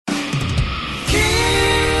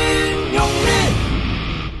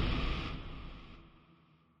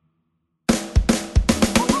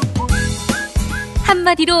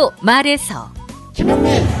한마디로 말해서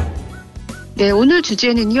김용민. 네, 오늘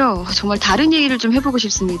주제는요, 정말 다른 얘기를 좀 해보고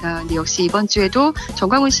싶습니다. 근데 역시 이번 주에도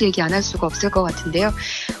정광훈 씨 얘기 안 할 수가 없을 것 같은데요.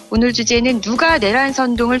 오늘 주제는 누가 내란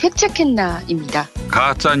선동을 획책했나입니다.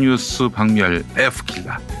 가짜뉴스 박멸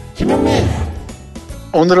F킬러 김용민.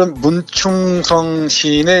 오늘은 문충성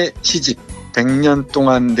시인의 시집 100년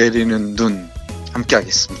동안 내리는 눈 함께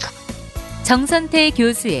하겠습니다. 정선태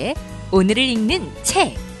교수의 오늘을 읽는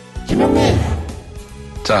책. 김용민.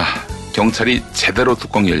 자, 경찰이 제대로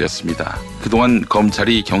뚜껑 열렸습니다. 그동안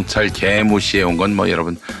검찰이 경찰 개무시해온 건 뭐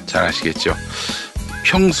여러분 잘 아시겠죠?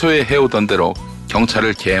 평소에 해오던 대로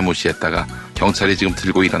경찰을 개무시했다가 경찰이 지금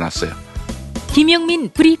들고 일어났어요.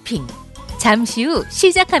 김용민 브리핑 잠시 후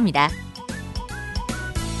시작합니다.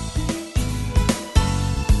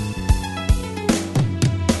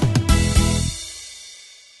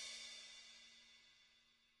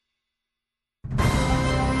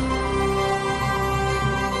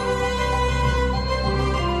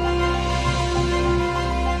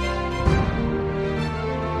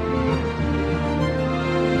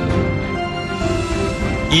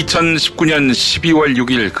 (2019년 12월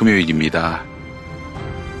 6일) 금요일입니다.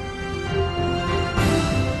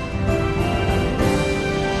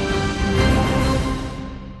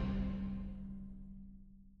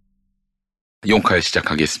 용칼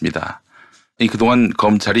시작하겠습니다. 그동안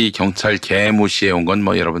검찰이 경찰 개무시해온 건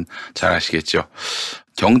뭐 여러분 잘 아시겠죠?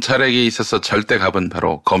 경찰에게 있어서 절대 갑은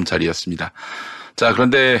바로 검찰이었습니다. 자,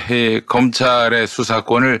 그런데 검찰의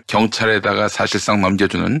수사권을 경찰에다가 사실상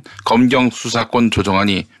넘겨주는 검경 수사권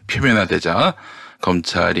조정안이 표면화되자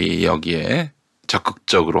검찰이 여기에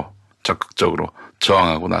적극적으로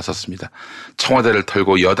저항하고 나섰습니다. 청와대를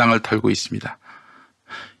털고 여당을 털고 있습니다.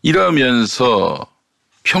 이러면서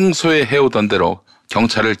평소에 해오던 대로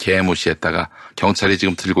경찰을 개무시했다가 경찰이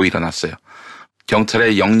지금 들고 일어났어요.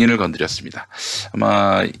 경찰의 영린을 건드렸습니다.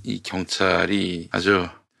 아마 이 경찰이 아주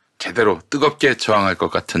제대로 뜨겁게 저항할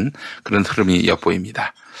것 같은 그런 흐름이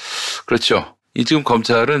엿보입니다. 그렇죠. 이 지금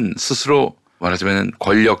검찰은 스스로 말하자면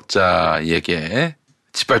권력자에게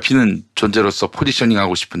짓밟히는 존재로서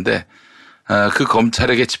포지셔닝하고 싶은데 그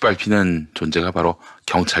검찰에게 짓밟히는 존재가 바로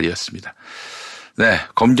경찰이었습니다. 네,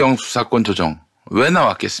 검경 수사권 조정 왜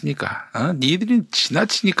나왔겠습니까? 니들이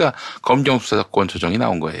지나치니까 검경 수사권 조정이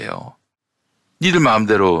나온 거예요. 니들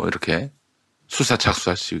마음대로 이렇게 수사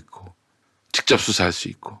착수할 수 있고 직접 수사할 수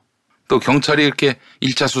있고 또 경찰이 이렇게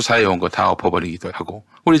 1차 수사해 온 거 다 엎어버리기도 하고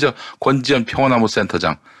우리 저 권지현 평화나무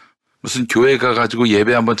센터장 무슨 교회 가가지고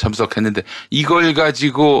예배 한번 참석했는데 이걸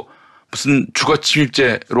가지고 무슨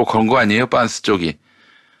주거침입죄로 건 거 아니에요? 빤스 쪽이.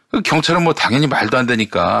 경찰은 뭐 당연히 말도 안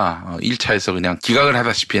되니까 1차에서 그냥 기각을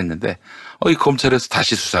하다시피 했는데 이 검찰에서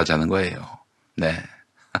다시 수사하자는 거예요. 네.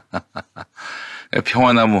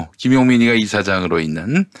 평화나무 김용민이가 이사장으로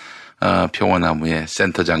있는 평화나무의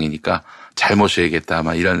센터장이니까 잘 모셔야겠다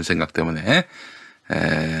아마 이런 생각 때문에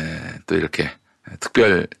또 이렇게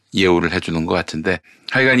특별 예우를 해주는 것 같은데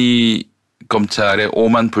하여간 이 검찰의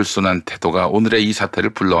오만불순한 태도가 오늘의 이 사태를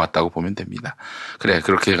불러왔다고 보면 됩니다. 그래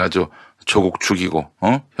그렇게 해가지고 조국 죽이고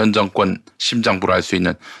현 정권 심장부를 수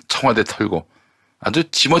있는 청와대 털고 아주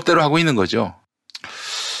지멋대로 하고 있는 거죠.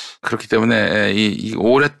 그렇기 때문에 이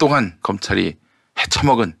오랫동안 검찰이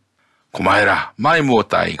헤쳐먹은 고마해라 많이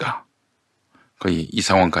무었다 아이가 거의 이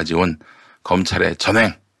상황까지 온 검찰의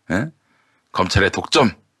전횡, 검찰의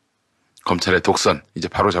독점, 검찰의 독선 이제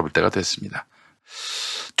바로 잡을 때가 됐습니다.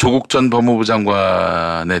 조국 전 법무부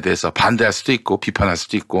장관에 대해서 반대할 수도 있고 비판할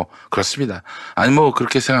수도 있고 그렇습니다. 아니 뭐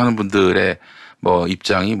그렇게 생각하는 분들의 뭐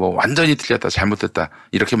입장이 뭐 완전히 틀렸다 잘못됐다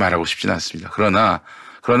이렇게 말하고 싶지는 않습니다.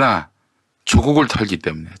 그러나 조국을 털기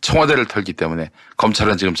때문에 청와대를 털기 때문에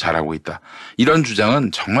검찰은 지금 잘하고 있다. 이런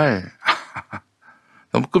주장은 정말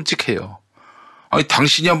너무 끔찍해요. 아니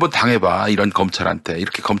당신이 한번 당해봐 이런 검찰한테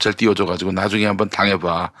이렇게 검찰 띄워줘가지고 나중에 한번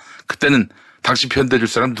당해봐. 그때는 당신 편들줄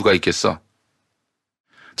사람 누가 있겠어?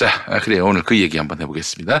 자, 그래요. 오늘 그 얘기 한번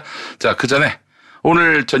해보겠습니다. 자, 그 전에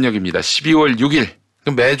오늘 저녁입니다. 12월 6일.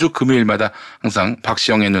 매주 금요일마다 항상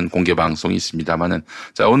박시영의 눈 공개 방송이 있습니다만은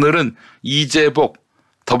자, 오늘은 이재복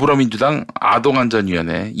더불어민주당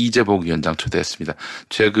아동안전위원회 이재복 위원장 초대했습니다.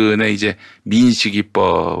 최근에 이제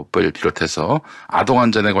민식이법을 비롯해서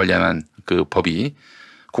아동안전에 관련한 그 법이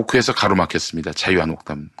국회에서 가로막혔습니다.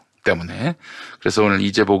 자유한국당 때문에. 그래서 오늘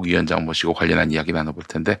이재복 위원장 모시고 관련한 이야기 나눠볼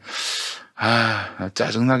텐데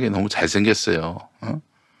짜증나게 너무 잘생겼어요.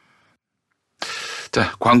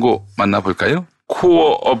 자, 광고 만나볼까요?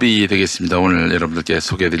 코어업이 되겠습니다. 오늘 여러분들께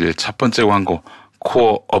소개해드릴 첫 번째 광고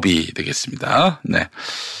코어업이 되겠습니다. 네.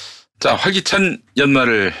 자, 활기찬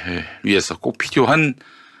연말을 위해서 꼭 필요한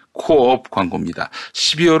코어업 광고입니다.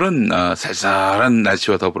 12월은 쌀쌀한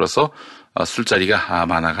날씨와 더불어서 술자리가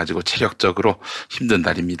많아가지고 체력적으로 힘든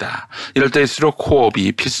달입니다. 이럴 때일수록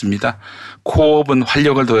코업이 필수입니다. 코업은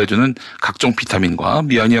활력을 더해주는 각종 비타민과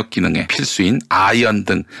면역 기능에 필수인 아연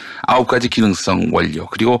등 9가지 기능성 원료,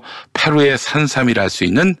 그리고 페루의 산삼이라 할 수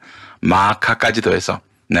있는 마카까지 더해서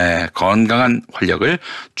건강한 활력을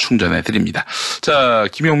충전해 드립니다. 자,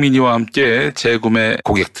 김용민이와 함께 재구매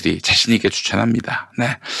고객들이 자신 있게 추천합니다.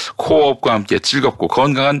 코업과 함께 즐겁고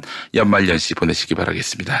건강한 연말연시 보내시기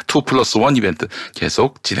바라겠습니다. 2+1 이벤트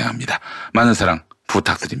계속 진행합니다. 많은 사랑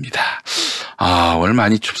부탁드립니다. 오늘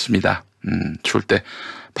많이 춥습니다. 추울 때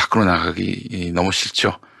밖으로 나가기 너무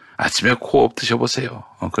싫죠. 아침에 코업 드셔보세요.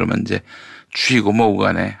 그러면 이제 쥐고 뭐고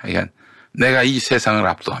간에 내가 이 세상을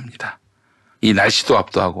압도합니다. 이 날씨도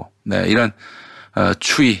압도하고, 이런,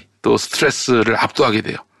 추위, 또 스트레스를 압도하게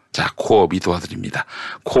돼요. 자, 코업이 도와드립니다.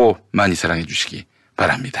 코업 많이 사랑해 주시기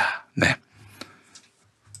바랍니다.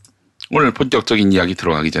 오늘 본격적인 이야기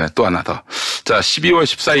들어가기 전에 또 하나 더. 자, 12월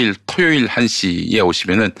 14일 토요일 1시에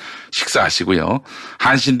오시면은 식사하시고요.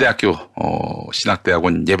 한신대학교,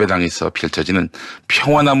 신학대학원 예배당에서 펼쳐지는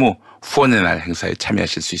평화나무 후원의 날 행사에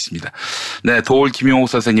참여하실 수 있습니다. 도올 김용옥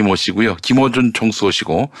선생님 오시고요. 김호준 총수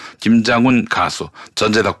오시고, 김장훈 가수,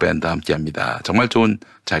 전재덕 밴드 함께 합니다. 정말 좋은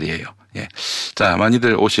자리예요. 자,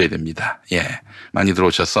 많이들 오셔야 됩니다. 많이들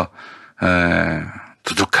오셔서,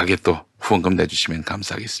 두둑하게 또 후원금 내주시면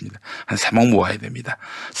감사하겠습니다. 한 3억 모아야 됩니다.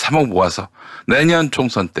 3억 모아서 내년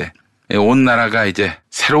총선 때 온 나라가 이제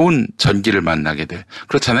새로운 전기를 만나게 될,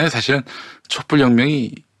 그렇잖아요. 사실은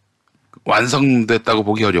촛불혁명이 완성됐다고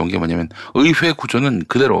보기 어려운 게 뭐냐면 의회 구조는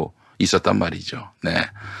그대로 있었단 말이죠.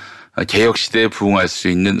 개혁 시대에 부응할 수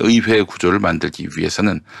있는 의회 구조를 만들기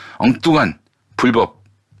위해서는 엉뚱한 불법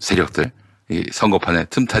세력들 이 선거판에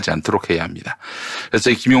틈타지 않도록 해야 합니다. 그래서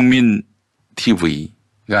이 김용민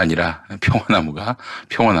TV가 아니라 평화나무가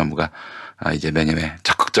이제 내년에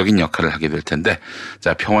적극적인 역할을 하게 될 텐데,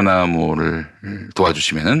 자, 평화나무를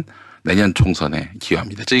도와주시면은 내년 총선에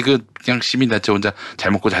기여합니다. 저희 그냥 시민단체 혼자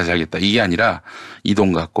잘 먹고 잘 살겠다 이게 아니라 이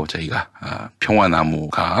돈 갖고 저희가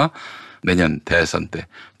평화나무가 내년 대선 때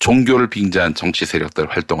종교를 빙자한 정치 세력들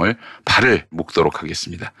활동을 발을 묶도록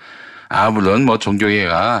하겠습니다. 물론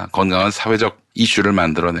종교계가 건강한 사회적 이슈를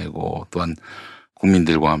만들어내고 또한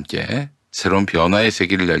국민들과 함께 새로운 변화의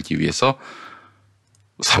세계를 열기 위해서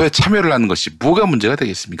사회 참여를 하는 것이 뭐가 문제가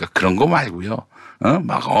되겠습니까? 그런 거 말고요.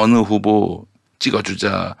 막 어느 후보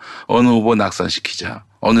찍어주자, 어느 후보 낙선시키자,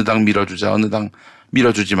 어느 당 밀어주자, 어느 당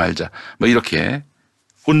밀어주지 말자, 이렇게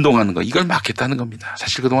운동하는 거, 이걸 막겠다는 겁니다.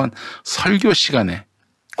 사실 그동안 설교 시간에,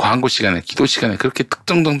 광고 시간에, 기도 시간에 그렇게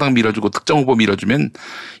특정 정당 밀어주고 특정 후보 밀어주면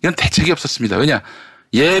이건 대책이 없었습니다. 왜냐?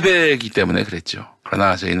 예배이기 때문에 그랬죠.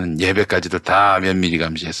 그러나 저희는 예배까지도 다 면밀히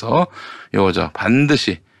감시해서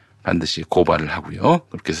반드시 고발을 하고요.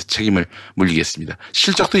 그렇게 해서 책임을 물리겠습니다.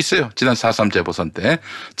 실적도 있어요. 지난 4.3 재보선 때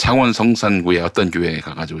창원 성산구의 어떤 교회에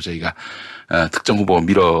가가지고 저희가 특정 후보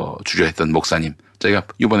밀어주려 했던 목사님, 저희가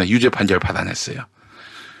이번에 유죄 판결 받아냈어요.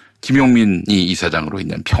 김용민이 이사장으로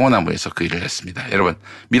있는 평화나무에서 그 일을 했습니다. 여러분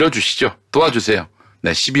밀어주시죠. 도와주세요.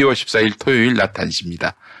 12월 14일 토요일 낮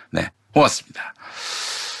 1시입니다. 고맙습니다.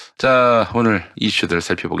 자, 오늘 이슈들을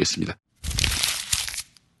살펴보겠습니다.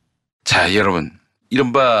 자, 여러분,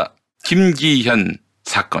 이른바 김기현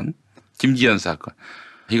사건.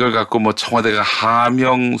 이걸 갖고 청와대가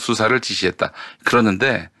하명 수사를 지시했다.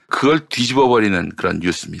 그러는데 그걸 뒤집어버리는 그런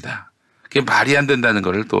뉴스입니다. 그게 말이 안 된다는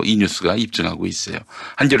것을 또 이 뉴스가 입증하고 있어요.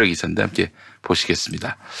 한겨레 기사인데 함께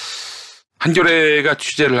보시겠습니다. 한겨레가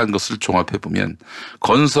취재를 한 것을 종합해보면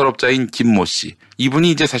건설업자인 김모 씨, 이분이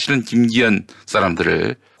이제 사실은 김기현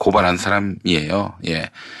사람들을 고발한 사람이에요.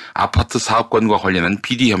 아파트 사업권과 관련한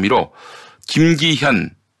비리 혐의로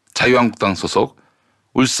김기현 자유한국당 소속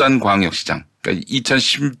울산광역시장, 그러니까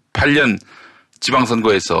 2018년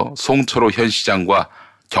지방선거에서 송철호 현 시장과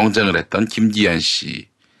경쟁을 했던 김기현 씨,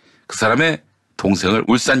 그 사람의 동생을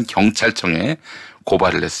울산경찰청에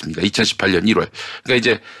고발을 했습니다. 2018년 1월. 그러니까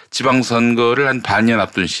이제 지방선거를 한 반년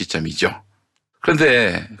앞둔 시점이죠.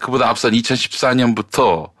 그런데 그보다 앞선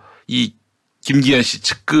 2014년부터 이 김기현 씨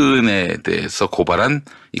측근에 대해서 고발한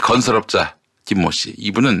이 건설업자 김모 씨,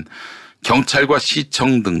 이분은 경찰과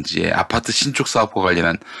시청 등지에 아파트 신축 사업과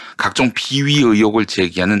관련한 각종 비위 의혹을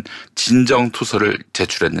제기하는 진정투서를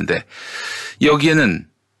제출했는데, 여기에는,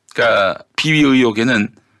 그러니까 비위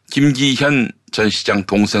의혹에는 김기현 전 시장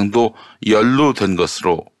동생도 연루된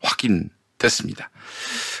것으로 확인됐습니다.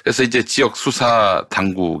 그래서 이제 지역 수사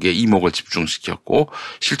당국의 이목을 집중시켰고,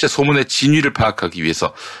 실제 소문의 진위를 파악하기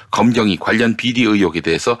위해서 검경이 관련 비리 의혹에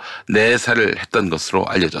대해서 내사를 했던 것으로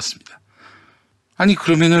알려졌습니다. 아니,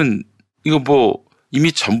 그러면은 이거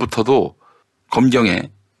이미 전부터도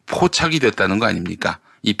검경에 포착이 됐다는 거 아닙니까?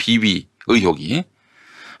 이 비위 의혹이.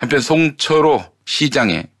 한편 송철호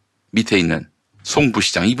시장의 밑에 있는 송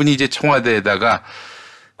부시장, 이분이 이제 청와대에다가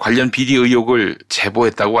관련 비리 의혹을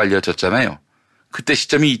제보했다고 알려졌잖아요. 그때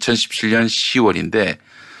시점이 2017년 10월인데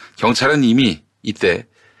경찰은 이미 이때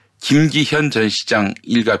김기현 전 시장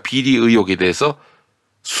일가 비리 의혹에 대해서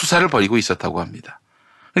수사를 벌이고 있었다고 합니다.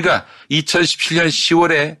 그러니까 2017년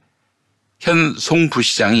 10월에 현 송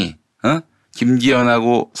부시장이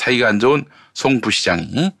김기현하고 사이가 안 좋은 송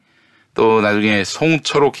부시장이 또 나중에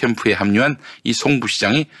송철호 캠프에 합류한 이 송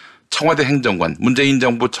부시장이 청와대 행정관, 문재인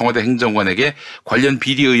정부 청와대 행정관에게 관련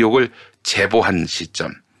비리 의혹을 제보한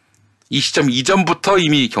시점. 이 시점 이전부터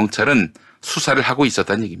이미 경찰은 수사를 하고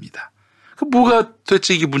있었다는 얘기입니다. 그 뭐가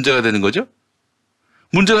도대체 이게 문제가 되는 거죠?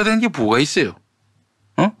 문제가 되는 게 뭐가 있어요?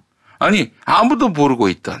 아니, 아무도 모르고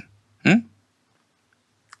있던,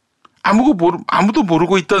 아무도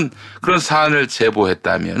모르고 있던 그런 사안을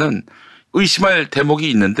제보했다면은 의심할 대목이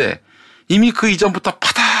있는데 이미 그 이전부터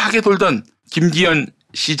파닥에 돌던 김기현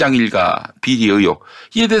시장 일가 비리 의혹,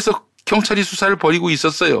 이에 대해서 경찰이 수사를 벌이고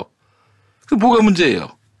있었어요. 그 뭐가 문제예요?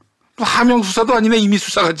 하명 수사도 아니네. 이미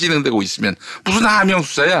수사가 진행되고 있으면 무슨 하명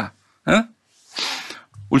수사야?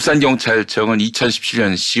 울산경찰청은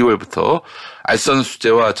 2017년 10월부터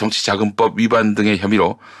알선수재와 정치자금법 위반 등의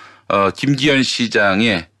혐의로 김기현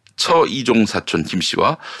시장의 처이종 사촌 김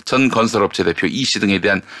씨와 전 건설업체 대표 이 씨 등에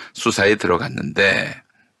대한 수사에 들어갔는데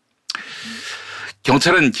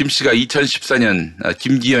경찰은 김 씨가 2014년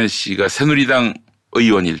김기현 씨가 새누리당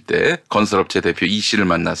의원일 때 건설업체 대표 이 씨를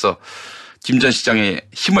만나서 김 전 시장의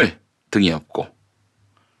힘을 등에 업고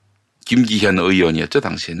김기현 의원이었죠.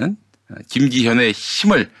 당시에는. 김기현의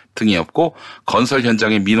힘을 등에 업고 건설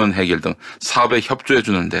현장의 민원 해결 등 사업에 협조해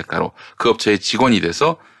주는 대가로 그 업체의 직원이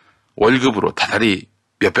돼서 월급으로 다달이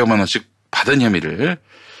몇백만 원씩 받은 혐의를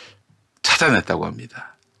찾아냈다고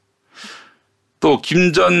합니다. 또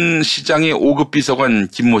김 전 시장의 5급 비서관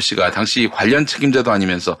김모 씨가 당시 관련 책임자도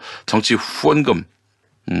아니면서 정치 후원금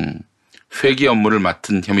회계 업무를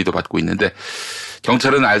맡은 혐의도 받고 있는데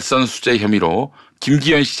경찰은 알선 수재 혐의로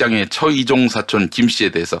김기현 시장의 처이종 사촌 김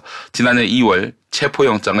씨에 대해서 지난해 2월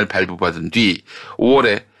체포영장을 발부받은 뒤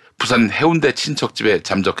 5월에 부산 해운대 친척집에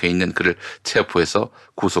잠적해 있는 그를 체포해서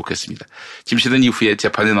구속했습니다. 김 씨는 이후에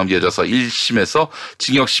재판에 넘겨져서 1심에서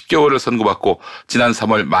징역 10개월을 선고받고 지난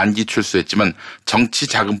 3월 만기 출소했지만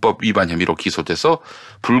정치자금법 위반 혐의로 기소돼서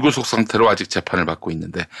불구속 상태로 아직 재판을 받고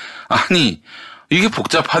있는데 아니 이게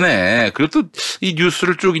복잡하네. 그리고 또 이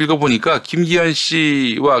뉴스를 쭉 읽어보니까 김기현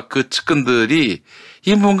씨와 그 측근들이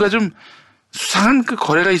이 뭔가 좀 수상한 그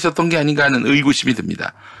거래가 있었던 게 아닌가 하는 의구심이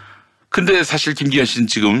듭니다. 근데 사실 김기현 씨는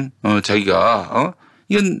지금 자기가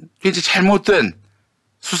이건 굉장히 잘못된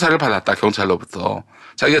수사를 받았다. 경찰로부터.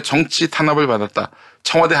 자기가 정치 탄압을 받았다.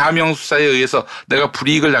 청와대 하명 수사에 의해서 내가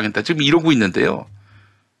불이익을 당했다. 지금 이러고 있는데요.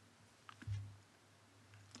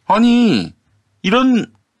 아니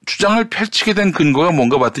이런 주장을 펼치게 된 근거가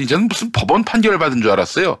뭔가 봤더니 저는 무슨 법원 판결을 받은 줄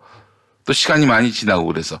알았어요. 또 시간이 많이 지나고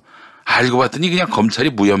그래서 알고 봤더니 그냥 검찰이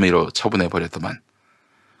무혐의로 처분해버렸더만.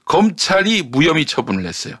 검찰이 무혐의 처분을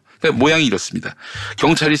했어요. 그러니까 모양이 이렇습니다.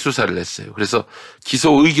 경찰이 수사를 했어요. 그래서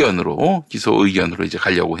기소 의견으로 이제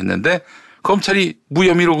가려고 했는데 검찰이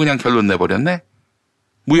무혐의로 그냥 결론 내버렸네.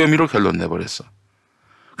 무혐의로 결론 내버렸어.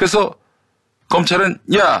 그래서 검찰은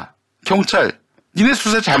야 경찰 니네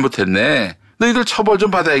수사 잘못했네. 너희들 처벌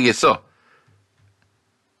좀 받아야겠어.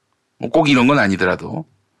 꼭 이런 건 아니더라도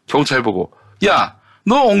경찰 보고 야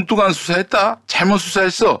너 엉뚱한 수사했다. 잘못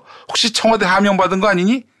수사했어. 혹시 청와대 하명 받은 거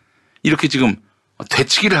아니니? 이렇게 지금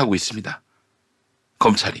되치기를 하고 있습니다.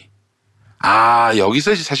 검찰이. 아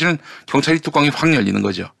여기서 사실은 경찰이 뚜껑이 확 열리는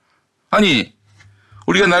거죠. 아니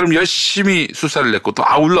우리가 나름 열심히 수사를 했고 또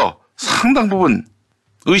아울러 상당 부분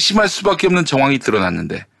의심할 수밖에 없는 정황이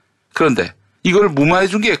드러났는데 그런데 이걸 무마해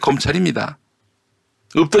준 게 검찰입니다.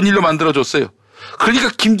 없던 일로 만들어줬어요. 그러니까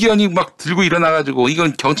김기현이 막 들고 일어나가지고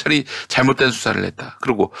이건 경찰이 잘못된 수사를 했다.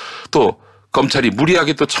 그리고 또 검찰이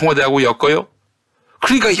무리하게 또 청와대하고 엮어요.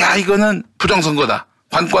 그러니까 야 이거는 부정선거다.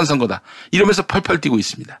 관권선거다. 이러면서 펄펄 뛰고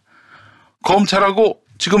있습니다. 검찰하고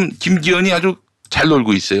지금 김기현이 아주 잘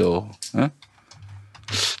놀고 있어요.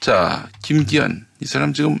 자 김기현 이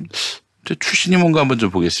사람 지금 출신이 뭔가 한번 좀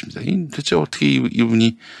보겠습니다. 대체 어떻게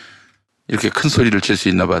이분이 이렇게 큰 소리를 칠 수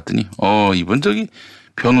있나 봤더니 이분 저기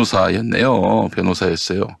변호사였네요.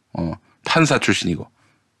 변호사였어요. 판사 출신이고.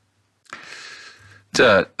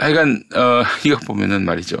 자, 하여간 이거 보면은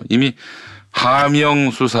말이죠. 이미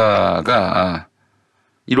하명 수사가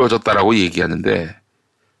이루어졌다라고 얘기하는데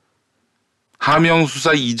하명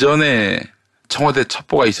수사 이전에 청와대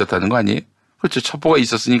첩보가 있었다는 거 아니에요? 그렇죠. 첩보가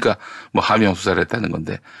있었으니까 뭐 하명 수사를 했다는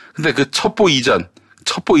건데. 근데 그 첩보 이전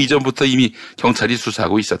첩보 이전부터 이미 경찰이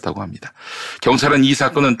수사하고 있었다고 합니다. 경찰은 이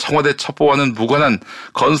사건은 청와대 첩보와는 무관한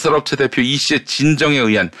건설업체 대표 이 씨의 진정에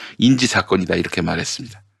의한 인지사건이다 이렇게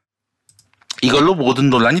말했습니다. 이걸로 모든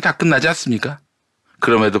논란이 다 끝나지 않습니까?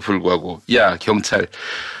 그럼에도 불구하고 야 경찰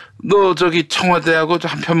너 저기 청와대하고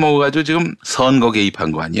한편 먹어가지고 지금 선거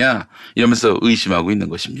개입한 거 아니야? 이러면서 의심하고 있는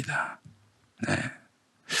것입니다. 네.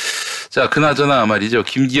 자, 그나저나 말이죠.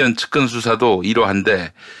 김기현 측근 수사도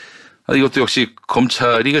이러한데 이것도 역시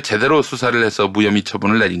검찰이 제대로 수사를 해서 무혐의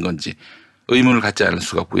처분을 내린 건지 의문을 갖지 않을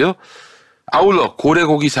수가 없고요. 아울러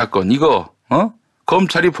고래고기 사건 이거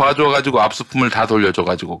검찰이 봐줘가지고 압수품을 다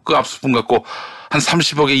돌려줘가지고 그 압수품 갖고 한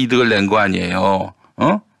 30억의 이득을 낸 거 아니에요.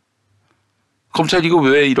 검찰 이거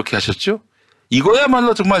왜 이렇게 하셨죠?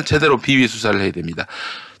 이거야말로 정말 제대로 비위 수사를 해야 됩니다.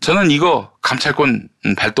 저는 이거 감찰권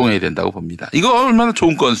발동해야 된다고 봅니다. 이거 얼마나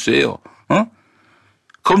좋은 건수예요.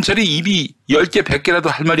 검찰이 입이 10개, 100개라도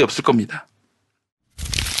할 말이 없을 겁니다.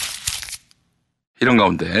 이런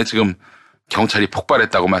가운데 지금 경찰이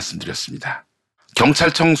폭발했다고 말씀드렸습니다.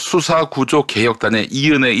 경찰청 수사구조개혁단의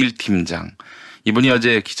이은혜 1팀장. 이분이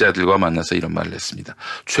어제 기자들과 만나서 이런 말을 했습니다.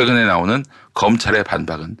 최근에 나오는 검찰의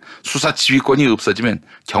반박은 수사 지휘권이 없어지면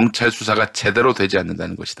경찰 수사가 제대로 되지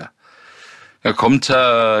않는다는 것이다. 그러니까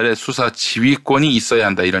검찰의 수사 지휘권이 있어야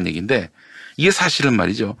한다 이런 얘기인데 이게 사실은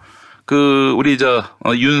말이죠. 우리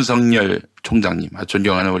윤석열 총장님,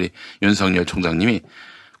 존경하는 우리 윤석열 총장님이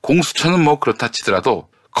공수처는 뭐 그렇다 치더라도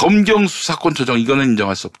검경 수사권 조정 이거는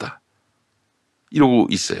인정할 수 없다. 이러고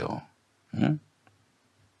있어요. 응?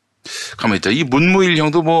 가만히 있자. 이 문무일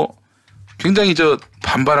형도 뭐 굉장히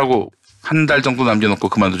반발하고 한 달 정도 남겨놓고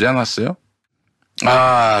그만두지 않았어요?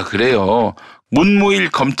 아, 그래요.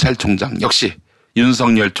 문무일 검찰총장 역시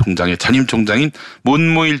윤석열 총장의 전임 총장인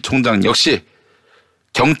문무일 총장 역시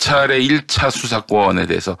경찰의 1차 수사권에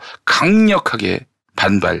대해서 강력하게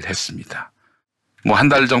반발했습니다. 뭐 한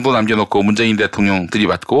달 정도 남겨놓고 문재인 대통령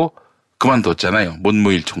들이받고 그만뒀잖아요.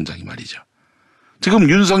 문무일 총장이 말이죠. 지금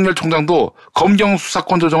윤석열 총장도 검경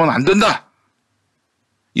수사권 조정은 안 된다.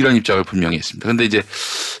 이런 입장을 분명히 했습니다. 그런데 이제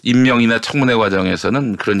임명이나 청문회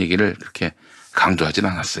과정에서는 그런 얘기를 그렇게 강조하진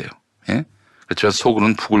않았어요. 예? 그렇지만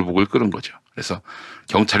속으로는 부글부글 끓은 거죠. 그래서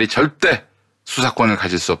경찰이 절대 수사권을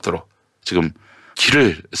가질 수 없도록 지금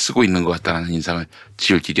길을 쓰고 있는 것 같다는 인상을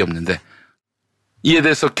지울 길이 없는데 이에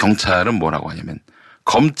대해서 경찰은 뭐라고 하냐면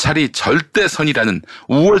검찰이 절대선이라는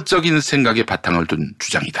우월적인 생각에 바탕을 둔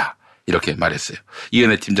주장이다. 이렇게 말했어요.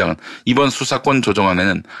 이은혜 팀장은 이번 수사권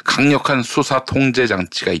조정안에는 강력한 수사 통제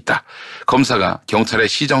장치가 있다. 검사가 경찰의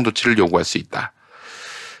시정 조치를 요구할 수 있다.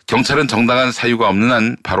 경찰은 정당한 사유가 없는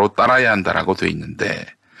한 바로 따라야 한다라고 돼 있는데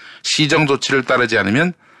시정 조치를 따르지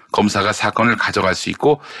않으면 검사가 사건을 가져갈 수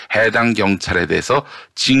있고 해당 경찰에 대해서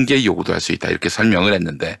징계 요구도 할 수 있다. 이렇게 설명을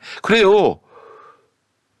했는데 그래요.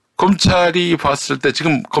 검찰이 봤을 때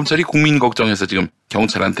지금 검찰이 국민 걱정해서 지금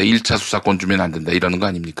경찰한테 1차 수사권 주면 안 된다 이러는 거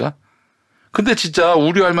아닙니까? 근데 진짜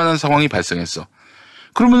우려할 만한 상황이 발생했어.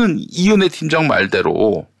 그러면 이은혜 팀장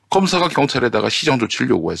말대로 검사가 경찰에다가 시정 조치를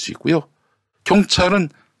요구할 수 있고요. 경찰은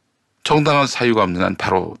정당한 사유가 없는 한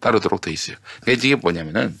바로 따르도록 돼 있어요. 그러니까 이게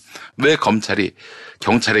뭐냐면은 왜 검찰이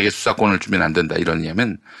경찰에게 수사권을 주면 안 된다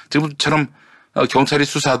이러냐면 지금처럼 경찰이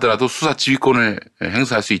수사하더라도 수사 지휘권을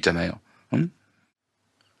행사할 수 있잖아요.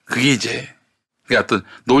 그게 이제 어떤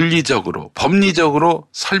논리적으로 법리적으로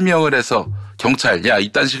설명을 해서 경찰 야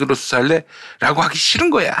이딴 식으로 수사할래? 라고 하기 싫은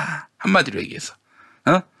거야. 한마디로 얘기해서.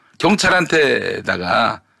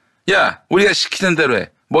 경찰한테다가 야 우리가 시키는 대로 해.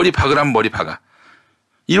 머리 박으라면 머리 박아.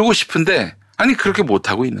 이러고 싶은데 아니 그렇게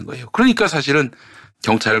못하고 있는 거예요. 그러니까 사실은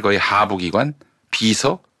경찰을 거의 하부기관,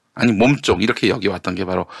 비서, 아니 몸쪽 이렇게 여겨왔던 게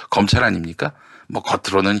바로 검찰 아닙니까? 뭐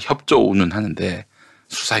겉으로는 협조 운운하는데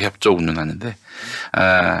수사 협조 운운하는데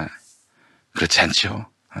그렇지 않죠.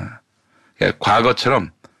 그러니까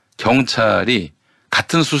과거처럼 경찰이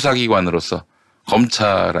같은 수사기관으로서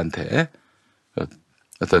검찰한테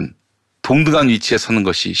어떤 동등한 위치에 서는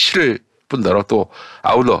것이 싫을 뿐더러 또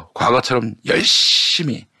아울러 과거처럼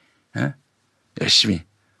열심히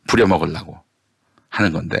부려먹으려고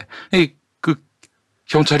하는 건데 그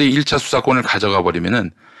경찰이 1차 수사권을 가져가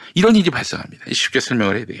버리면은 이런 일이 발생합니다. 쉽게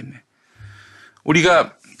설명을 해야 되겠네.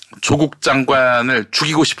 우리가 조국 장관을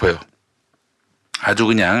죽이고 싶어요. 아주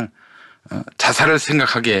그냥 자살을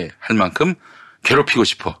생각하게 할 만큼 괴롭히고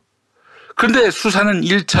싶어. 그런데 수사는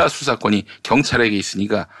 1차 수사권이 경찰에게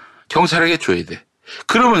있으니까 경찰에게 줘야 돼.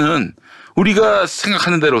 그러면은 우리가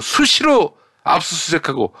생각하는 대로 수시로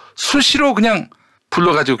압수수색하고 수시로 그냥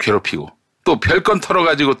불러가지고 괴롭히고 또 별건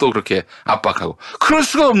털어가지고 또 그렇게 압박하고 그럴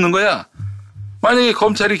수가 없는 거야. 만약에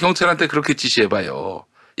검찰이 경찰한테 그렇게 지시해봐요.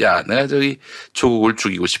 야, 내가 저기 조국을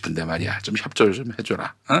죽이고 싶은데 말이야. 좀 협조를 좀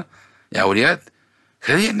해줘라. 야, 우리가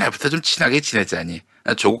그래 옛날부터 좀 친하게 지내자니.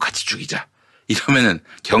 조국 같이 죽이자. 이러면은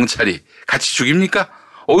경찰이 같이 죽입니까?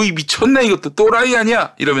 어이 미쳤네 이것도 또라이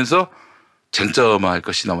아니야? 이러면서 쟁점화할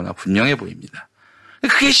것이 너무나 분명해 보입니다.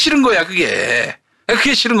 그게 싫은 거야 그게.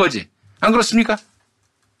 그게 싫은 거지. 안 그렇습니까?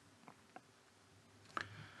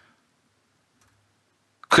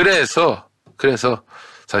 그래서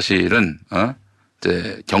사실은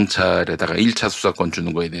이제 경찰에다가 1차 수사권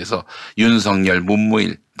주는 거에 대해서 윤석열,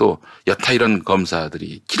 문무일 또 여타 이런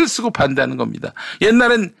검사들이 길을 쓰고 반대하는 겁니다.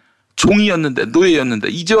 옛날엔 종이었는데 노예였는데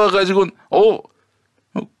이제 와가지고는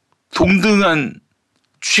동등한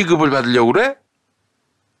취급을 받으려고 그래?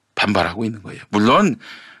 반발하고 있는 거예요. 물론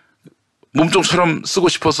몸종처럼 쓰고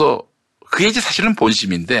싶어서 그게 이제 사실은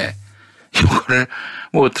본심인데 이거를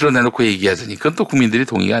뭐 드러내놓고 얘기하자니 그건 또 국민들이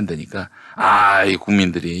동의가 안 되니까 이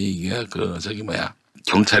국민들이 이게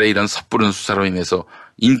경찰의 이런 섣부른 수사로 인해서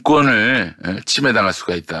인권을 침해당할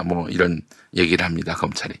수가 있다 뭐 이런 얘기를 합니다.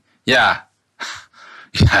 검찰이 야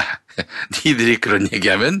니들이 그런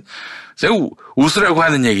얘기하면 제가 웃으라고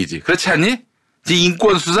하는 얘기지 그렇지 않니?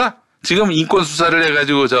 인권 수사? 지금 인권 수사를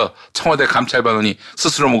해가지고 저 청와대 감찰반원이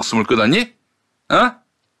스스로 목숨을 끊었니?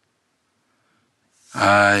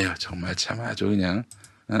 아유 정말 참 아주 그냥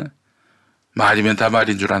말이면 다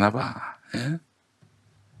말인 줄 아나 봐. 예?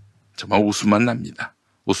 정말 웃음만 납니다.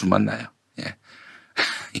 웃음만 나요. 예.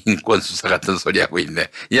 인권 수사 같은 소리 하고 있네.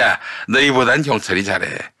 야 너희보단 경찰이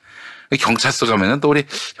잘해. 경찰서 가면은 또 우리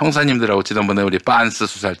형사님들하고 지난번에 우리 빤스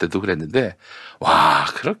수사할 때도 그랬는데 와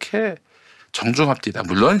그렇게 정중합디다.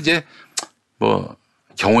 물론 이제 뭐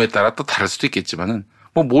경우에 따라 또 다를 수도 있겠지만은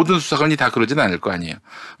뭐 모든 수사관이 다 그러진 않을 거 아니에요.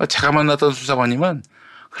 제가 만났던 수사관님은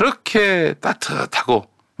그렇게 따뜻하고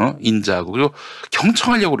인자하고 그리고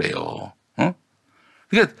경청하려고 그래요.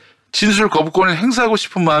 그러니까 진술 거부권을 행사하고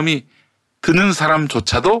싶은 마음이 드는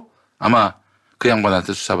사람조차도 아마 그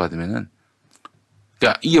양반한테 수사받으면은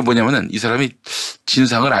그러니까 이게 뭐냐면은 이 사람이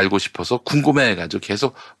진상을 알고 싶어서 궁금해가지고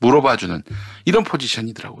계속 물어봐주는 이런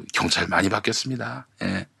포지션이더라고요. 경찰 많이 바뀌었습니다.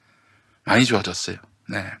 예. 많이 좋아졌어요.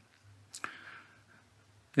 네.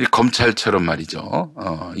 검찰처럼 말이죠.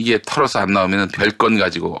 이게 털어서 안 나오면 별건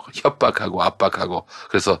가지고 협박하고 압박하고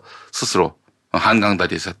그래서 스스로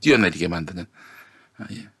한강다리에서 뛰어내리게 만드는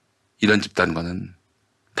이런 집단과는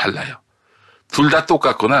달라요. 둘 다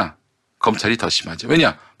똑같거나 검찰이 더 심하죠.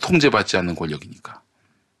 왜냐? 통제받지 않는 권력이니까.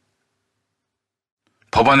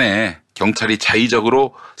 법안에 경찰이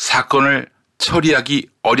자의적으로 사건을 처리하기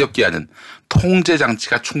어렵게 하는 통제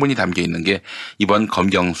장치가 충분히 담겨 있는 게 이번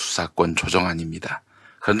검경 수사권 조정안입니다.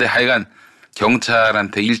 그런데 하여간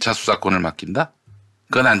경찰한테 1차 수사권을 맡긴다?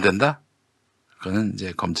 그건 안 된다? 그거는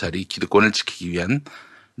이제 검찰이 기득권을 지키기 위한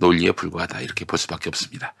논리에 불과하다. 이렇게 볼 수밖에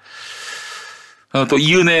없습니다. 또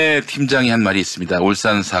이은혜 팀장이 한 말이 있습니다.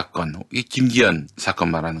 울산 사건, 이 김기현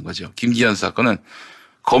사건 말하는 거죠. 김기현 사건은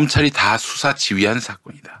검찰이 다 수사 지휘한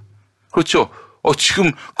사건이다. 그렇죠.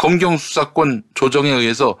 지금 검경 수사권 조정에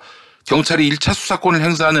의해서 경찰이 1차 수사권을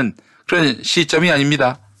행사하는 그런 시점이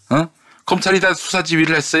아닙니다. 검찰이 다 수사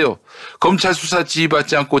지휘를 했어요. 검찰 수사 지휘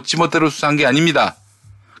받지 않고 지멋대로 수사한 게 아닙니다.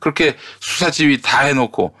 그렇게 수사 지휘 다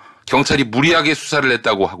해놓고 경찰이 무리하게 수사를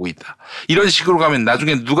했다고 하고 있다. 이런 식으로 가면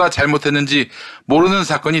나중에 누가 잘못했는지 모르는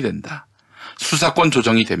사건이 된다. 수사권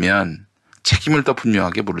조정이 되면 책임을 더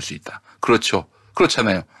분명하게 물을 수 있다. 그렇죠.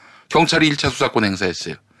 그렇잖아요. 경찰이 1차 수사권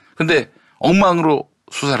행사했어요. 근데 엉망으로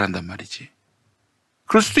수사를 한단 말이지.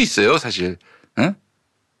 그럴 수도 있어요, 사실. 응?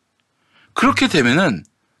 그렇게 되면은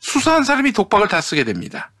수사한 사람이 독박을 다 쓰게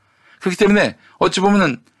됩니다. 그렇기 때문에 어찌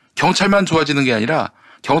보면은 경찰만 좋아지는 게 아니라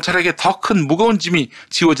경찰에게 더 큰 무거운 짐이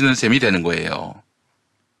지워지는 셈이 되는 거예요.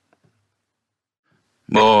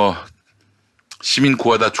 뭐 시민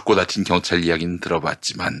구하다 죽고 다친 경찰 이야기는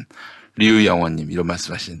들어봤지만 류영원님 이런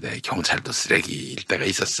말씀하시는데 경찰도 쓰레기일 때가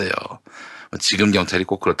있었어요. 지금 경찰이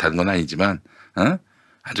꼭 그렇다는 건 아니지만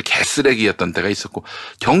아주 개쓰레기였던 때가 있었고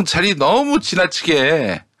경찰이 너무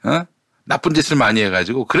지나치게 나쁜 짓을 많이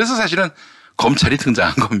해가지고 그래서 사실은 검찰이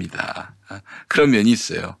등장한 겁니다. 그런 면이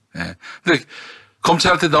있어요. 예. 근데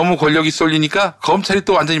검찰한테 너무 권력이 쏠리니까 검찰이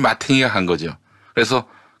또 완전히 마탱이가 간 거죠. 그래서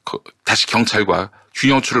다시 경찰과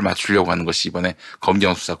균형추를 맞추려고 하는 것이 이번에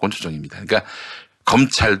검경 수사권 조정입니다. 그러니까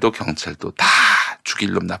검찰도 경찰도 다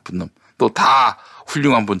죽일 놈 나쁜 놈 또 다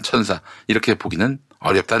훌륭한 분 천사 이렇게 보기는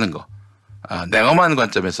어렵다는 거. 냉엄한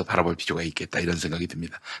관점에서 바라볼 필요가 있겠다 이런 생각이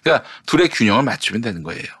듭니다. 그러니까 둘의 균형을 맞추면 되는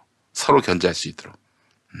거예요. 서로 견제할 수 있도록.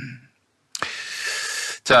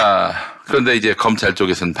 자, 그런데 이제 검찰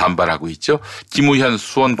쪽에서는 반발하고 있죠. 김우현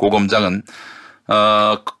수원고검장은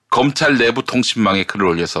검찰 내부 통신망에 글을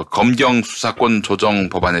올려서 검경 수사권 조정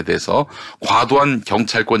법안에 대해서 과도한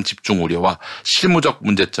경찰권 집중 우려와 실무적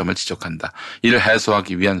문제점을 지적한다. 이를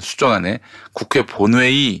해소하기 위한 수정안에 국회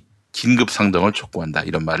본회의 긴급 상정을 촉구한다.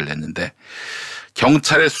 이런 말을 했는데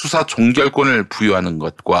경찰의 수사 종결권을 부여하는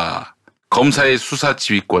것과 검사의 수사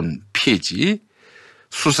지휘권 폐지,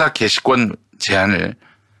 수사 개시권 제한을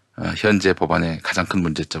현재 법안의 가장 큰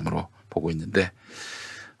문제점으로 보고 있는데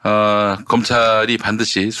검찰이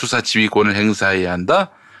반드시 수사 지휘권을 행사해야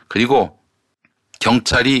한다. 그리고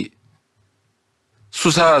경찰이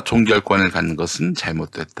수사 종결권을 갖는 것은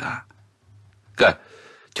잘못됐다. 그러니까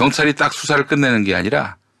경찰이 딱 수사를 끝내는 게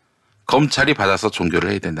아니라 검찰이 받아서 종결을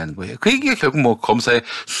해야 된다는 거예요. 그 얘기가 결국 뭐 검사의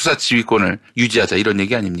수사 지휘권을 유지하자 이런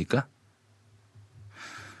얘기 아닙니까?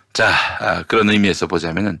 자, 그런 의미에서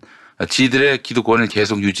보자면은 지들의 기득권을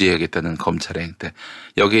계속 유지해야겠다는 검찰의 행태.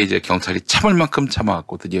 여기에 이제 경찰이 참을 만큼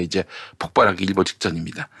참아갖고 드디어 이제 폭발하기 일보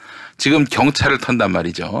직전입니다. 지금 경찰을 턴단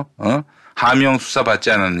말이죠. 하명 수사 받지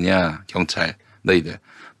않았느냐, 경찰. 너희들.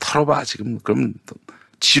 털어봐. 지금 그럼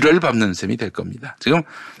지뢰를 밟는 셈이 될 겁니다. 지금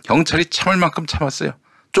경찰이 참을 만큼 참았어요.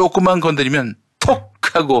 조금만 건드리면 톡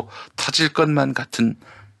하고 터질 것만 같은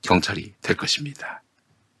경찰이 될 것입니다.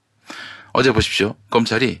 어제 보십시오.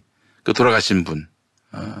 검찰이 그 돌아가신 분,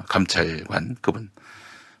 감찰관, 그분,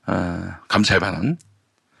 감찰반원,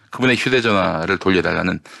 그분의 휴대전화를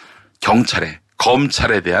돌려달라는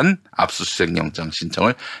검찰에 대한 압수수색 영장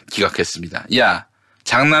신청을 기각했습니다. 야,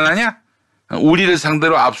 장난하냐? 우리를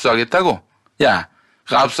상대로 압수하겠다고? 야,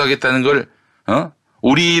 그 압수하겠다는 걸,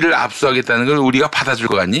 우리를 압수하겠다는 걸 우리가 받아줄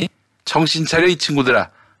것 같니? 정신 차려, 이 친구들아.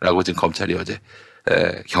 라고 지금 검찰이 어제,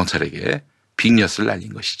 경찰에게 빅엿을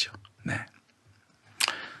날린 것이죠. 네.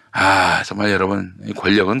 정말 여러분,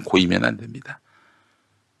 권력은 고이면 안 됩니다.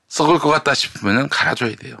 썩을 것 같다 싶으면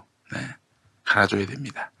갈아줘야 돼요. 네. 갈아줘야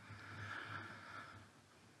됩니다.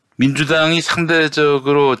 민주당이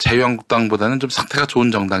상대적으로 자유한국당보다는 좀 상태가 좋은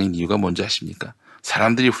정당인 이유가 뭔지 아십니까?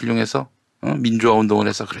 사람들이 훌륭해서, 민주화 운동을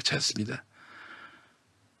해서 그렇지 않습니다.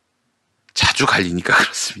 자주 갈리니까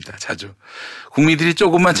그렇습니다. 자주. 국민들이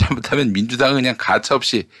조금만 잘못하면 민주당은 그냥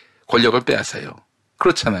가차없이 권력을 빼앗아요.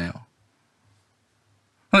 그렇잖아요.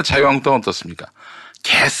 자유한국당은 어떻습니까?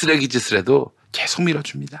 개쓰레기 짓을 해도 계속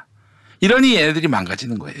밀어줍니다. 이러니 얘네들이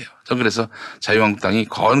망가지는 거예요. 전 그래서 자유한국당이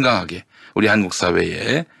건강하게 우리 한국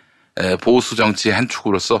사회에 보수 정치의 한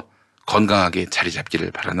축으로서 건강하게 자리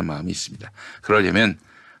잡기를 바라는 마음이 있습니다. 그러려면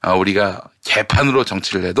우리가 개판으로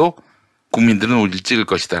정치를 해도 국민들은 우리를 찍을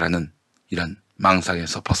것이다라는 이런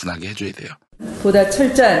망상에서 벗어나게 해줘야 돼요. 보다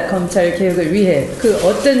철저한 검찰 개혁을 위해 그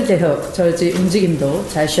어떤 개혁 저지 움직임도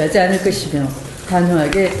자시하지 않을 것이며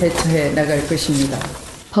단호하게 대처해 나갈 것입니다.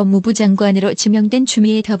 법무부 장관으로 지명된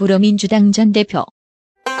추미애 더불어민주당 전 대표.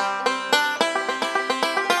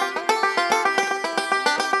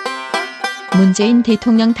 문재인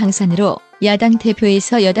대통령 당선으로 야당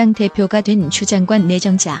대표에서 여당 대표가 된 추 장관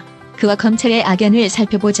내정자. 그와 검찰의 악연을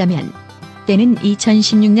살펴보자면 때는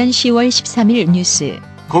 2016년 10월 13일 뉴스.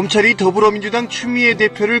 검찰이 더불어민주당 추미애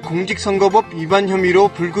대표를 공직선거법 위반 혐의로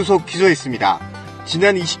불구속 기소했습니다.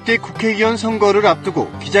 지난 20대 국회의원 선거를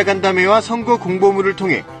앞두고 기자간담회와 선거 공보물을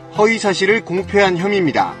통해 허위 사실을 공표한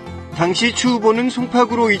혐의입니다. 당시 추 후보는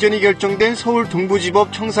송파구로 이전이 결정된 서울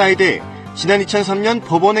동부지법 청사에 대해 지난 2003년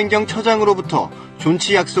법원행정처장으로부터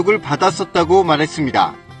존치 약속을 받았었다고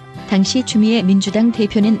말했습니다. 당시 추미애 민주당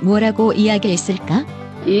대표는 뭐라고 이야기했을까?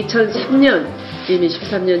 2003년, 이미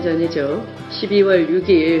 13년 전이죠. 12월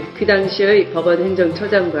 6일 그 당시의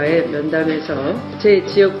법원행정처장과의 면담에서 제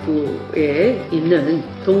지역구에 있는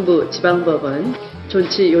동부지방법원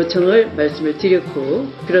존치 요청을 말씀을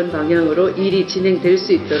드렸고 그런 방향으로 일이 진행될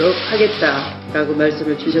수 있도록 하겠다라고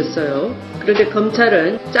말씀을 주셨어요. 그런데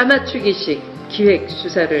검찰은 짜맞추기식 기획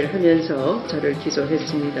수사를 하면서 저를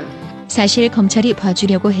기소했습니다. 사실 검찰이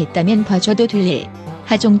봐주려고 했다면 봐줘도 될 일.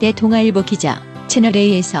 하종대 동아일보 기자.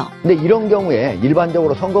 채널A에서. 근데 이런 경우에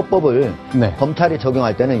일반적으로 선거법을 검찰이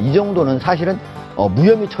적용할 때는 이 정도는 사실은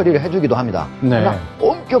무혐의 처리를 해주기도 합니다. 그러나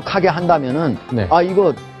엄격하게 한다면은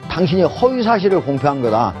이거 당신이 허위 사실을 공표한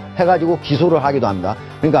거다 해가지고 기소를 하기도 합니다.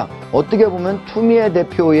 그러니까 어떻게 보면 추미애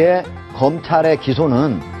대표의 검찰의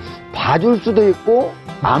기소는 봐줄 수도 있고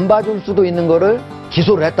안 봐줄 수도 있는 거를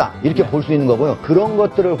기소를 했다 이렇게 볼 수 있는 거고요. 그런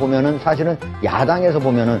것들을 보면은 사실은 야당에서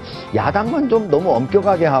보면은 야당만 좀 너무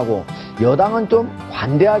엄격하게 하고 여당은 좀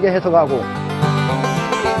관대하게 해석하고.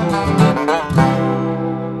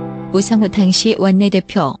 우상호 당시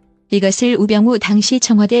원내대표. 이것을 우병우 당시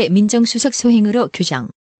청와대 민정수석 소행으로 규정.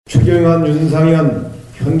 추경안, 윤상현,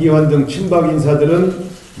 현기환 등 친박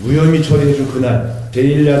인사들은 무혐의 처리해준 그날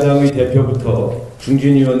제1야당의 대표부터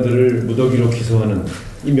중진 의원들을 무더기로 기소하는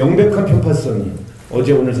이 명백한 편파성이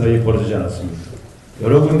어제 오늘 사이에 벌어지지 않았습니까?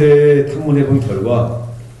 여러 군데 탐문해본 결과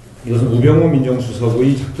이것은 우병우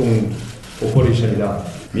민정수석의 작동 오퍼레이션이다.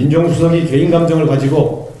 민정수석이 개인 감정을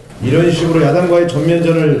가지고 이런 식으로 야당과의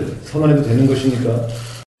전면전을 선언해도 되는 것입니까?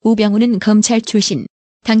 우병우는 검찰 출신.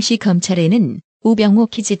 당시 검찰에는 우병우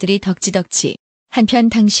키즈들이 덕지덕지. 한편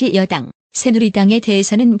당시 여당, 새누리당에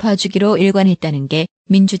대해서는 봐주기로 일관했다는 게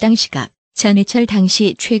민주당 시각. 전해철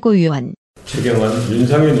당시 최고위원. 최경환,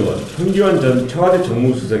 윤상현 의원, 황교안 전 청와대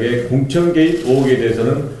정무수석의 공천 개입 의혹에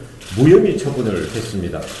대해서는 무혐의 처분을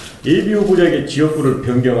했습니다. 예비 후보자에게 지역구를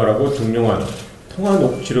변경하라고 종용한 통화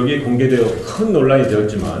녹취록이 공개되어 큰 논란이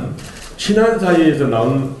되었지만 친한 사이에서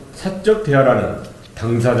나온 사적 대화라는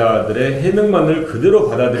당사자들의 해명만을 그대로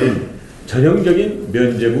받아들인 전형적인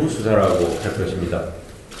면죄부 수사라고 할 것입니다.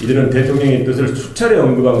 이들은 대통령의 뜻을 수차례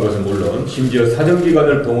언급한 것은 물론 심지어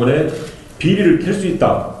사정기관을 동원해 비리를 캘 수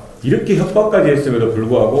있다. 이렇게 협박까지 했음에도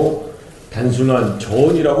불구하고 단순한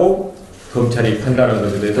조언이라고 검찰이 판단한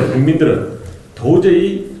것에 대해서 국민들은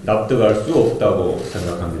도저히 납득할 수 없다고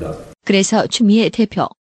생각합니다. 그래서 추미애 대표,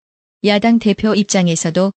 야당 대표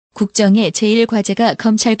입장에서도 국정의 제일 과제가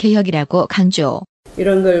검찰개혁이라고 강조.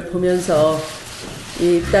 이런 걸 보면서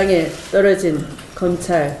이 땅에 떨어진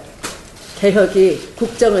검찰 개혁이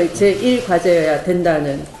국정의 제1과제여야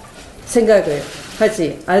된다는 생각을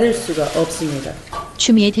하지 않을 수가 없습니다.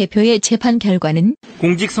 추미애 대표의 재판 결과는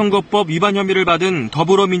공직선거법 위반 혐의를 받은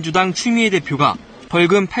더불어민주당 추미애 대표가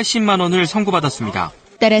벌금 80만 원을 선고받았습니다.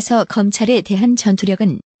 따라서 검찰에 대한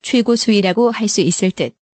전투력은 최고 수위라고 할 수 있을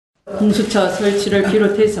듯. 공수처 설치를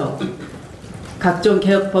비롯해서 각종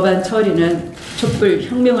개혁 법안 처리는 촛불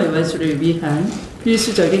혁명의 완수를 위한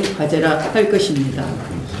필수적인 과제라 할 것입니다.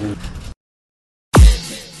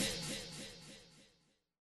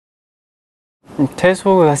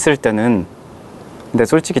 퇴소했을 때는 근데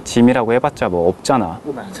솔직히 짐이라고 해봤자 뭐 없잖아.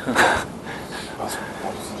 맞아.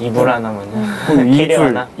 이불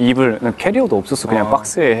하나면은 이불 캐리어도 없었어. 그냥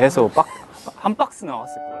박스에 해서 한 박스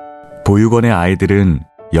나왔을 거야. 보육원의 아이들은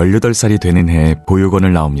 18살이 되는 해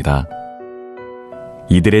보육원을 나옵니다.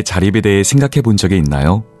 이들의 자립에 대해 생각해 본 적이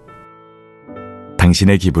있나요?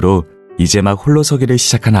 당신의 기부로 이제 막 홀로 서기를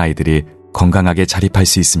시작한 아이들이 건강하게 자립할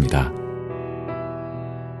수 있습니다.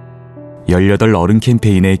 18 어른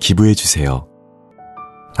캠페인에 기부해 주세요.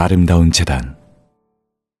 아름다운 재단.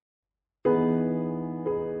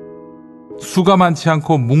 수가 많지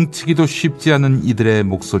않고 뭉치기도 쉽지 않은 이들의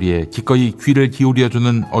목소리에 기꺼이 귀를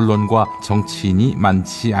기울여주는 언론과 정치인이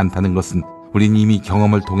많지 않다는 것은 우린 이미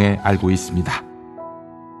경험을 통해 알고 있습니다.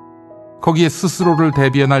 거기에 스스로를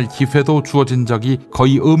대변할 기회도 주어진 적이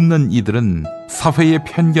거의 없는 이들은 사회의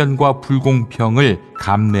편견과 불공평을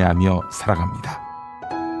감내하며 살아갑니다.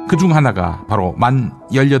 그중 하나가 바로 만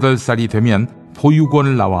 18살이 되면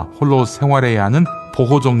보육원을 나와 홀로 생활해야 하는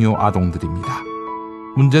보호종료 아동들입니다.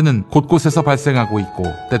 문제는 곳곳에서 발생하고 있고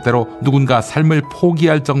때때로 누군가 삶을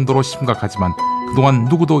포기할 정도로 심각하지만 그동안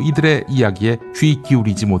누구도 이들의 이야기에 귀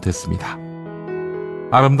기울이지 못했습니다.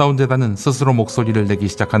 아름다운 재단은 스스로 목소리를 내기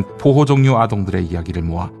시작한 보호종료 아동들의 이야기를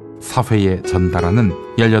모아 사회에 전달하는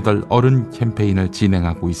 18 어른 캠페인을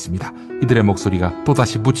진행하고 있습니다. 이들의 목소리가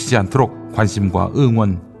또다시 묻히지 않도록 관심과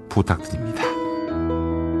응원 부탁드립니다.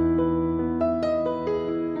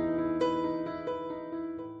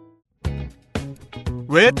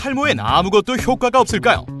 왜 탈모엔 아무것도 효과가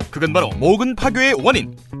없을까요? 그건 바로 모근 파괴의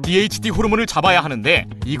원인 DHT 호르몬을 잡아야 하는데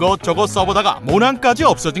이것저것 써보다가 모낭까지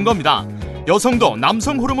없어진 겁니다. 여성도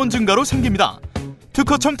남성 호르몬 증가로 생깁니다.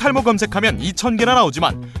 특허청 탈모 검색하면 2,000개나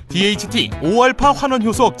나오지만 DHT 5알파 환원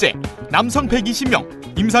효소 억제, 남성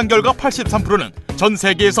 120명, 임상 결과 83%는 전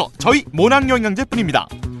세계에서 저희 모낭 영양제뿐입니다.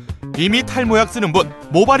 이미 탈모약 쓰는 분,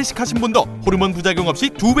 모발 이식하신 분도 호르몬 부작용 없이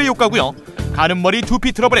 2배 효과고요. 가는 머리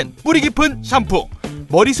두피 트러블엔 뿌리 깊은 샴푸,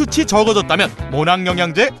 머리숱이 적어졌다면 모낭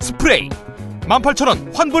영양제 스프레이,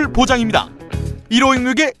 18,000원 환불 보장입니다.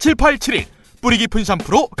 1566-7871 뿌리 깊은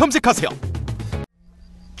샴푸로 검색하세요.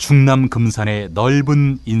 충남 금산의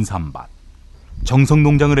넓은 인삼밭,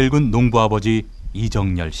 정성농장을 일군 농부아버지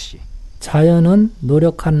이정열 씨. 자연은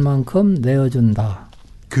노력한 만큼 내어준다.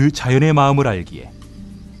 그 자연의 마음을 알기에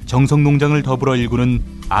정성농장을 더불어 일구는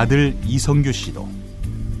아들 이성규 씨도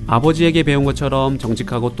아버지에게 배운 것처럼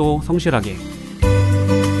정직하고 또 성실하게.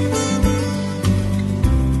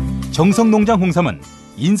 정성농장 홍삼은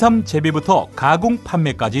인삼 재배부터 가공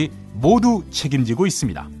판매까지 모두 책임지고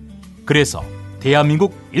있습니다. 그래서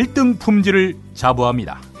대한민국 1등 품질을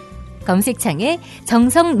자부합니다. 검색창에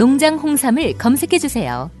정성농장 홍삼을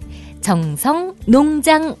검색해주세요.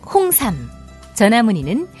 정성농장 홍삼.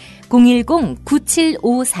 전화문의는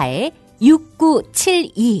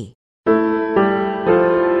 010-9754-6972.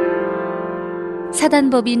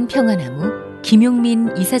 사단법인 평화나무 김용민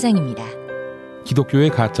이사장입니다. 기독교의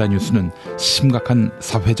가짜뉴스는 심각한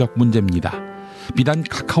사회적 문제입니다. 비단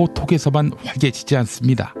카카오톡에서만 활개치지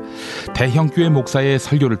않습니다. 대형 교회 목사의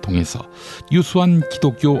설교를 통해서 유수한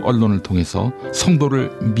기독교 언론을 통해서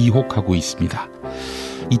성도를 미혹하고 있습니다.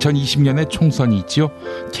 2020년에 총선이 있지요.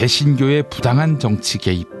 개신교의 부당한 정치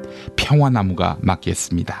개입, 평화나무가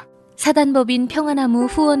맡겠습니다. 사단법인 평화나무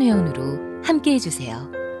후원회원으로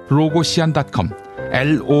함께해주세요. 로고시안.com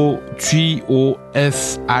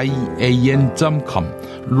logosian.com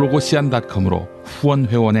로고시안.com으로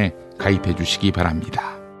후원회원에 가입해 주시기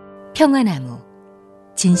바랍니다. 평화나무,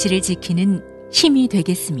 진실을 지키는 힘이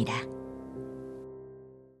되겠습니다.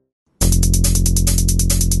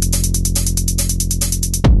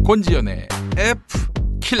 권지연의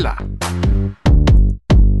F킬라.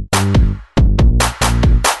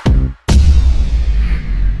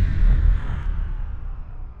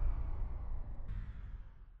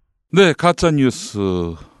 네, 가짜뉴스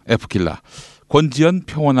F킬라. 권지연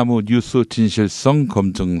평화나무 뉴스 진실성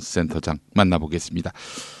검증센터장 만나보겠습니다.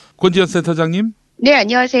 권지연 센터장님. 네,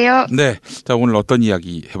 안녕하세요. 네, 자 오늘 어떤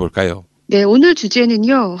이야기 해볼까요? 네, 오늘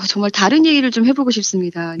주제는요. 정말 다른 얘기를 좀 해보고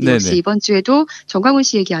싶습니다. 역시 이번 주에도 정광훈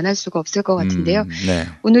씨 얘기 안 할 수가 없을 것 같은데요. 네.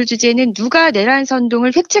 오늘 주제는 누가 내란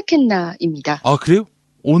선동을 획책했나입니다. 아, 그래요?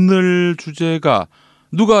 오늘 주제가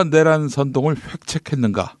누가 내란 선동을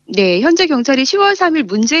획책했는가? 네, 현재 경찰이 10월 3일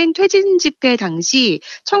문재인 퇴진 집회 당시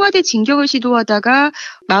청와대 진격을 시도하다가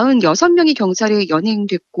 46명이 경찰에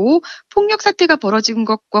연행됐고 폭력 사태가 벌어진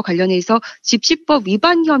것과 관련해서 집시법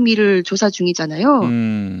위반 혐의를 조사 중이잖아요.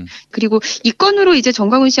 그리고 이 건으로 이제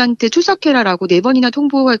정광훈 씨한테 출석해라라고 4번이나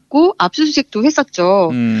통보했고 압수수색도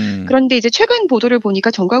했었죠. 그런데 이제 최근 보도를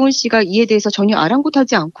보니까 정광훈 씨가 이에 대해서 전혀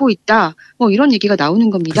아랑곳하지 않고 있다. 뭐 이런 얘기가 나오는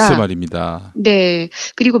겁니다. 글쎄 말입니다. 네.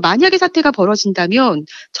 그리고 만약에 사태가 벌어진다면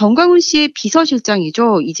정광훈 씨의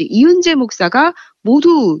비서실장이죠. 이제 이은재 목사가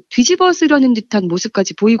모두 뒤집어 쓰려는 듯한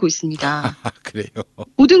모습까지 보이고 있습니다. 그래요?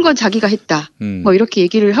 모든 건 자기가 했다. 뭐 이렇게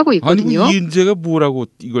얘기를 하고 있거든요. 아니, 이은재가 뭐라고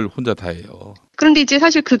이걸 혼자 다 해요? 그런데 이제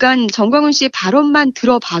사실 그간 정광훈 씨의 발언만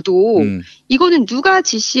들어봐도 이거는 누가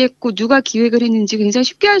지시했고 누가 기획을 했는지 굉장히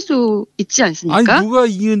쉽게 알 수 있지 않습니까? 아니, 누가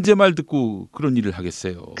이은재 말 듣고 그런 일을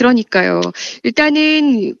하겠어요? 그러니까요.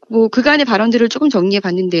 일단은 뭐 그간의 발언들을 조금 정리해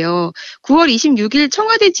봤는데요. 9월 26일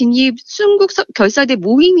청와대 진입 순국 결사대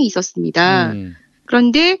모임이 있었습니다.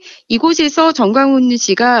 그런데 이곳에서 정광훈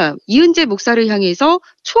씨가 이은재 목사를 향해서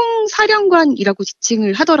총사령관이라고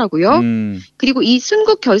지칭을 하더라고요. 그리고 이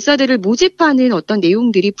순국 결사대를 모집하는 어떤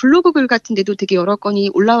내용들이 블로그 글 같은 데도 되게 여러 건이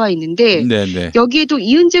올라와 있는데 여기에도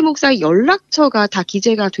이은재 목사의 연락처가 다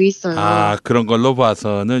기재가 돼 있어요. 아, 그런 걸로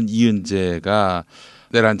봐서는 이은재가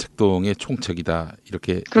내란 책동의 총책이다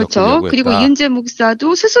이렇게 그렇죠. 그리고 이은재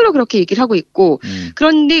목사도 스스로 그렇게 얘기를 하고 있고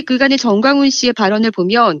그런데 그간의 정광훈 씨의 발언을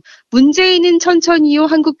보면 문재인은 천천히요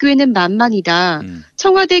한국교회는 만만이다.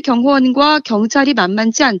 청와대 경호원과 경찰이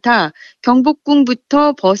만만치 않다.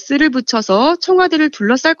 경복궁부터 버스를 붙여서 청와대를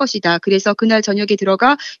둘러쌀 것이다. 그래서 그날 저녁에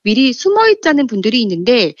들어가 미리 숨어있자는 분들이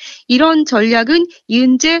있는데 이런 전략은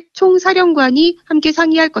이은재 총사령관이 함께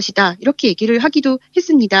상의할 것이다. 이렇게 얘기를 하기도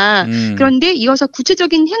했습니다. 그런데 이어서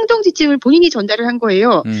구체적인 행동 지침을 본인이 전달을 한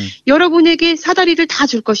거예요. 여러분에게 사다리를 다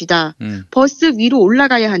줄 것이다. 버스 위로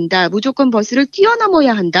올라가야 한다. 무조건 버스를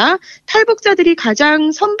뛰어넘어야 한다. 탈북자들이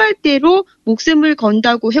가장 선발대로 목숨을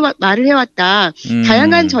건다고 말을 해왔다.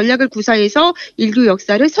 다양한 전략을 구사해서 인류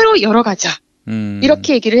역사를 새로 열어가자.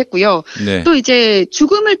 이렇게 얘기를 했고요. 또 이제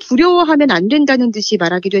죽음을 두려워하면 안 된다는 듯이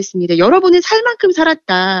말하기도 했습니다. 여러분은 살 만큼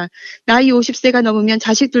살았다. 나이 50세가 넘으면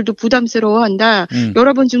자식들도 부담스러워한다.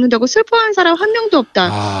 여러분 죽는다고 슬퍼하는 사람 한 명도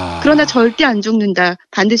없다. 그러나 절대 안 죽는다.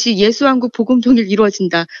 반드시 예수왕국 복음통일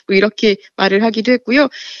이루어진다. 뭐 이렇게 말을 하기도 했고요.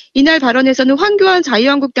 이날 발언에서는 황교안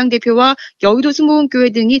자유한국당 대표와 여의도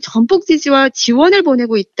승무원교회 등이 전폭 지지와 지원을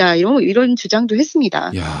보내고 있다. 이런 주장도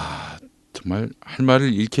했습니다. 야, 정말 할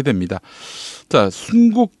말을 잃게 됩니다. 자,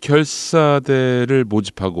 순국 결사대를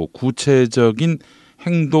모집하고 구체적인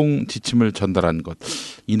행동 지침을 전달한 것.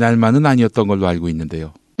 이날만은 아니었던 걸로 알고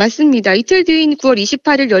있는데요. 맞습니다. 이틀 뒤인 9월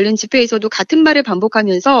 28일 열린 집회에서도 같은 말을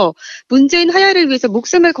반복하면서 문재인 하야를 위해서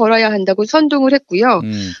목숨을 걸어야 한다고 선동을 했고요.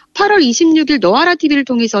 8월 26일 너하라 TV를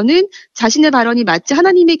통해서는 자신의 발언이 마치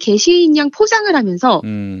하나님의 계시인 양 포장을 하면서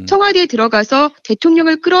청와대에 들어가서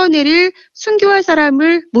대통령을 끌어내릴 순교할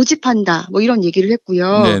사람을 모집한다. 뭐 이런 얘기를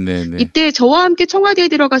했고요. 이때 저와 함께 청와대에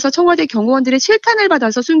들어가서 청와대 경호원들의 실탄을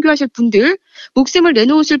받아서 순교하실 분들, 목숨을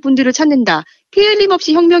내놓으실 분들을 찾는다. 피 흘림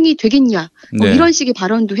없이 혁명이 되겠냐. 뭐 이런 식의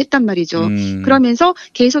발언도 했단 말이죠. 그러면서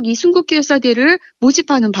계속 이 순국결사대를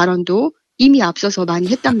모집하는 발언도 이미 앞서서 많이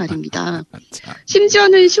했단 말입니다.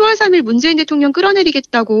 심지어는 10월 3일 문재인 대통령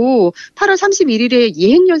끌어내리겠다고 8월 31일에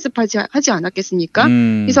예행 연습하지 않았겠습니까?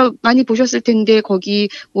 그래서 많이 보셨을 텐데 거기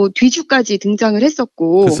뭐 뒤주까지 등장을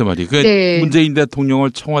했었고. 글쎄 말이. 네. 문재인 대통령을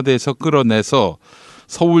청와대에서 끌어내서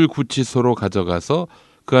서울구치소로 가져가서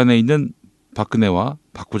그 안에 있는 박근혜와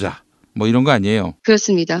바꾸자. 뭐 이런 거 아니에요.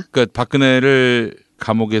 그렇습니다. 그러니까 박근혜를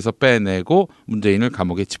감옥에서 빼내고 문재인을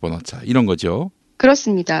감옥에 집어넣자. 이런 거죠.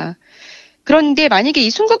 그렇습니다. 그런데 만약에 이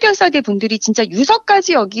순국결사대 분들이 진짜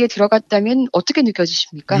유서까지 여기에 들어갔다면 어떻게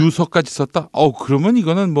느껴지십니까? 유서까지 썼다? 그러면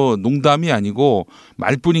이거는 뭐 농담이 아니고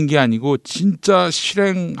말뿐인 게 아니고 진짜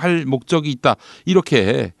실행할 목적이 있다.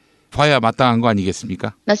 이렇게 봐야 마땅한 거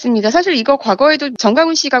아니겠습니까? 맞습니다. 사실 이거 과거에도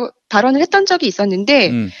정강훈 씨가 발언을 했던 적이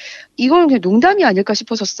있었는데 이건 그냥 농담이 아닐까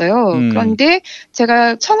싶었었어요. 그런데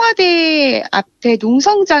제가 청와대 앞에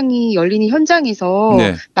농성장이 열리는 현장에서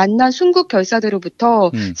만난 순국 결사대로부터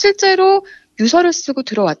실제로 유서를 쓰고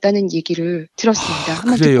들어왔다는 얘기를 들었습니다.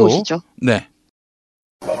 한번 그래요? 듣고 오시죠. 네.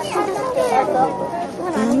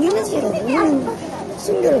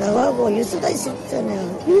 순교를 가고 유서가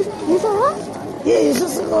있었잖아요. 유서요? 예, 유서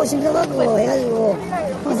쓰고 신고하고 해가지고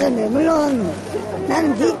항상 물론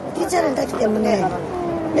나는 기차를 탔기 때문에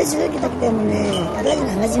며칠 이렇게 탔기 때문에 가까이는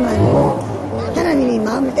안 가지만 하나님이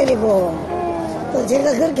마음을 때리고 또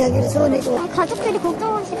제가 그렇게 하기를 소원했고. 가족들이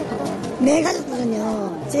걱정하시겠어요? 내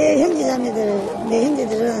가족들은요, 제 형제자매들, 내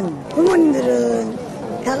형제들은 부모님들은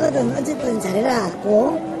가거든 어쨌든 잘해라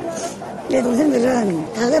하고 내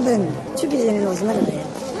동생들은 가거든 죽기 전에 오지 말라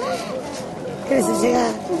그래요. 그래서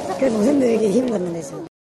제가 그 동생들에게 힘을 얻는 거죠.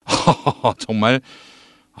 정말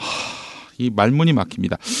이 말문이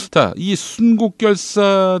막힙니다. 자, 이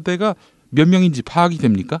순국결사대가 몇 명인지 파악이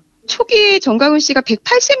됩니까? 초기에 정강훈 씨가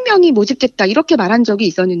 180명이 모집됐다 이렇게 말한 적이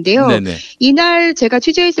있었는데요. 네네. 이날 제가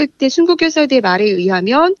취재했을 때 순국결사대 말에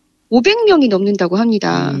의하면 500명이 넘는다고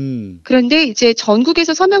합니다. 그런데 이제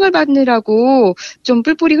전국에서 서명을 받느라고 좀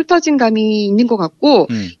뿔뿔이 흩어진 감이 있는 것 같고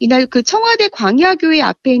이날 그 청와대 광야교회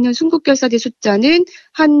앞에 있는 순국결사대 숫자는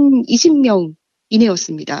한 20명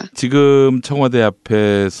이내였습니다. 지금 청와대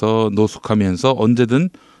앞에서 노숙하면서 언제든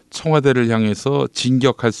청와대를 향해서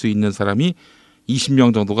진격할 수 있는 사람이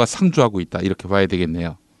 20명 정도가 상주하고 있다. 이렇게 봐야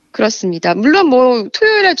되겠네요. 그렇습니다. 물론 뭐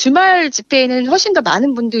토요일에 주말 집회에는 훨씬 더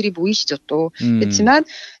많은 분들이 모이시죠 또. 그렇지만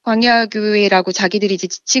광야교회라고 자기들이 이제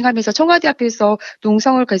지칭하면서 청와대 앞에서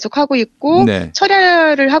농성을 계속하고 있고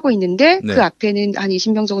철야를 하고 있는데 그 앞에는 한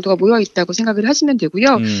 20명 정도가 모여 있다고 생각을 하시면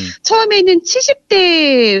되고요. 처음에는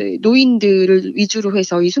 70대 노인들을 위주로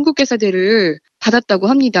해서 이 순국결사대를 받았다고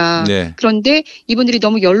합니다. 그런데 이분들이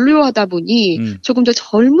너무 연료하다 보니 조금 더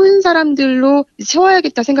젊은 사람들로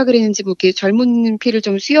채워야겠다 생각을 했는지 뭐 이렇게 젊은 피를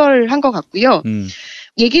좀 수혈한 것 같고요.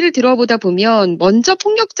 얘기를 들어보다 보면 먼저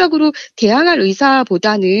폭력적으로 대항할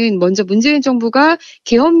의사보다는 먼저 문재인 정부가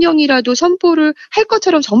계엄령이라도 선포를 할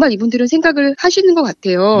것처럼 정말 이분들은 생각을 하시는 것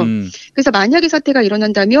같아요. 그래서 만약에 사태가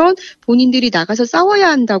일어난다면 본인들이 나가서 싸워야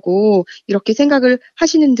한다고 이렇게 생각을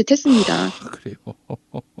하시는 듯 했습니다. 그래요.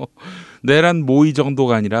 내란 모의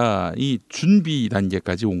정도가 아니라 이 준비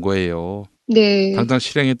단계까지 온 거예요. 네. 당장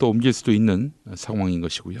실행에 또 옮길 수도 있는 상황인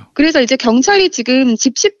것이고요. 그래서 이제 경찰이 지금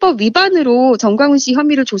집시법 위반으로 정광훈 씨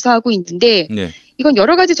혐의를 조사하고 있는데 이건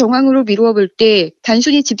여러 가지 정황으로 미루어 볼 때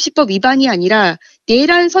단순히 집시법 위반이 아니라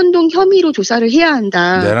내란 선동 혐의로 조사를 해야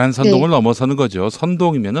한다. 내란 선동을 넘어서는 거죠.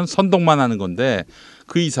 선동이면은 선동만 하는 건데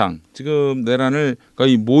그 이상 지금 내란을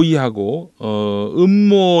거의 모의하고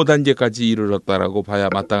음모 단계까지 이르렀다라고 봐야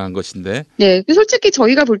마땅한 것인데. 네, 솔직히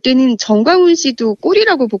저희가 볼 때는 정광훈 씨도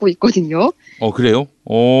꼴이라고 보고 있거든요. 그래요?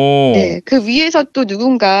 네, 그 위에서 또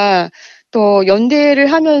누군가 또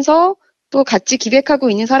연대를 하면서 또 같이 기획하고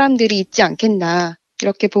있는 사람들이 있지 않겠나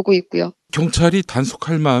이렇게 보고 있고요. 경찰이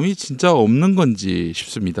단속할 마음이 진짜 없는 건지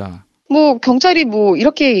싶습니다. 뭐 경찰이 뭐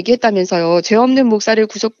이렇게 얘기했다면서요. 죄 없는 목사를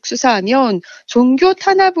구속 수사하면 종교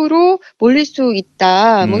탄압으로 몰릴 수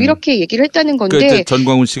있다. 뭐 이렇게 얘기를 했다는 건데.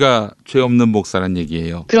 전광훈 씨가 죄 없는 목사란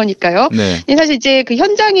얘기예요. 그러니까요. 근데 사실 이제 그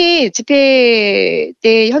현장에 집회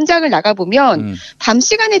때 현장을 나가 보면 밤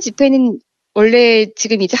시간에 집회는 원래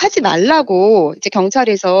지금 이제 하지 말라고 이제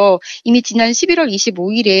경찰에서 이미 지난 11월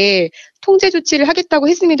 25일에 통제 조치를 하겠다고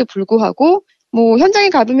했음에도 불구하고 뭐 현장에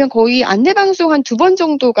가보면 거의 안내방송 한 2번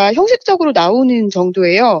정도가 형식적으로 나오는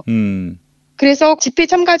정도예요. 그래서 집회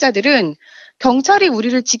참가자들은 경찰이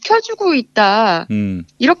우리를 지켜주고 있다.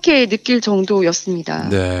 이렇게 느낄 정도였습니다.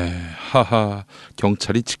 네. 하하.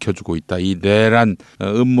 경찰이 지켜주고 있다. 이 내란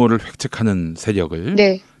음모를 획책하는 세력을.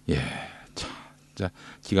 네. 예. 자,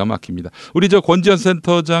 기가 막힙니다. 우리 권지현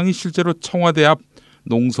센터장이 실제로 청와대 앞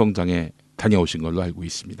농성장에 다녀오신 걸로 알고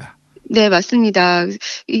있습니다. 네, 맞습니다.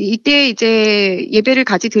 이때 이제 예배를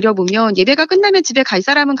같이 드려보면 예배가 끝나면 집에 갈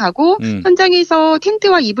사람은 가고 현장에서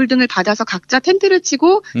텐트와 이불 등을 받아서 각자 텐트를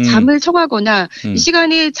치고 잠을 청하거나 이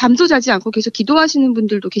시간에 잠도 자지 않고 계속 기도하시는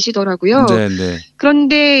분들도 계시더라고요. 네네.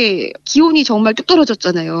 그런데 기온이 정말 뚝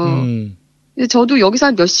떨어졌잖아요. 저도 여기서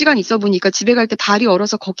한 몇 시간 있어 보니까 집에 갈 때 발이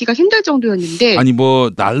얼어서 걷기가 힘들 정도였는데 아니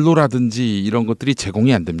뭐 난로라든지 이런 것들이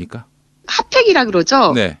제공이 안 됩니까? 핫팩이라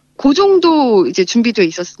그러죠. 네. 그 정도 이제 준비되어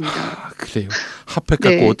있었습니다. 아, 그래요. 핫팩 갖고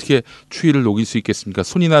네. 어떻게 추위를 녹일 수 있겠습니까?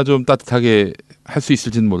 손이나 좀 따뜻하게 할 수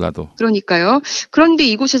있을지는 몰라도. 그러니까요. 그런데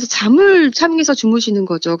이곳에서 잠을 참해서 주무시는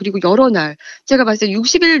거죠. 그리고 여러 날 제가 봤을 때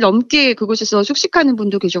 60일 넘게 그곳에서 숙식하는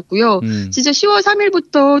분도 계셨고요. 진짜 10월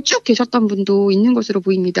 3일부터 쭉 계셨던 분도 있는 것으로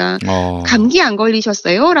보입니다. 감기 안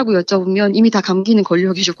걸리셨어요? 라고 여쭤보면 이미 다 감기는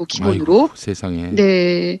걸려 계셨고 기본으로. 아이고, 세상에.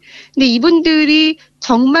 네. 근데 이분들이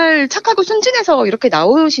정말 착하고 순진해서 이렇게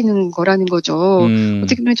나오시는 거라는 거죠.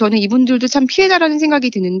 어떻게 보면 저는 이분들도 참 피해자라는 생각이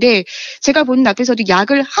드는데 제가 보는 앞에서도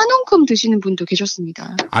약을 한 움큼 드시는 분도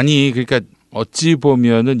계셨습니다. 아니 그러니까 어찌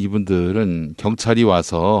보면은 이분들은 경찰이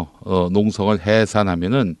와서 농성을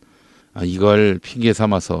해산하면은 이걸 핑계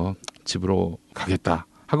삼아서 집으로 가겠다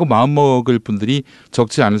하고 마음먹을 분들이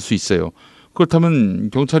적지 않을 수 있어요. 그렇다면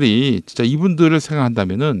경찰이 진짜 이분들을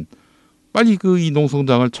생각한다면은 빨리 이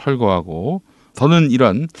농성장을 철거하고 더는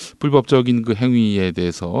이런 불법적인 그 행위에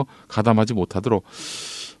대해서 가담하지 못하도록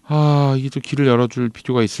이게 좀 길을 열어줄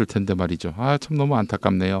필요가 있을 텐데 말이죠. 참 너무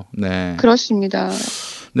안타깝네요. 네. 그렇습니다.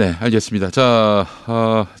 네, 알겠습니다. 자,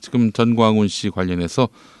 지금 전광훈 씨 관련해서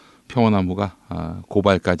평화나무가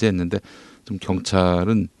고발까지 했는데 좀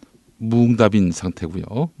경찰은 무응답인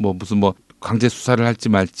상태고요. 무슨 강제 수사를 할지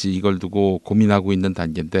말지 이걸 두고 고민하고 있는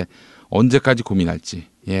단계인데 언제까지 고민할지.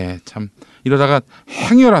 참 이러다가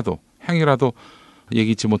행여라도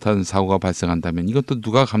예기치 못한 사고가 발생한다면 이것도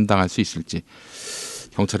누가 감당할 수 있을지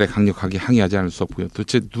경찰에 강력하게 항의하지 않을 수 없고요.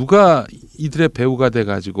 도대체 누가 이들의 배우가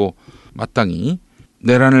돼가지고 마땅히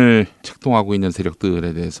내란을 책동하고 있는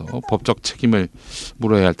세력들에 대해서 법적 책임을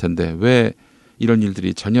물어야 할 텐데 왜 이런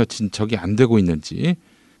일들이 전혀 진척이 안 되고 있는지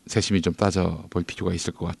세심히 좀 따져볼 필요가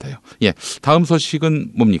있을 것 같아요. 다음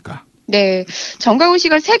소식은 뭡니까? 네, 정광훈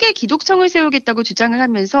씨가 세계 기독청을 세우겠다고 주장을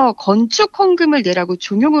하면서 건축 헌금을 내라고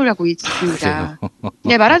종용을 하고 있습니다.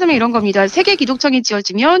 네, 말하자면 이런 겁니다. 세계 기독청이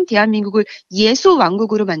지어지면 대한민국을 예수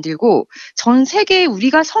왕국으로 만들고 전 세계에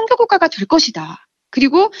우리가 선교국가가 될 것이다.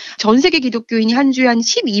 그리고 전 세계 기독교인이 한 주에 한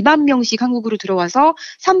 12만 명씩 한국으로 들어와서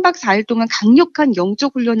 3박 4일 동안 강력한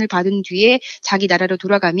영적 훈련을 받은 뒤에 자기 나라로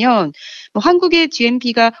돌아가면 한국의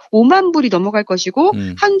GNP가 5만 불이 넘어갈 것이고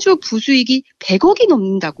한 주 부수익이 100억이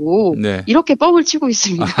넘는다고 이렇게 뻥을 치고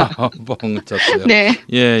있습니다. 뻥을 쳤어요. 네.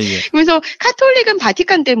 예. 그래서 카톨릭은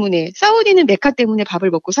바티칸 때문에, 사우디는 메카 때문에 밥을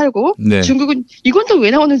먹고 살고 중국은 이건 또 왜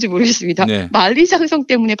나오는지 모르겠습니다. 만리장성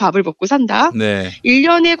때문에 밥을 먹고 산다.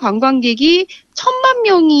 1년에 관광객이 1,000만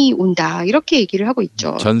명이 온다. 이렇게 얘기를 하고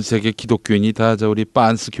있죠. 전 세계 기독교인이 다 우리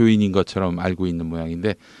빤스 교인인 것처럼 알고 있는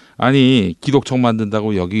모양인데 아니 기독청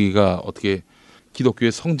만든다고 여기가 어떻게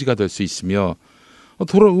기독교의 성지가 될 수 있으며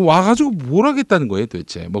와가지고 뭘 하겠다는 거예요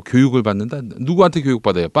도대체. 교육을 받는다? 누구한테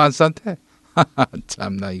교육받아요? 빤스한테?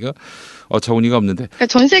 참나 이거 어처구니가 없는데. 그러니까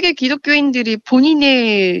전 세계 기독교인들이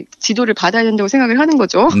본인의 지도를 받아야 된다고 생각을 하는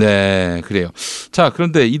거죠. 네, 그래요. 자,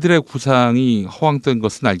 그런데 이들의 구상이 허황된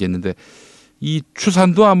것은 알겠는데 이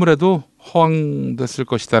추산도 아무래도 허황됐을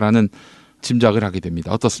것이다라는 짐작을 하게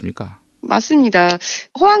됩니다. 어떻습니까? 맞습니다.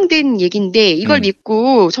 허황된 얘기인데 이걸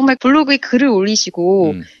믿고 정말 블로그에 글을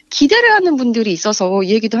올리시고 기대를 하는 분들이 있어서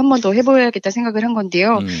이 얘기도 한 번 더 해봐야겠다 생각을 한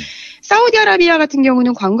건데요. 사우디아라비아 같은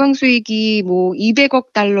경우는 관광 수익이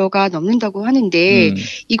 200억 달러가 넘는다고 하는데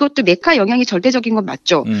이것도 메카 영향이 절대적인 건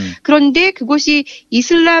맞죠. 그런데 그곳이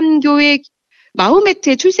이슬람교의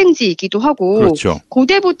마호메트의 출생지이기도 하고 그렇죠.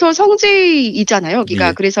 고대부터 성지이잖아요.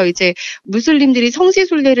 여기가. 그래서 이제 무슬림들이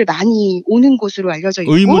성지순례를 많이 오는 곳으로 알려져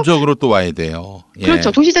있고 의무적으로 또 와야 돼요.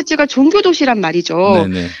 그렇죠. 도시 자체가 종교도시란 말이죠.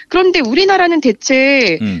 네네. 그런데 우리나라는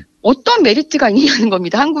대체 어떤 메리트가 있냐는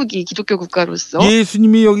겁니다. 한국이 기독교 국가로서.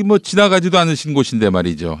 예수님이 여기 지나가지도 않으신 곳인데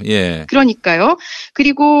말이죠. 그러니까요.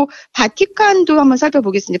 그리고 바티칸도 한번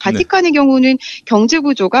살펴보겠습니다. 바티칸의 경우는 경제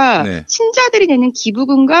구조가 신자들이 내는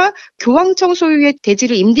기부금과 교황청 소유의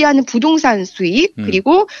대지를 임대하는 부동산 수익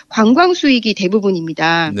그리고 관광 수익이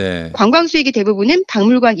대부분입니다. 관광 수익이 대부분은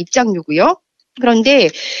박물관 입장료고요. 그런데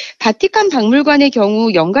바티칸 박물관의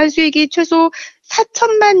경우 연간 수익이 최소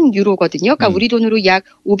 4천만 유로거든요. 그러니까 우리 돈으로 약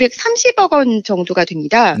 530억 원 정도가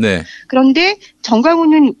됩니다. 그런데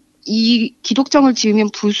정광훈은 이 기독정을 지으면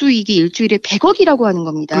부수익이 일주일에 100억이라고 하는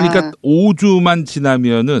겁니다. 그러니까 5주만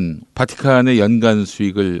지나면은 바티칸의 연간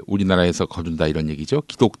수익을 우리나라에서 거둔다 이런 얘기죠.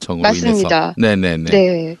 기독정으로 맞습니다. 인해서. 네네네.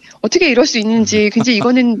 네. 어떻게 이럴 수 있는지 굉장히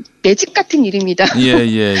이거는 매직 같은 일입니다.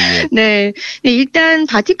 예. 네. 일단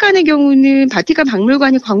바티칸의 경우는 바티칸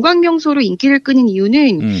박물관이 관광명소로 인기를 끄는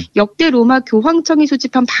이유는 역대 로마 교황청이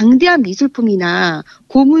수집한 방대한 미술품이나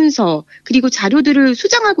고문서 그리고 자료들을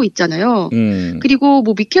수장하고 있잖아요. 그리고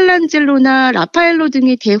뭐 미켈란젤로나 라파엘로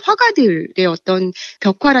등의 대화가들의 어떤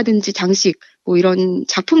벽화라든지 장식 뭐 이런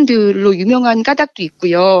작품들로 유명한 까닭도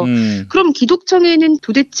있고요. 그럼 기독청에는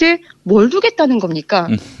도대체 뭘 두겠다는 겁니까?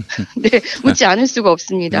 네, 묻지 않을 수가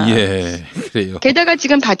없습니다. 예, 그래요. 게다가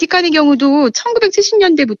지금 바티칸의 경우도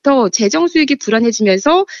 1970년대부터 재정 수익이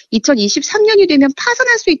불안해지면서 2023년이 되면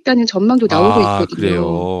파산할 수 있다는 전망도 나오고 있거든요.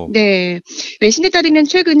 그래요. 네, 외신에 따르면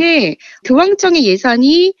최근에 교황청의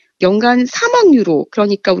예산이 연간 3억 유로,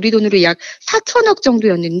 그러니까 우리 돈으로 약 4천억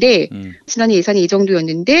정도였는데 지난해 예산이 이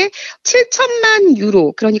정도였는데 7천만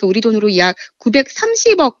유로, 그러니까 우리 돈으로 약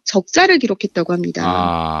 930억 적자를 기록했다고 합니다.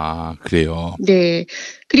 아, 그래요. 네.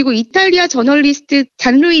 그리고 이탈리아 저널리스트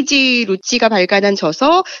잔루이지 루치가 발간한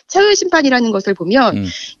저서 최후의 심판이라는 것을 보면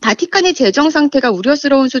바티칸의 재정 상태가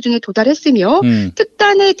우려스러운 수준에 도달했으며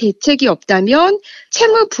특단의 대책이 없다면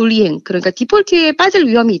채무 불이행, 그러니까 디폴트에 빠질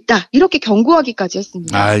위험이 있다. 이렇게 경고하기까지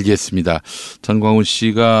했습니다. 알겠습니다. 전광훈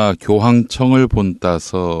씨가 교황청을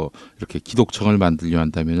본따서 이렇게 기독청을 만들려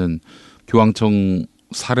한다면은 교황청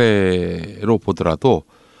사례로 보더라도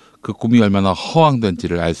그 꿈이 얼마나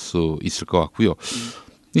허황된지를 알 수 있을 것 같고요.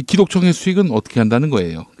 이 기독청의 수익은 어떻게 한다는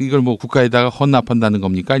거예요? 이걸 뭐 국가에다가 헌납한다는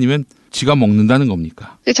겁니까? 아니면 지가 먹는다는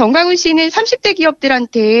겁니까? 정광훈 씨는 30대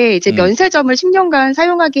기업들한테 이제 면세점을 10년간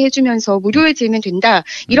사용하게 해주면서 무료에 지으면 된다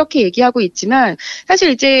이렇게 얘기하고 있지만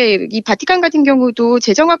사실 이제 이 바티칸 같은 경우도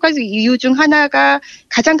재정 악화 이유 중 하나가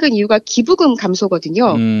가장 큰 이유가 기부금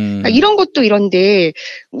감소거든요. 그러니까 이런 것도 이런데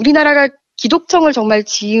우리나라가 기독청을 정말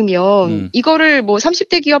지으면 이거를 뭐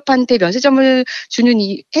 30대 기업한테 면세점을 주는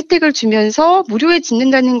이 혜택을 주면서 무료에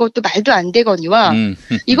짓는다는 것도 말도 안 되거니와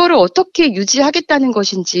이거를 어떻게 유지하겠다는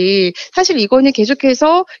것인지 사실 이거는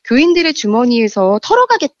계속해서 교인들의 주머니에서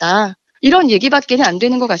털어가겠다. 이런 얘기밖에는 안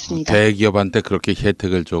되는 것 같습니다. 대기업한테 그렇게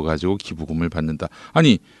혜택을 줘가지고 기부금을 받는다.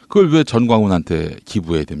 아니 그걸 왜 전광훈한테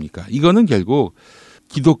기부해야 됩니까? 이거는 결국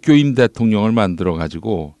기독교인 대통령을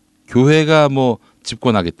만들어가지고 교회가 뭐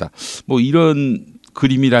집권하겠다. 뭐 이런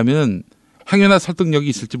그림이라면 행여나 설득력이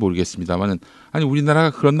있을지 모르겠습니다만은 아니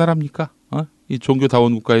우리나라가 그런 나라입니까? 이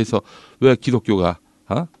종교다원 국가에서 왜 기독교가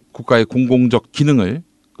국가의 공공적 기능을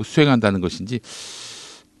수행한다는 것인지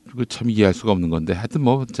참 이해할 수가 없는 건데 하여튼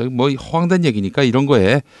뭐 허황된 얘기니까 이런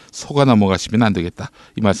거에 속아 넘어가시면 안 되겠다.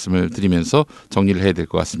 이 말씀을 드리면서 정리를 해야 될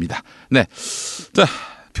것 같습니다. 네, 자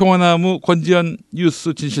평화나무 권지연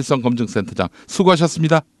뉴스 진실성 검증센터장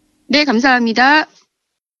수고하셨습니다. 네, 감사합니다.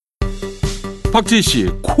 박지희 씨,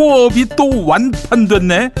 코업이 또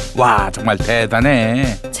완판됐네. 와, 정말 대단해.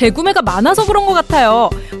 재구매가 많아서 그런 것 같아요.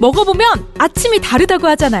 먹어보면 아침이 다르다고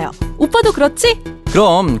하잖아요. 오빠도 그렇지?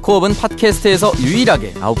 그럼 코업은 팟캐스트에서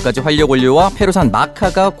유일하게 9가지 활력 원료와 페루산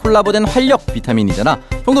마카가 콜라보된 활력 비타민이잖아.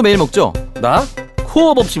 형도 매일 먹죠? 나?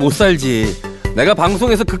 코업 없이 못 살지. 내가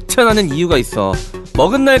방송에서 극찬하는 이유가 있어.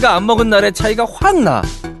 먹은 날과 안 먹은 날의 차이가 확 나.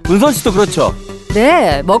 은선 씨도 그렇죠?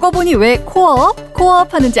 네, 먹어보니 왜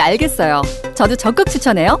코어업 하는지 알겠어요. 저도 적극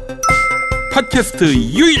추천해요. 팟캐스트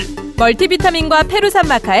유일 멀티비타민과 페루산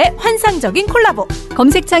마카의 환상적인 콜라보.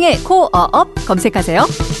 검색창에 코어업 검색하세요.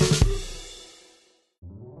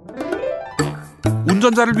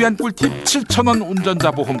 운전자를 위한 꿀팁 7,000원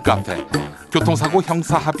운전자 보험 카페. 교통사고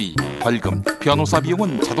형사 합의, 벌금, 변호사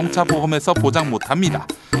비용은 자동차 보험에서 보장 못합니다.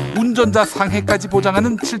 운전자 상해까지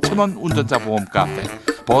보장하는 7,000원 운전자 보험 카페.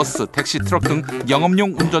 버스, 택시, 트럭 등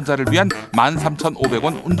영업용 운전자를 위한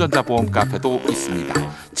 13,500원 운전자 보험 카페도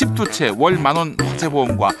있습니다. 집 두 채 월 10,000원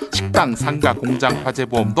화재보험과 식당, 상가, 공장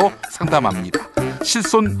화재보험도 상담합니다.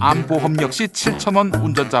 실손 암보험 역시 7,000원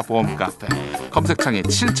운전자 보험 카페. 검색창에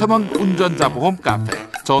 7,000원 운전자 보험 카페.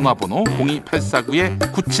 전화번호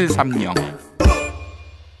 02849-9730.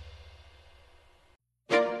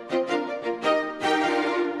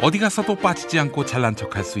 어디 가서도 빠지지 않고 잘난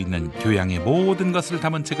척할 수 있는 교양의 모든 것을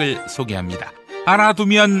담은 책을 소개합니다.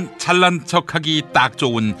 알아두면 잘난 척하기 딱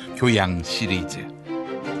좋은 교양 시리즈.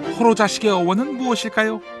 호로자식의 어원은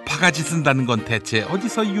무엇일까요? 바가지 쓴다는 건 대체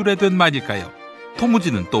어디서 유래된 말일까요?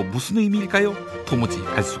 도무지는 또 무슨 의미일까요? 도무지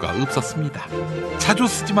알 수가 없었습니다. 자주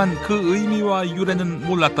쓰지만 그 의미와 유래는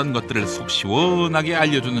몰랐던 것들을 속 시원하게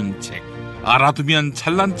알려주는 책. 알아두면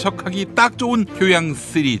잘난 척하기 딱 좋은 교양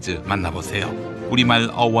시리즈 만나보세요. 우리말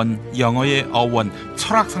어원, 영어의 어원,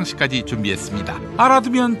 철학상식까지 준비했습니다.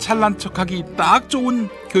 알아두면 잘난 척하기 딱 좋은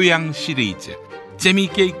교양 시리즈.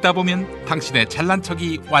 재미있게 읽다 보면 당신의 잘난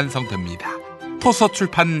척이 완성됩니다.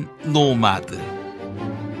 도서출판 노마드.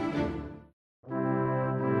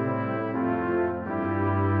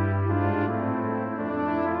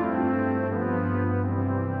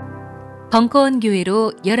 벙커원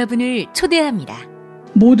교회로 여러분을 초대합니다.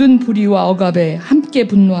 모든 불의와 억압에 함께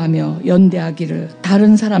분노하며 연대하기를,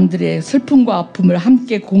 다른 사람들의 슬픔과 아픔을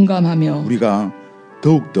함께 공감하며 우리가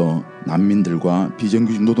더욱더 난민들과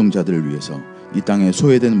비정규직 노동자들을 위해서, 이 땅에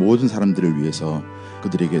소외된 모든 사람들을 위해서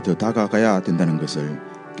그들에게 더 다가가야 된다는 것을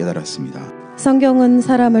깨달았습니다. 성경은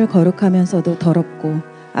사람을 거룩하면서도 더럽고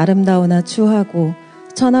아름다우나 추하고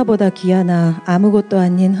천하보다 귀하나 아무것도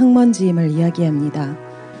아닌 흙먼지임을 이야기합니다.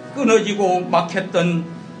 끊어지고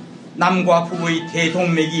막혔던 남과 북의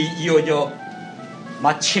대동맥이 이어져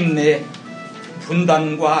마침내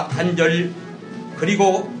분단과 단절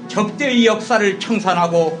그리고 적대의 역사를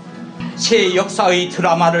청산하고 새 역사의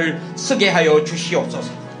드라마를 쓰게 하여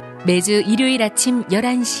주시옵소서. 매주 일요일 아침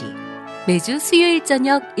 11시, 매주 수요일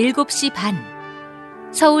저녁 7시 반,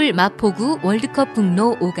 서울 마포구 월드컵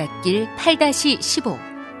북로 오갓길 8-15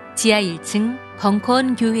 지하 1층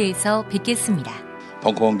벙커원 교회에서 뵙겠습니다.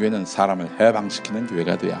 벙커원 교회는 사람을 해방시키는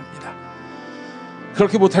교회가 되어야 합니다.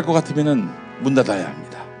 그렇게 못할 것 같으면 문 닫아야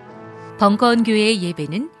합니다. 벙커원 교회의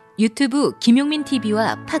예배는 유튜브 김용민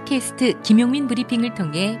TV와 팟캐스트 김용민 브리핑을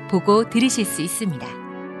통해 보고 들으실 수 있습니다.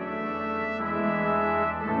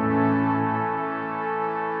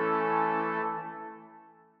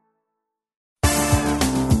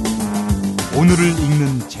 오늘을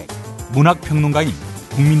읽는 책, 문학평론가인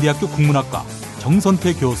국민대학교 국문학과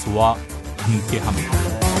정선태 교수와 함께합니다.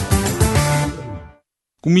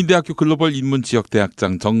 국민대학교 글로벌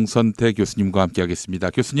인문지역대학장 정선태 교수님과 함께하겠습니다.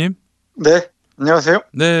 교수님. 네, 안녕하세요.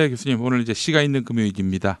 네, 교수님. 오늘 이제 시가 있는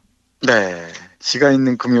금요일입니다. 네, 시가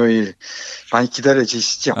있는 금요일 많이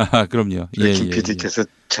기다려지시죠? 아, 그럼요. 예, 김 예, PD께서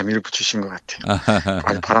재미를 붙이신 것 같아요.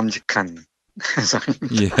 아주 바람직한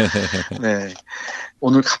해석입니다. 예. 네,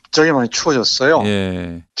 오늘 갑자기 많이 추워졌어요.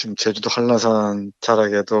 예. 지금 제주도 한라산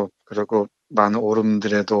자락에도 그리고 많은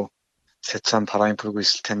오름들에도 세찬 바람이 불고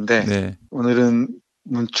있을 텐데 네. 오늘은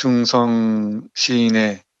문충성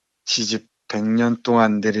시인의 시집 100년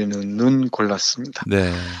동안 내리는 눈 골랐습니다.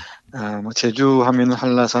 네. 제주 하면은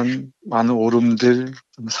한라산, 많은 오름들,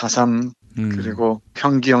 4.3 그리고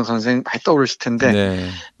현기영 선생 많이 떠오르실 텐데 네.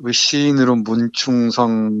 우리 시인으로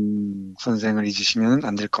문충성 선생을 잊으시면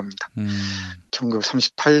안 될 겁니다.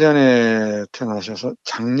 1938년에 태어나셔서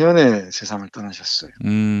작년에 세상을 떠나셨어요.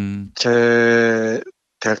 제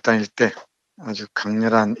대학 다닐 때 아주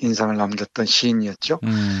강렬한 인상을 남겼던 시인이었죠.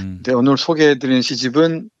 근데 오늘 소개해드린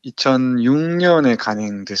시집은 2006년에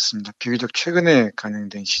간행됐습니다. 비교적 최근에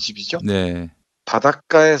간행된 시집이죠. 네.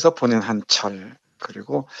 바닷가에서 보낸 한철,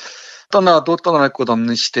 그리고 떠나도 떠날 곳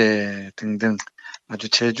없는 시대 등등 아주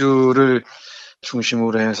제주를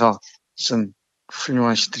중심으로 해서 쓴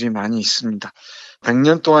훌륭한 시들이 많이 있습니다.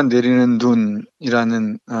 100년 동안 내리는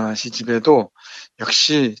눈이라는 시집에도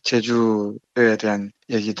역시 제주에 대한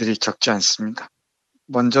얘기들이 적지 않습니다.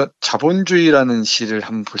 먼저 자본주의라는 시를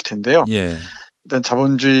한번 볼 텐데요. 예. 일단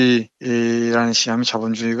자본주의라는 시 하면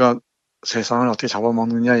자본주의가 세상을 어떻게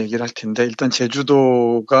잡아먹느냐 얘기를 할 텐데 일단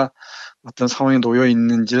제주도가 어떤 상황에 놓여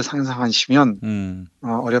있는지를 상상하시면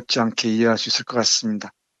어렵지 않게 이해할 수 있을 것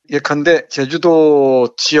같습니다. 예컨대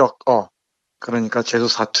제주도 지역어, 그러니까 제주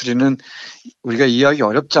사투리는 우리가 이해하기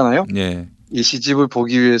어렵잖아요. 예. 이 시집을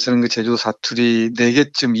보기 위해서는 그 제주도 사투리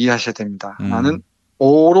 4개쯤 이해하셔야 됩니다. 하나는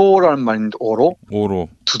오로라는 말인데 오로.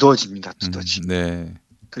 두더지입니다. 두더지. 네.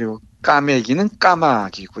 그리고 까매기는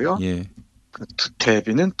까마귀고요. 예. 그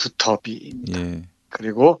두태비는 두터비입니다. 예.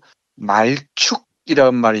 그리고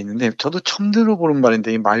말축이라는 말이 있는데 저도 처음 들어보는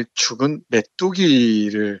말인데 이 말축은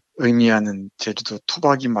메뚜기를 의미하는 제주도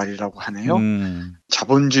토박이 말이라고 하네요.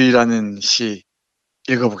 자본주의라는 시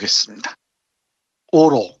읽어보겠습니다.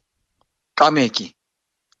 오로, 까매기,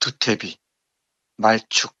 두태비,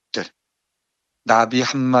 말축들, 나비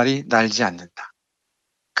한 마리 날지 않는다.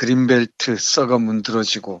 그린벨트 썩어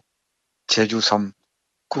문드러지고 제주섬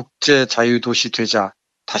국제 자유도시 되자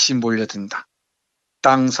다시 몰려든다.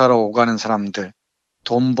 땅 사러 오가는 사람들,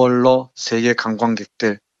 돈 벌러 세계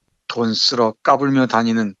관광객들, 돈 쓰러 까불며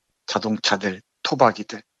다니는 자동차들,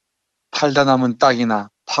 토박이들, 팔다 남은 땅이나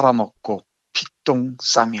팔아먹고 핏똥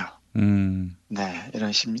싸며. 네,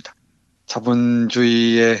 이런 시입니다.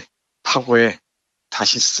 자본주의의 파고에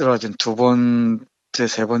다시 쓰러진 두 번째,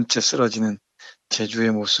 세 번째 쓰러지는 제주의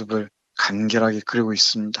모습을 간결하게 그리고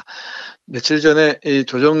있습니다. 며칠 전에 이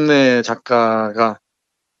조정래 작가가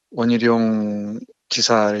원희룡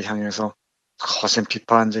지사를 향해서 거센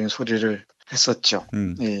비판적인 소리를 했었죠.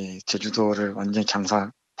 제주도를 완전히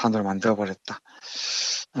장사판으로 만들어버렸다.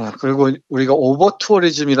 그리고 우리가 오버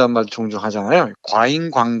투어리즘이란 말 종종 하잖아요.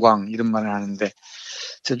 과잉 관광 이런 말을 하는데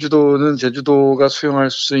제주도는 제주도가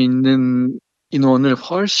수용할 수 있는 인원을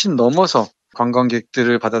훨씬 넘어서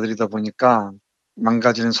관광객들을 받아들이다 보니까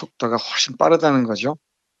망가지는 속도가 훨씬 빠르다는 거죠.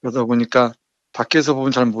 그러다 보니까 밖에서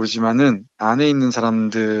보면 잘 모르지만은 안에 있는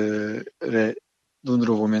사람들의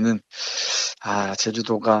눈으로 보면은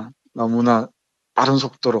제주도가 너무나 빠른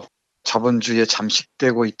속도로 자본주의에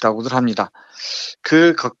잠식되고 있다고들 합니다.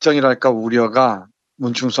 그 걱정이랄까 우려가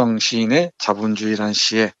문충성 시인의 자본주의라는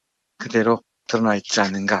시에 그대로 드러나 있지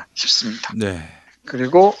않은가 싶습니다. 네.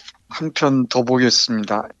 그리고 한 편 더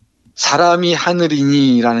보겠습니다. 사람이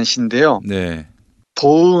하늘이니라는 시인데요. 네.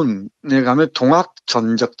 보은에 가면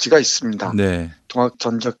동학전적지가 있습니다. 네.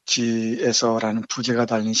 동학전적지에서라는 부제가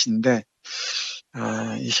달린 시인데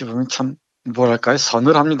이 시 보면 참 뭐랄까요?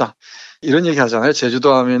 서늘합니다. 이런 얘기 하잖아요.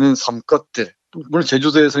 제주도 하면은 섬것들. 물론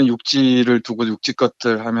제주도에서는 육지를 두고 육지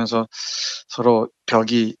것들 하면서 서로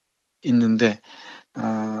벽이 있는데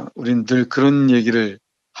우린 늘 그런 얘기를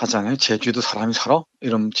하잖아요. 제주도 사람이 살아?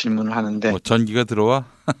 이런 질문을 하는데. 전기가 들어와?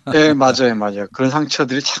 네, 맞아요. 그런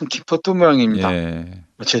상처들이 참 깊었던 모양입니다. 예.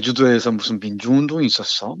 제주도에서 무슨 민중운동이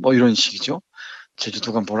있었어? 뭐 이런 식이죠.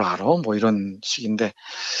 제주도가 뭘 알아? 뭐 이런 식인데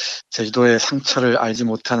제주도의 상처를 알지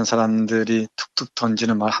못하는 사람들이 툭툭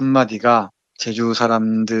던지는 말 한마디가 제주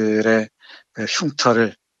사람들의 그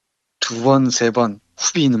흉터를 2번, 3번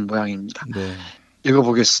후비는 모양입니다. 네.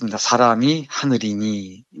 읽어보겠습니다. 사람이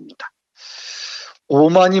하늘이니입니다.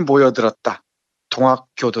 오만이 모여들었다.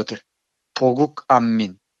 동학교도들,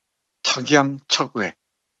 보국안민, 척양척외,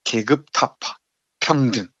 계급타파,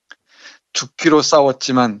 평등. 죽기로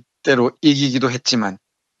싸웠지만 때로 이기기도 했지만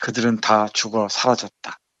그들은 다 죽어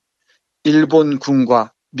사라졌다.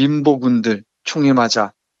 일본군과 민보군들 총에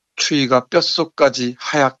맞아 추위가 뼛속까지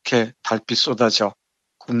하얗게 달빛 쏟아져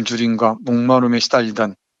굶주림과 목마름에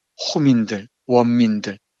시달리던 호민들,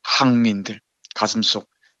 원민들, 항민들 가슴속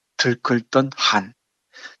들끓던 한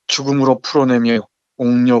죽음으로 풀어내며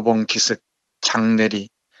옥녀봉 기슭 장내리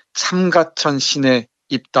삼가천 신에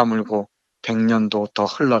입 다물고 100년도 더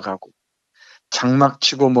흘러가고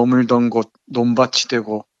장막치고 머물던 곳 논밭이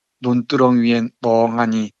되고 논두렁 위엔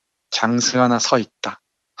멍하니 장승 하나 서 있다.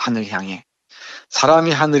 하늘 향해.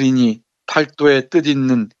 사람이 하늘이니 팔도에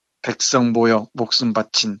뜻있는 백성 모여 목숨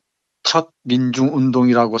바친 첫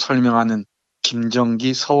민중운동이라고 설명하는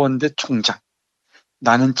김정기 서원대 총장.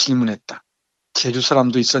 나는 질문했다. 제주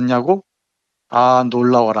사람도 있었냐고?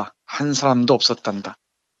 놀라워라. 한 사람도 없었단다.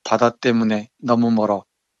 바다 때문에 너무 멀어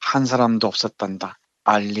한 사람도 없었단다.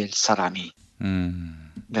 알릴 사람이.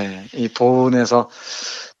 네, 이 보은에서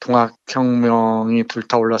동학혁명이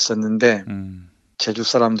불타올랐었는데 제주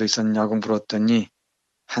사람도 있었냐고 물었더니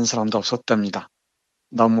한 사람도 없었답니다.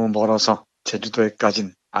 너무 멀어서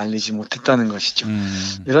제주도에까진 알리지 못했다는 것이죠.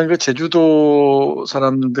 이런 그 제주도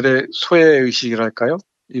사람들의 소외의식이랄까요?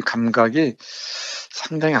 이 감각이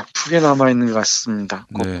상당히 아프게 남아있는 것 같습니다.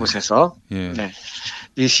 곳곳에서. 네. 네.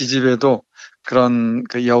 이 시집에도 그런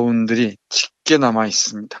그 여운들이 짙게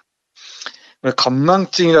남아있습니다.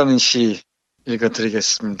 건망증이라는 시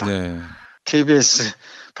읽어드리겠습니다. 네. KBS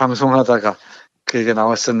방송하다가 그 얘기가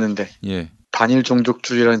나왔었는데 예. 반일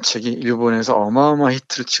종족주의라는 책이 일본에서 어마어마한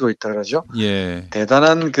히트를 치고 있다 그러죠. 예.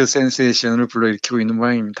 대단한 그 센세이션을 불러일으키고 있는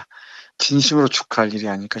모양입니다. 진심으로 축하할 일이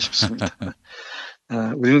아닐까 싶습니다.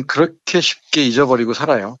 우리는 그렇게 쉽게 잊어버리고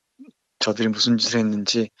살아요. 저들이 무슨 짓을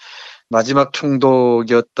했는지. 마지막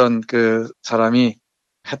총독이었던 그 사람이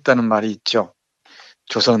했다는 말이 있죠.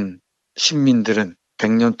 조선 신민들은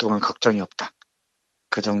 100년 동안 걱정이 없다.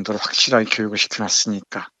 그 정도로 확실하게 교육을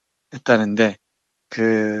시켜놨으니까 했다는데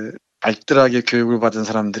그 알뜰하게 교육을 받은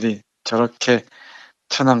사람들이 저렇게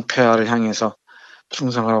천황폐하를 향해서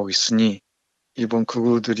충성하고 있으니 일본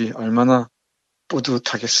극우들이 얼마나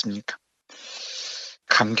뿌듯하겠습니까?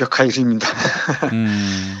 감격할 일입니다.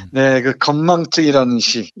 네, 그 건망증이라는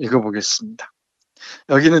시 읽어보겠습니다.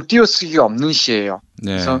 여기는 띄어쓰기가 없는 시예요.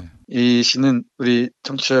 네. 그래서 이 시는 우리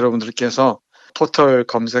청취자 여러분들께서 포털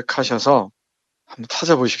검색하셔서 한번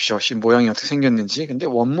찾아보십시오. 시 모양이 어떻게 생겼는지. 근데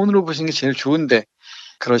원문으로 보시는 게 제일 좋은데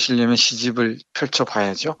그러시려면 시집을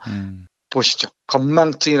펼쳐봐야죠. 보시죠.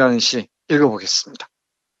 건망증이라는 시 읽어보겠습니다.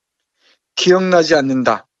 기억나지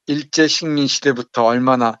않는다. 일제식민 시대부터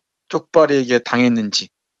얼마나 쪽발이에게 당했는지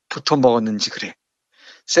붙어먹었는지 그래.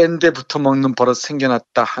 센데 붙어먹는 버릇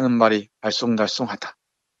생겨났다 하는 말이 알쏭달쏭하다.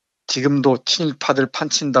 지금도 친일파들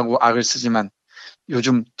판친다고 악을 쓰지만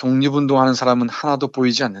요즘 독립운동하는 사람은 하나도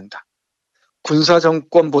보이지 않는다.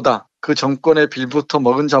 군사정권보다 그 정권의 빌부터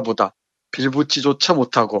먹은 자보다 빌붙지조차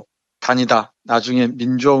못하고 다니다 나중에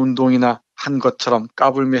민주화운동이나 한 것처럼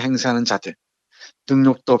까불며 행세하는 자들,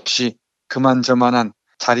 능력도 없이 그만저만한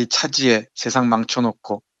자리 차지에 세상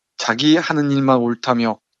망쳐놓고 자기 하는 일만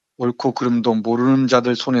옳다며 옳고 그름도 모르는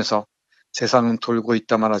자들 손에서 세상은 돌고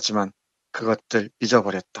있다 말하지만 그것들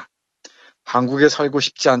잊어버렸다. 한국에 살고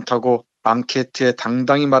싶지 않다고 앙케이트에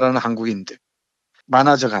당당히 말하는 한국인들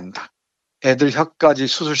많아져 간다. 애들 혀까지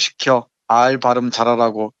수술시켜 알 발음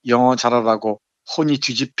잘하라고 영어 잘하라고 혼이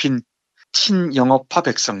뒤집힌 친영어파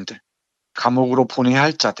백성들, 감옥으로 보내야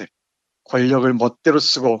할 자들, 권력을 멋대로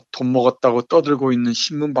쓰고 돈 먹었다고 떠들고 있는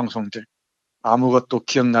신문방송들, 아무것도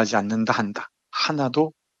기억나지 않는다 한다.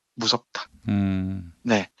 하나도 무섭다.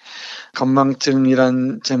 네,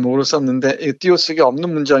 건망증이란 제목으로 썼는데 띄어쓰기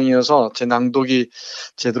없는 문장이어서 제 낭독이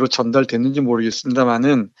제대로 전달됐는지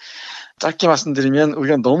모르겠습니다만은 짧게 말씀드리면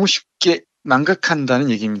우리가 너무 쉽게 망각한다는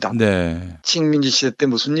얘기입니다. 네. 식민지 시대 때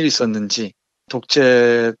무슨 일이 있었는지,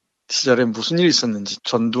 독재 시절에 무슨 일이 있었는지,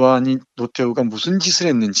 전두환이 노태우가 무슨 짓을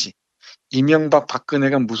했는지, 이명박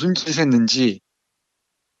박근혜가 무슨 짓을 했는지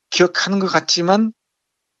기억하는 것 같지만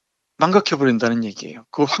망각해버린다는 얘기예요.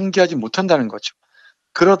 그걸 환기하지 못한다는 거죠.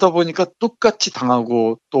 그러다 보니까 똑같이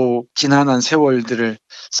당하고 또 지난한 세월들을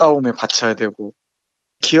싸움에 바쳐야 되고,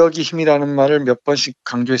 기억이 힘이라는 말을 몇 번씩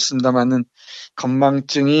강조했습니다만은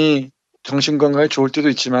건망증이 정신건강에 좋을 때도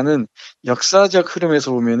있지만은 역사적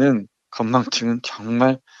흐름에서 보면은 건망증은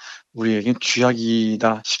정말 우리에겐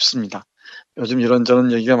쥐약이다 싶습니다. 요즘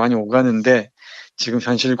이런저런 얘기가 많이 오가는데 지금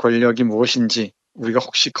현실 권력이 무엇인지, 우리가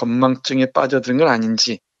혹시 건망증에 빠져든 건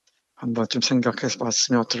아닌지 한번 좀 생각해서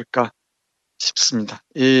봤으면 어떨까 싶습니다.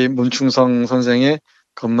 이 문충성 선생의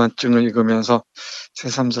건망증을 읽으면서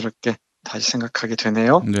새삼스럽게 다시 생각하게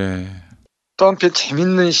되네요. 네. 또 한편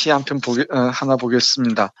재밌는 시 한 편 하나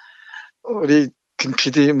보겠습니다. 우리 김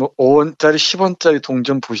PD 뭐 5원짜리, 10원짜리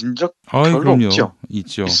동전 보신 적 별로 그럼요. 없죠?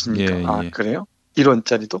 있죠. 있습니까? 예, 아, 예. 그래요?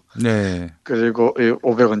 1원짜리도? 네. 그리고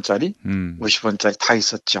 500원짜리, 50원짜리 다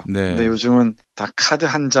있었죠. 네. 근데 요즘은 다 카드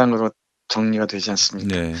한 장으로 정리가 되지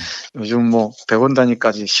않습니까? 네. 요즘 뭐 100원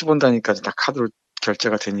단위까지, 10원 단위까지 다 카드로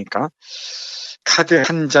결제가 되니까 카드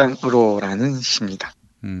한 장으로라는 시입니다.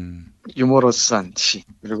 유머러스한 시,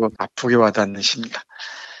 그리고 아프게 와닿는 시입니다.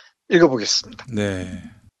 읽어보겠습니다. 네.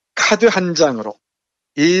 카드 한 장으로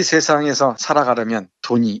이 세상에서 살아가려면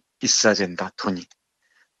돈이 있어야 된다. 돈이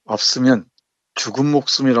없으면 죽은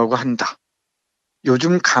목숨이라고 한다.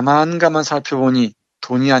 요즘 가만 살펴보니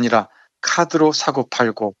돈이 아니라 카드로 사고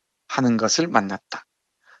팔고 하는 것을 만났다.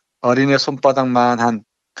 어린애 손바닥만한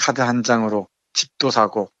카드 한 장으로 집도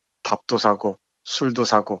사고 밥도 사고 술도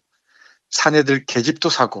사고 사내들 계집도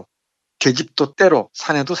사고 계집도 때로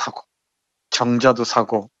사내도 사고 정자도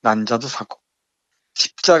사고 난자도 사고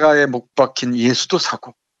십자가에 못 박힌 예수도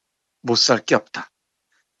사고 못 살 게 없다.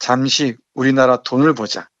 잠시 우리나라 돈을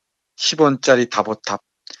보자. 10원짜리 다보탑,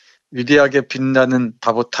 위대하게 빛나는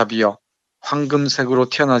다보탑이여 황금색으로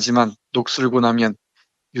태어나지만 녹슬고 나면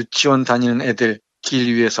유치원 다니는 애들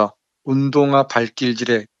길 위에서 운동화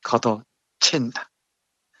발길질에 걷어 챈다.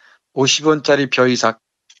 50원짜리 벼이삭,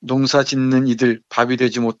 농사 짓는 이들 밥이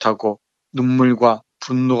되지 못하고 눈물과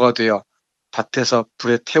분노가 되어 밭에서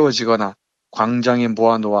불에 태워지거나 광장에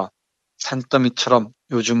모아놓아 산더미처럼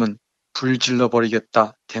요즘은 불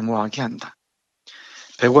질러버리겠다 데모하게 한다.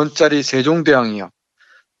 100원짜리 세종대왕이여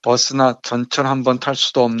버스나 전철 한 번 탈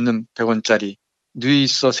수도 없는 100원짜리 누이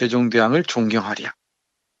있어 세종대왕을 존경하랴.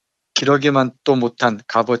 기러기만 또 못한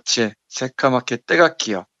값어치에 새까맣게 때가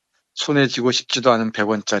끼어 손에 쥐고 싶지도 않은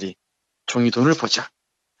 100원짜리 종이돈을 보자.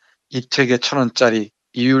 이택에 1000원짜리,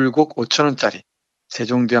 이율곡 5000원짜리,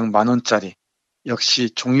 세종대왕 10,000원짜리. 역시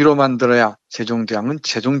종이로 만들어야 세종대왕은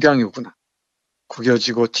세종대왕이구나.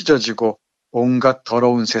 구겨지고 찢어지고 온갖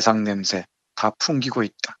더러운 세상 냄새 다 풍기고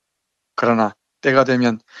있다. 그러나 때가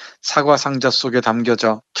되면 사과 상자 속에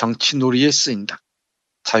담겨져 정치놀이에 쓰인다.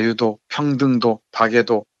 자유도 평등도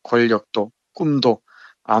박애도 권력도 꿈도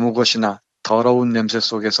아무 것이나 더러운 냄새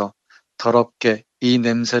속에서 더럽게 이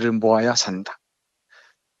냄새를 모아야 산다.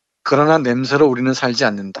 그러나 냄새로 우리는 살지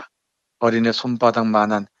않는다. 어린애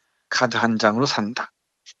손바닥만한 카드 한 장으로 산다.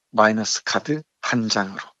 마이너스 카드 한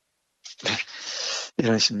장으로. 네,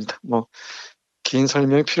 이런 식입니다. 뭐 긴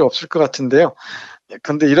설명이 필요 없을 것 같은데요.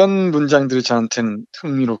 근데 이런 문장들이 저한테는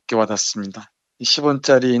흥미롭게 와닿습니다.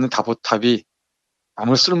 10원짜리 있는 다보탑이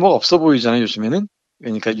아무 쓸모가 없어 보이잖아요, 요즘에는.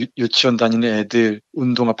 그러니까 유치원 다니는 애들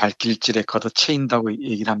운동화 발길질에 걷어 채인다고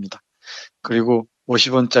얘기를 합니다. 그리고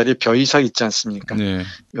 50원짜리 벼이삭 있지 않습니까? 네.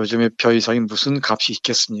 요즘에 벼이삭이 무슨 값이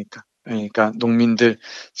있겠습니까? 그러니까 농민들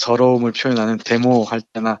서러움을 표현하는 데모할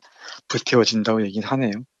때나 불태워진다고 얘기를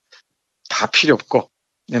하네요. 다 필요 없고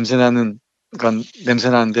냄새나는 건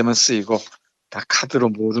냄새나는 데만 쓰이고 다 카드로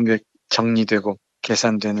모든 게 정리되고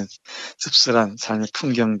계산되는 씁쓸한 삶의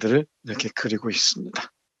풍경들을 이렇게 그리고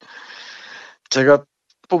있습니다. 제가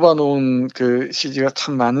뽑아놓은 그 시지가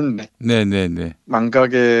참 많은데 네네네.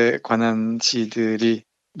 망각에 관한 시들이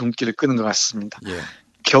눈길을 끄는 것 같습니다. 예.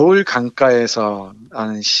 겨울 강가에서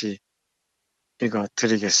라는 시 이거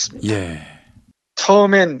드리겠습니다. 예.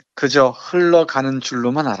 처음엔 그저 흘러가는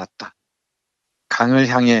줄로만 알았다. 강을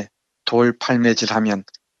향해 돌 팔매질하면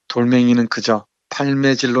돌멩이는 그저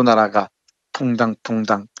팔매질로 날아가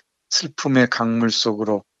퐁당퐁당 슬픔의 강물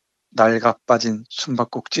속으로 낡아 빠진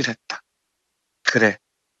숨바꼭질했다. 그래,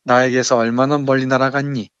 나에게서 얼마나 멀리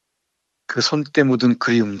날아갔니? 그 손때 묻은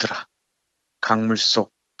그리움들아. 강물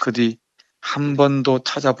속 그 뒤 한 번도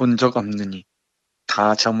찾아본 적 없느니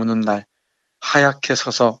다 저무는 날 하얗게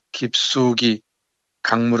서서 깊숙이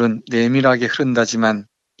강물은 내밀하게 흐른다지만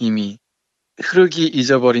이미 흐르기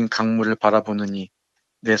잊어버린 강물을 바라보느니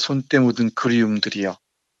내 손때 묻은 그리움들이여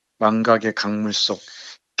망각의 강물 속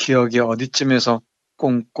기억의 어디쯤에서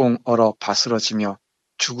꽁꽁 얼어 바스러지며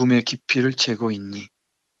죽음의 깊이를 재고 있니?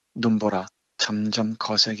 눈보라 점점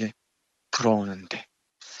거세게 불어오는데.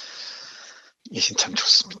 이 시 참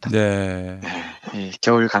좋습니다. 네. 이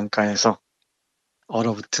겨울 강가에서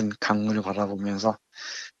얼어붙은 강물을 바라보면서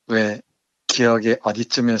왜 기억의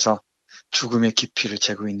어디쯤에서 죽음의 깊이를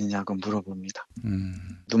재고 있느냐고 물어봅니다.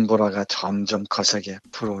 눈보라가 점점 거세게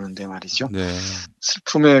불어오는데 말이죠. 네.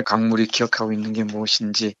 슬픔의 강물이 기억하고 있는 게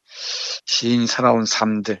무엇인지 시인이 살아온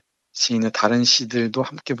삶들, 시인의 다른 시들도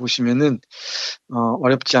함께 보시면은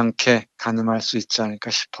어렵지 않게 가늠할 수 있지 않을까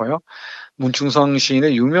싶어요. 문충성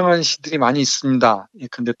시인의 유명한 시들이 많이 있습니다.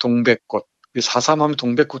 근데 동백꽃, 4.3 하면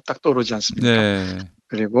동백꽃 딱 떠오르지 않습니까? 네.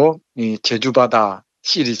 그리고 이 제주바다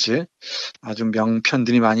시리즈 아주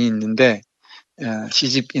명편들이 많이 있는데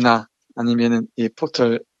시집이나 아니면은 이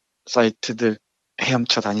포털 사이트들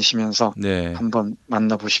헤엄쳐 다니시면서 네. 한번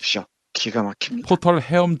만나보십시오. 기가 막힙니다. 포털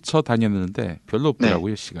헤엄쳐 다녔는데 별로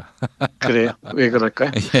없더라고요, 시가. 그래요? 왜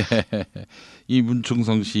그럴까요? 예. 이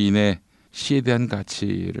문충성 시인의 시에 대한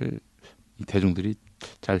가치를 이 대중들이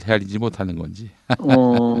잘 헤아리지 못하는 건지.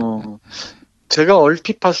 제가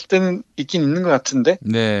얼핏 봤을 때는 있긴 있는 것 같은데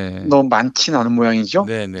네. 너무 많지는 않은 모양이죠.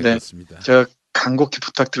 네, 그렇습니다. 제가 간곡히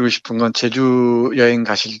부탁드리고 싶은 건 제주 여행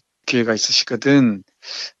가실 기회가 있으시거든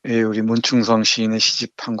우리 문충성 시인의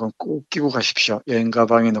시집 한 권 꼭 끼고 가십시오. 여행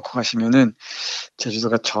가방에 넣고 가시면은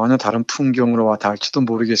제주도가 전혀 다른 풍경으로 와 닿을지도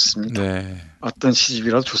모르겠습니다. 네. 어떤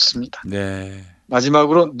시집이라도 좋습니다. 네.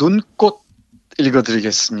 마지막으로 눈꽃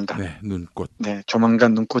읽어드리겠습니다. 네, 눈꽃. 네,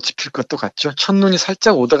 조만간 눈꽃이 필 것도 같죠. 첫눈이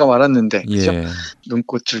살짝 오다가 말았는데, 그죠? 예.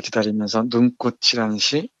 눈꽃을 기다리면서 눈꽃이라는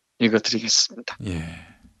시 읽어드리겠습니다. 예.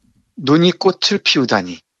 눈이 꽃을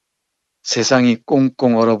피우다니 세상이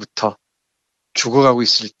꽁꽁 얼어붙어 죽어가고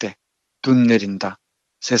있을 때 눈 내린다.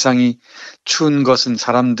 세상이 추운 것은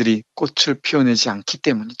사람들이 꽃을 피워내지 않기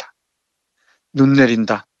때문이다. 눈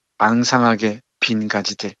내린다. 앙상하게 빈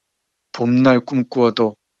가지들. 봄날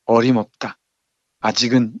꿈꾸어도 어림없다.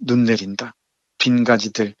 아직은 눈 내린다. 빈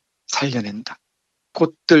가지들 살려낸다.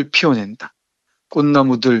 꽃들 피워낸다.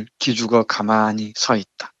 꽃나무들 기죽어 가만히 서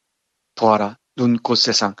있다. 보아라 눈꽃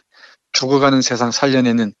세상. 죽어가는 세상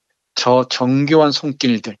살려내는 저 정교한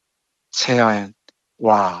손길들. 새하얀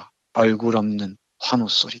와 얼굴 없는 환호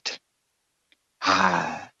소리들.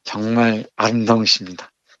 정말 아름다운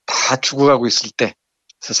시입니다. 다 죽어가고 있을 때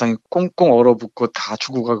세상이 꽁꽁 얼어붙고 다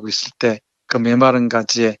죽어가고 있을 때 그 메마른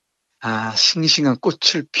가지에 싱싱한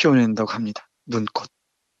꽃을 피워낸다고 합니다. 눈꽃.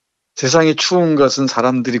 세상이 추운 것은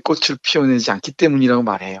사람들이 꽃을 피워내지 않기 때문이라고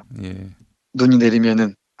말해요. 예. 눈이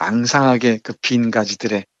내리면은 앙상하게 그 빈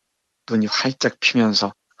가지들에 눈이 활짝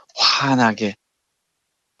피면서 환하게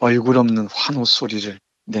얼굴 없는 환호 소리를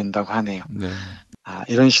낸다고 하네요. 네.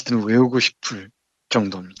 이런 시들은 외우고 싶을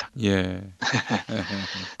정도입니다. 예.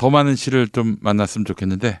 더 많은 시를 좀 만났으면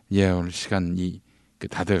좋겠는데, 오늘 시간이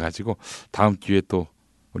다 돼가지고 다음 기회에 또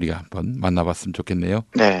우리가 한번 만나봤으면 좋겠네요.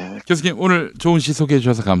 네. 교수님, 오늘 좋은 시 소개해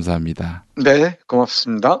주셔서 감사합니다. 네,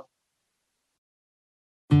 고맙습니다.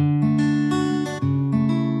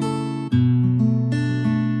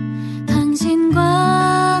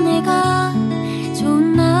 당신과 내가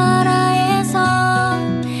좋은 나라에서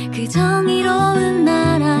그 정의로운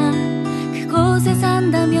나라 그곳에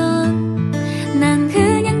산다면 난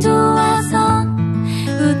그냥 좋아서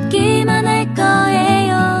웃기만 할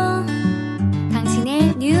거예요.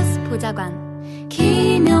 당신의 뉴스 보좌관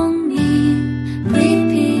김용민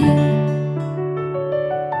브리핑.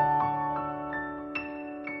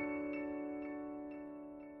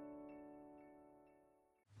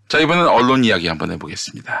 자, 이번엔 언론 이야기 한번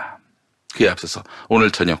해보겠습니다. 그에 앞서서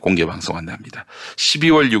오늘 저녁 공개방송 안내합니다.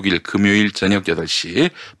 12월 6일 금요일 저녁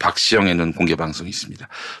 8시 박시영의 눈 공개방송이 있습니다.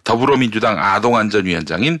 더불어민주당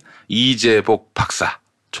아동안전위원장인 이재복 박사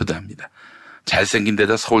초대합니다. 잘생긴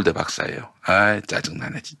데다 서울대 박사예요.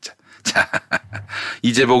 짜증나네 진짜. 자,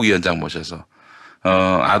 이재복 위원장 모셔서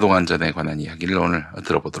아동안전에 관한 이야기를 오늘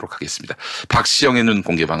들어보도록 하겠습니다. 박시영의 눈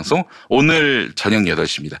공개방송 오늘 저녁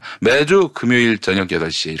 8시입니다. 매주 금요일 저녁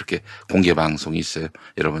 8시에 이렇게 공개방송이 있어요.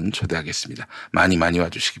 여러분 초대하겠습니다. 많이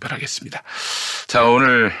와주시기 바라겠습니다. 자,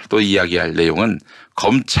 오늘 또 이야기할 내용은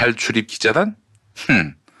검찰 출입 기자단?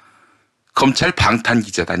 검찰 방탄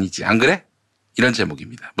기자단이지 안 그래? 이런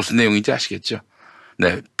제목입니다. 무슨 내용인지 아시겠죠?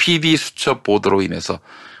 네, PD 수첩 보도로 인해서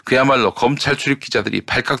그야말로 검찰 출입 기자들이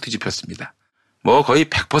발칵 뒤집혔습니다. 뭐 거의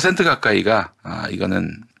 100% 가까이가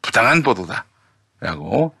이거는 부당한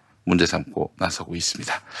보도다라고 문제 삼고 나서고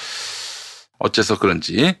있습니다. 어째서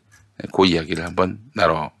그런지 그 이야기를 한번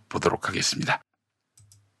나눠보도록 하겠습니다.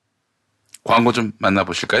 광고 좀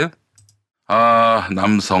만나보실까요?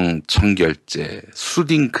 남성 청결제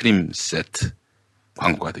수딩 크림 세트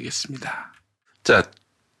광고가 되겠습니다. 자,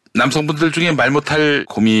 남성분들 중에 말 못할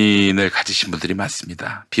고민을 가지신 분들이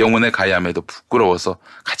많습니다. 병원에 가야 함에도 부끄러워서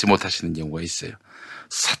가지 못하시는 경우가 있어요.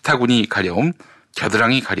 사타구니 가려움,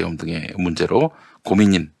 겨드랑이 가려움 등의 문제로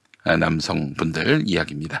고민인 남성분들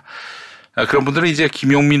이야기입니다. 그런 분들은 이제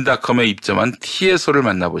김용민닷컴에 입점한 TSO를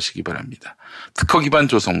만나보시기 바랍니다. 특허 기반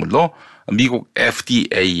조성물로 미국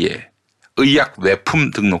FDA에 의약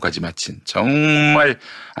외품 등록까지 마친 정말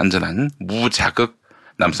안전한 무자극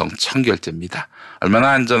남성 청결제입니다.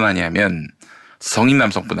 얼마나 안전하냐면 성인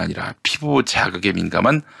남성뿐 아니라 피부 자극에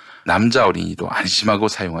민감한 남자 어린이도 안심하고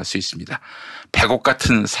사용할 수 있습니다. 백옥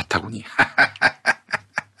같은 사타구니.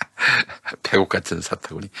 백옥 같은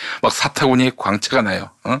사타구니. 막 사타구니에 광채가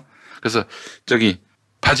나요. 그래서 저기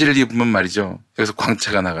바지를 입으면 말이죠. 여기서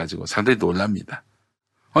광채가 나가지고 상당히 놀랍니다.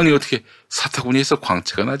 아니 어떻게 사타구니에서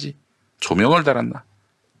광채가 나지? 조명을 달았나?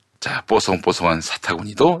 자, 뽀송뽀송한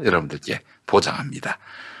사타구니도 여러분들께 보장합니다.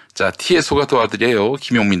 자, TSO가 도와드려요.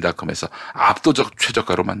 김용민닷컴에서 압도적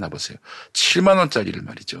최저가로 만나보세요. 7만원짜리를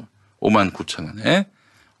말이죠.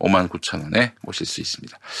 59,000원에 모실 수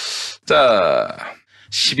있습니다. 자,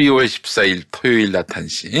 12월 14일 토요일 낮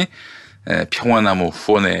 1시 평화나무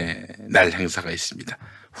후원의 날 행사가 있습니다.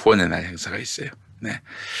 후원의 날 행사가 있어요. 네.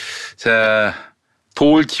 자,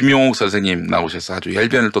 도울 김용옥 선생님 나오셔서 아주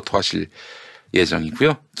열변을 또 토하실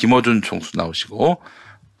예정이고요. 김어준 총수 나오시고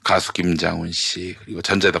가수 김장훈 씨 그리고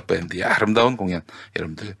전자덕 밴드의 아름다운 공연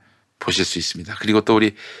여러분들 보실 수 있습니다. 그리고 또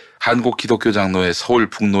우리 한국 기독교 장로회 서울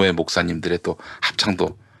북노회 목사님들의 또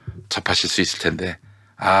합창도 접하실 수 있을 텐데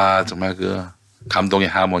정말 그 감동의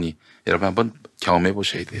하모니 여러분 한번 경험해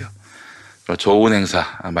보셔야 돼요. 좋은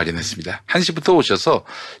행사 마련했습니다. 1시부터 오셔서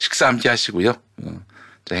식사 함께 하시고요.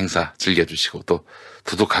 저 행사 즐겨주시고 또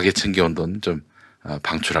두둑하게 챙겨온 돈 좀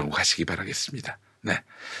방출하고 가시기 바라겠습니다. 네.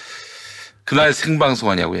 그날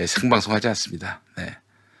생방송하냐고요? 생방송하지 않습니다. 네.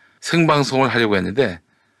 생방송을 하려고 했는데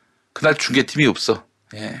그날 중계팀이 없어.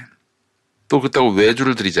 예. 또 그렇다고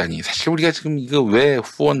외주를 드리자니 사실 우리가 지금 이거 왜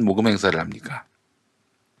후원 모금 행사를 합니까?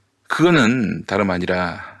 그거는 다름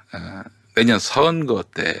아니라 내년 선거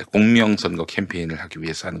때 공명선거 캠페인을 하기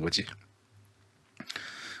위해서 하는 거지.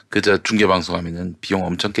 그저 중계방송하면은 비용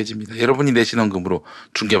엄청 깨집니다. 여러분이 내신 헌금으로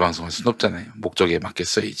중계방송할 수는 없잖아요. 목적에 맞게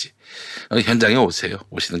써야지. 현장에 오세요.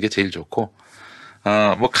 오시는 게 제일 좋고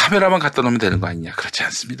뭐 카메라만 갖다 놓으면 되는 거 아니냐. 그렇지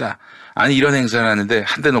않습니다. 아니 이런 행사를 하는데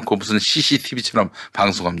한 대 놓고 무슨 CCTV처럼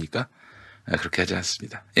방송합니까? 그렇게 하지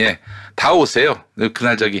않습니다. 예, 다 오세요.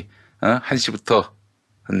 그날 1시부터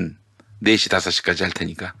한 4시 5시까지 할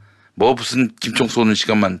테니까 뭐 무슨 김총 쏘는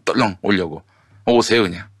시간만 떨렁 오려고 오세요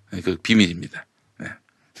그냥. 그 비밀입니다.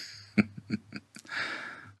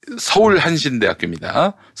 서울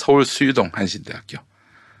한신대학교입니다. 서울 수유동 한신대학교.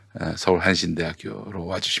 서울 한신대학교로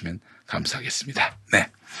와주시면 감사하겠습니다.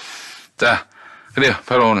 네. 자, 그래요.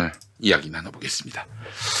 바로 오늘 이야기 나눠보겠습니다.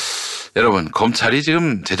 여러분, 검찰이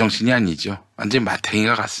지금 제정신이 아니죠. 완전히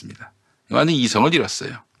마탱이가 같습니다. 완전히 이성을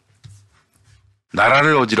잃었어요.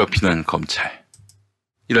 나라를 어지럽히는 검찰.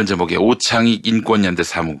 이런 제목의 오창익 인권연대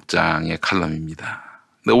사무국장의 칼럼입니다.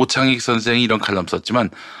 근데 오창익 선생이 이런 칼럼 썼지만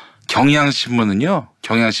경향신문은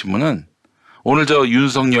오늘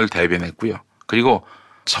윤석열 대변했고요. 그리고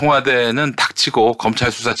청와대는 닥치고 검찰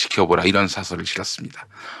수사 지켜보라 이런 사설을 실었습니다.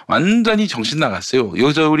 완전히 정신 나갔어요.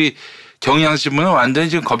 여기서 우리 경향신문은 완전히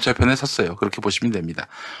지금 검찰 편에 섰어요. 그렇게 보시면 됩니다.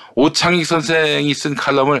 오창익 선생이 쓴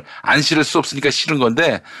칼럼을 안 실을 수 없으니까 실은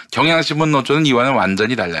건데 경향신문 논조는 이와는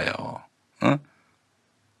완전히 달라요.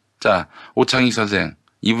 자, 오창익 선생.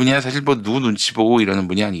 이분이야 사실 뭐 누구 눈치 보고 이러는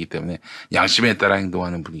분이 아니기 때문에 양심에 따라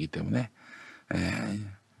행동하는 분이기 때문에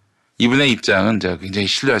이분의 입장은 제가 굉장히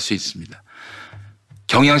신뢰할 수 있습니다.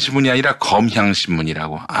 경향신문이 아니라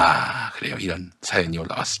검향신문이라고. 그래요. 이런 사연이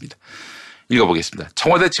올라왔습니다. 읽어보겠습니다.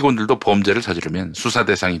 청와대 직원들도 범죄를 저지르면 수사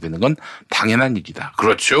대상이 되는 건 당연한 일이다.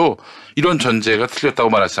 그렇죠. 이런 전제가 틀렸다고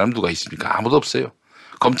말할 사람 누가 있습니까? 아무도 없어요.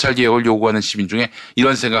 검찰 개혁을 요구하는 시민 중에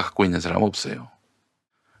이런 생각 갖고 있는 사람 없어요.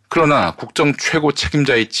 그러나 국정 최고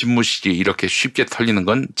책임자의 집무실이 이렇게 쉽게 털리는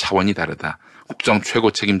건 차원이 다르다. 국정 최고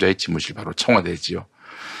책임자의 집무실 바로 청와대지요.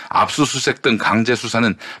 압수수색 등 강제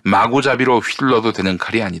수사는 마구잡이로 휘둘러도 되는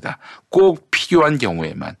칼이 아니다. 꼭 필요한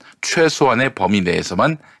경우에만 최소한의 범위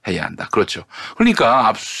내에서만 해야 한다. 그렇죠. 그러니까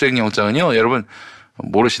압수수색 영장은요, 여러분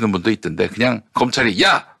모르시는 분도 있던데 그냥 검찰이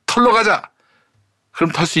야 털러 가자.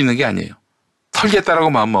 그럼 털 수 있는 게 아니에요. 털겠다라고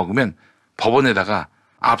마음 먹으면 법원에다가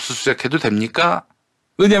압수수색해도 됩니까?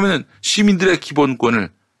 왜냐하면 시민들의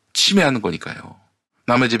기본권을 침해하는 거니까요.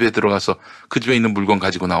 남의 집에 들어가서 그 집에 있는 물건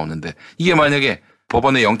가지고 나오는데 이게 만약에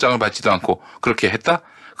법원의 영장을 받지도 않고 그렇게 했다?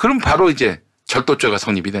 그럼 바로 이제 절도죄가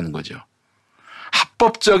성립이 되는 거죠.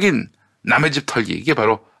 합법적인 남의 집 털기, 이게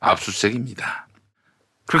바로 압수수색입니다.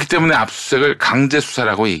 그렇기 때문에 압수수색을 강제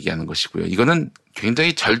수사라고 얘기하는 것이고요. 이거는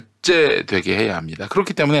굉장히 절제되게 해야 합니다.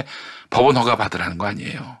 그렇기 때문에 법원 허가 받으라는 거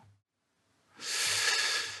아니에요.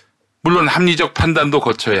 물론 합리적 판단도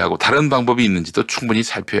거쳐야 하고 다른 방법이 있는지도 충분히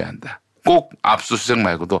살펴야 한다. 꼭 압수수색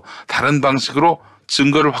말고도 다른 방식으로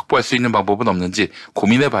증거를 확보할 수 있는 방법은 없는지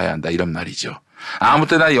고민해 봐야 한다. 이런 말이죠. 아무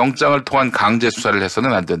때나 영장을 통한 강제 수사를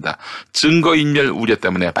해서는 안 된다. 증거인멸 우려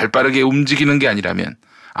때문에 발빠르게 움직이는 게 아니라면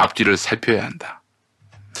앞뒤를 살펴야 한다.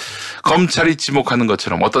 검찰이 지목하는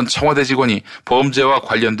것처럼 어떤 청와대 직원이 범죄와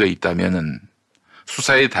관련되어 있다면은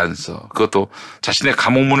수사의 단서, 그것도 자신의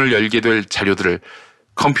감옥문을 열게 될 자료들을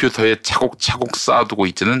컴퓨터에 차곡차곡 쌓아두고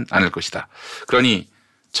있지는 않을 것이다. 그러니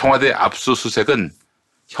청와대 압수수색은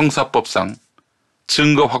형사법상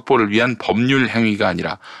증거 확보를 위한 법률 행위가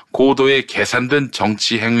아니라 고도의 계산된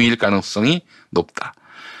정치 행위일 가능성이 높다.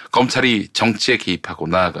 검찰이 정치에 개입하고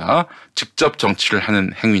나아가 직접 정치를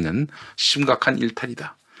하는 행위는 심각한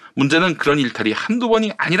일탈이다. 문제는 그런 일탈이 한두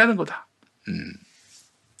번이 아니라는 거다.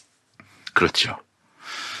 그렇죠.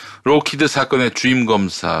 로키드 사건의 주임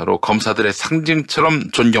검사로 검사들의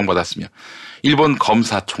상징처럼 존경받았으며 일본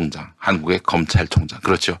검사총장, 한국의 검찰총장,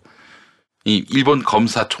 그렇죠. 이 일본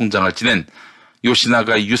검사총장을 지낸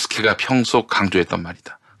요시나가 유스케가 평소 강조했던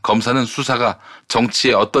말이다. 검사는 수사가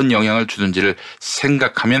정치에 어떤 영향을 주는지를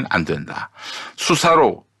생각하면 안 된다.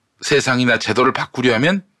 수사로 세상이나 제도를 바꾸려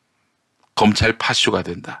하면 검찰 파쇼가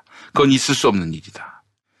된다. 그건 있을 수 없는 일이다.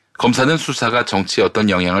 검사는 수사가 정치에 어떤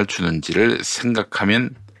영향을 주는지를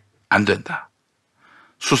생각하면 안 된다.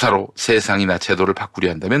 수사로 세상이나 제도를 바꾸려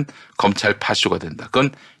한다면 검찰 파쇼가 된다. 그건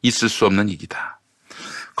있을 수 없는 일이다.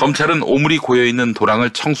 검찰은 오물이 고여있는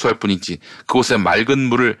도랑을 청소할 뿐이지 그곳에 맑은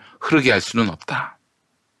물을 흐르게 할 수는 없다.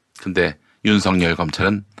 근데 윤석열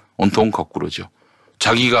검찰은 온통 거꾸로죠.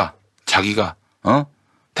 자기가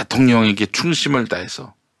대통령에게 충심을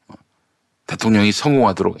다해서 대통령이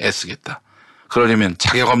성공하도록 애쓰겠다. 그러려면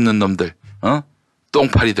자격 없는 놈들,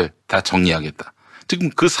 똥파리들 다 정리하겠다. 지금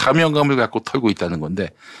그 사명감을 갖고 털고 있다는 건데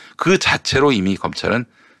그 자체로 이미 검찰은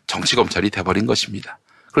정치검찰이 돼버린 것입니다.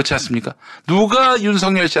 그렇지 않습니까? 누가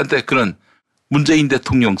윤석열 씨한테 그런 문재인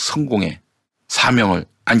대통령 성공의 사명을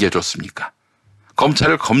안겨줬습니까?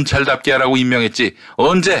 검찰을 검찰답게 하라고 임명했지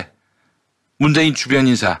언제 문재인 주변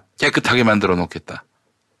인사 깨끗하게 만들어 놓겠다.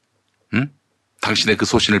 응? 당신의 그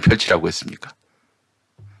소신을 펼치라고 했습니까?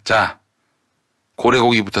 자,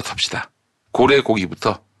 고래고기부터 텁시다.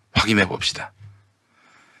 고래고기부터 확인해 봅시다.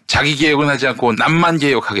 자기 개혁은 하지 않고 남만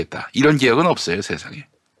개혁하겠다. 이런 개혁은 없어요, 세상에.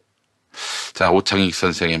 자, 오창익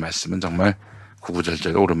선생의 말씀은 정말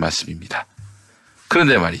구구절절 옳은 말씀입니다.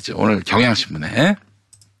 그런데 말이죠. 오늘 경향신문에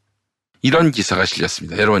이런 기사가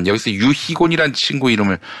실렸습니다. 여러분, 여기서 유희곤이란 친구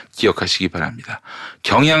이름을 기억하시기 바랍니다.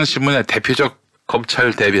 경향신문의 대표적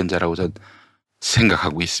검찰 대변자라고 전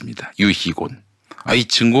생각하고 있습니다. 유희곤. 이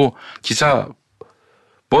친구 기사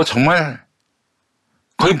정말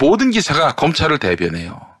거의 모든 기사가 검찰을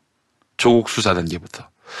대변해요. 조국 수사 단계부터.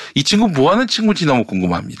 이 친구 뭐하는 친구인지 너무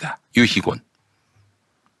궁금합니다. 유희곤.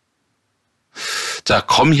 자,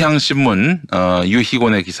 검향신문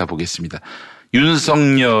유희곤의 기사 보겠습니다.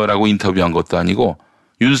 윤석열하고 인터뷰한 것도 아니고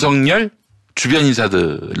윤석열 주변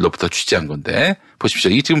인사들로부터 취재한 건데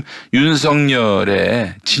보십시오. 이게 지금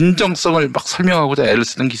윤석열의 진정성을 막 설명하고자 애를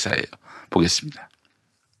쓰는 기사예요. 보겠습니다.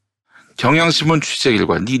 경향신문 취재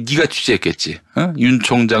결과 네가 취재했겠지. 윤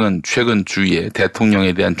총장은 최근 주위에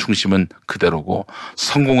대통령에 대한 충심은 그대로고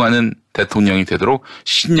성공하는 대통령이 되도록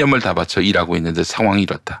신념을 다 바쳐 일하고 있는데 상황이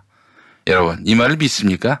이렇다. 여러분 이 말을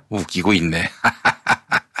믿습니까? 웃기고 있네.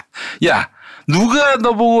 야 누가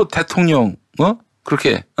너보고 대통령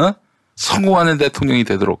그렇게 성공하는 대통령이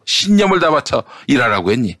되도록 신념을 다 바쳐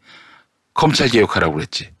일하라고 했니? 검찰 개혁하라고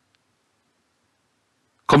그랬지.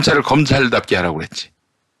 검찰을 검찰답게 하라고 그랬지.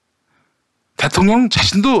 대통령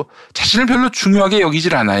자신도 자신을 별로 중요하게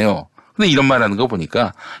여기질 않아요. 근데 이런 말 하는 거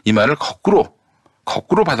보니까 이 말을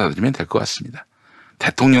거꾸로 받아들이면 될 것 같습니다.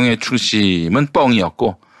 대통령의 충심은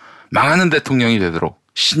뻥이었고 망하는 대통령이 되도록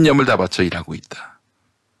신념을 다 바쳐 일하고 있다.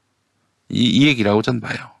 이 얘기라고 전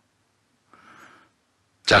봐요.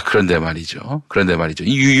 자, 그런데 말이죠.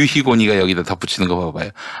 이 유희곤이가 여기다 덧붙이는 거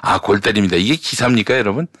봐봐요. 아, 골 때립니다. 이게 기사입니까,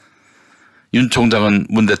 여러분? 윤 총장은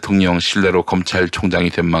문 대통령 신뢰로 검찰총장이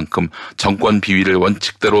된 만큼 정권 비위를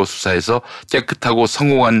원칙대로 수사해서 깨끗하고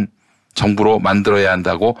성공한 정부로 만들어야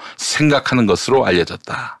한다고 생각하는 것으로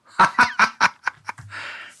알려졌다.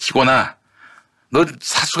 희곤아, 너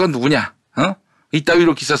사수가 누구냐?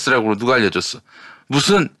 이따위로 기사 쓰라고 누가 알려줬어?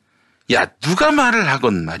 야, 누가 말을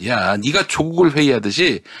하건 말이야. 네가 조국을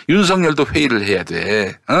회의하듯이 윤석열도 회의를 해야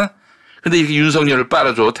돼. 근데 이렇게 윤석열을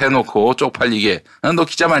빨아줘. 대놓고 쪽팔리게. 너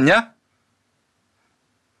기자 맞냐?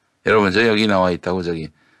 여러분, 저 여기 나와 있다고 저기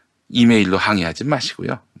이메일로 항의하지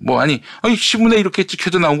마시고요. 아니 신문에 이렇게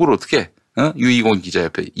찍혀져 나온 걸 어떻게? 유희곤 기자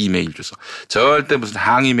옆에 이메일 주소. 절대 무슨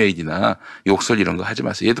항의 메일이나 욕설 이런 거 하지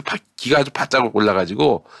마세요. 얘도 기가 아주 바짝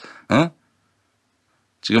올라가지고,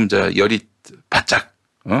 지금 저 열이 바짝,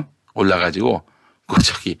 올라가지고,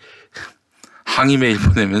 항의 메일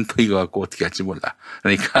보내면 또 이거 갖고 어떻게 할지 몰라.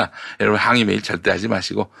 그러니까 여러분 항의 메일 절대 하지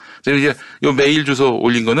마시고, 제가 이제 요 메일 주소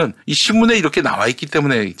올린 거는 이 신문에 이렇게 나와 있기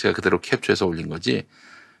때문에 제가 그대로 캡처해서 올린 거지.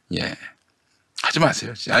 예. 하지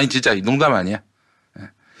마세요. 아니, 진짜 농담 아니야.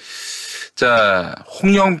 자,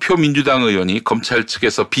 홍영표 민주당 의원이 검찰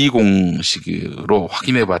측에서 비공식으로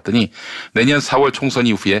확인해 봤더니 내년 4월 총선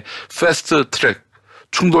이후에 패스트 트랙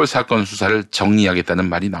충돌 사건 수사를 정리하겠다는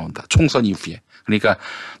말이 나온다. 총선 이후에. 그러니까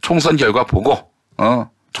총선 결과 보고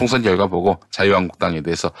자유한국당에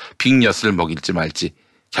대해서 빅엿을 먹일지 말지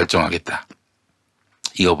결정하겠다.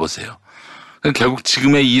 이거 보세요. 결국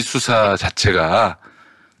지금의 이 수사 자체가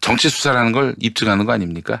정치 수사라는 걸 입증하는 거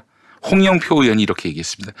아닙니까? 홍영표 의원이 이렇게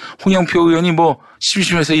얘기했습니다. 홍영표 의원이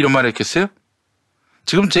심심해서 이런 말 했겠어요?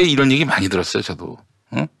 지금 제 이런 얘기 많이 들었어요, 저도.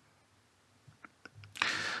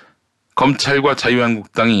 검찰과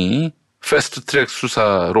자유한국당이 패스트트랙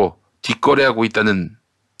수사로 뒷거래하고 있다는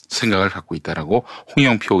생각을 갖고 있다라고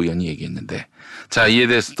홍영표 의원이 얘기했는데, 자, 이에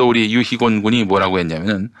대해서 또 우리 유희곤 군이 뭐라고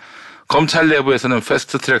했냐면은, 검찰 내부에서는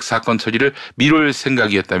패스트트랙 사건 처리를 미룰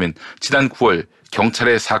생각이었다면 지난 9월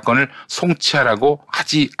경찰의 사건을 송치하라고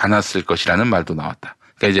하지 않았을 것이라는 말도 나왔다.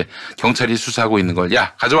 그러니까 이제 경찰이 수사하고 있는 걸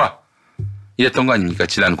야, 가져와! 이랬던 거 아닙니까?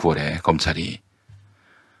 지난 9월에 검찰이.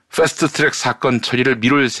 패스트트랙 사건 처리를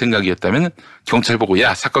미룰 생각이었다면 경찰 보고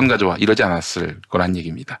야, 사건 가져와! 이러지 않았을 거란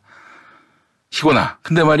얘기입니다. 희곤아,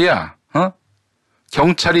 근데 말이야,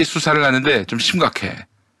 경찰이 수사를 하는데 좀 심각해.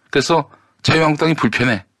 그래서 자유한국당이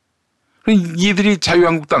불편해. 이들이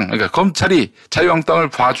그러니까 검찰이 자유한국당을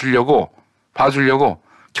봐주려고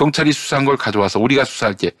경찰이 수사한 걸 가져와서 우리가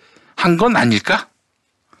수사할게 한 건 아닐까?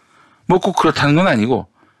 꼭 그렇다는 건 아니고,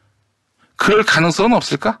 그럴 가능성은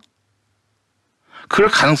없을까?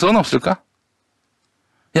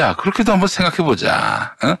 야, 그렇게도 한번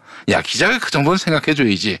생각해보자. 야, 기자가 그 정도는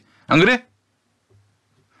생각해줘야지. 안 그래?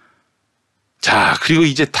 자, 그리고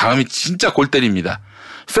이제 다음이 진짜 골 때립니다.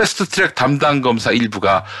 패스트트랙 담당 검사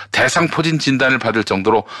일부가 대상포진 진단을 받을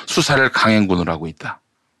정도로 수사를 강행군을 하고 있다.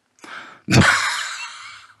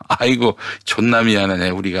 아이고, 존나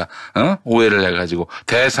미안하네. 우리가 오해를 해가지고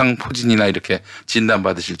대상포진이나 이렇게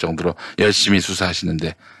진단받으실 정도로 열심히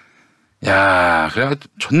수사하시는데, 야, 그래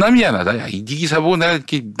존나 미안하다. 야, 이 기사 보고 내가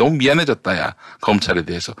이렇게 너무 미안해졌다. 야, 검찰에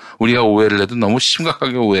대해서 우리가 오해를 해도 너무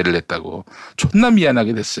심각하게 오해를 했다고 존나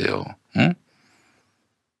미안하게 됐어요. 응?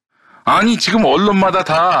 아니, 지금 언론마다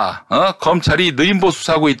다 검찰이 느림보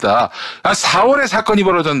수사하고 있다. 4월에 사건이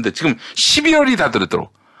벌어졌는데 지금 12월이 다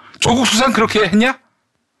들었도록. 조국 수사는 그렇게 했냐?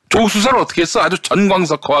 조국 수사를 어떻게 했어? 아주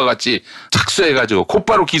전광석화와 같이 착수해가지고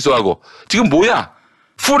곧바로 기소하고. 지금 뭐야?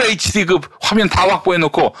 풀 HD급 화면 다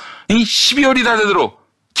확보해놓고 12월이 다 되도록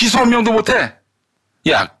기소 한 명도 못해?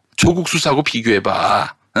 야, 조국 수사하고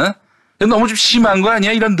비교해봐. 너무 좀 심한 거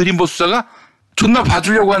아니야? 이런 느림보 수사가? 존나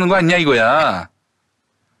봐주려고 하는 거 아니야 이거야?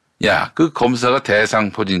 야, 그 검사가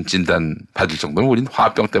대상포진 진단 받을 정도면 우린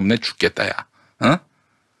화병 때문에 죽겠다, 야.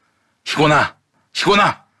 희곤아,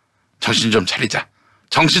 정신 좀 차리자.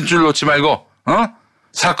 정신줄 놓지 말고,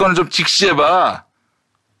 사건을 좀 직시해봐.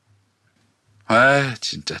 아,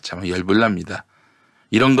 진짜 참 열불납니다.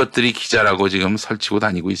 이런 것들이 기자라고 지금 설치고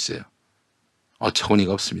다니고 있어요.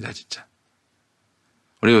 어처구니가 없습니다, 진짜.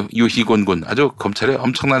 우리 유희곤 군 아주 검찰에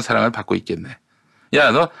엄청난 사랑을 받고 있겠네.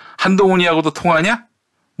 야, 너 한동훈이하고도 통화하냐?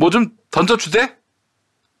 뭐 좀 던져주대?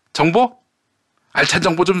 정보? 알찬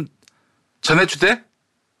정보 좀 전해주대?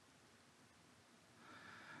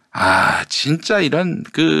 아, 진짜 이런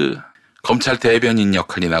검찰 대변인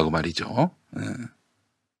역할이 나고 말이죠.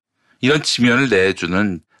 이런 지면을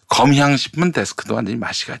내주는 검향신문 데스크도 완전히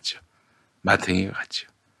맛이 갔죠. 마탱이가 갔죠.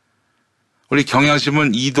 우리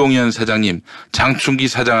경향신문 이동현 사장님, 장충기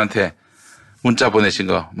사장한테 문자 보내신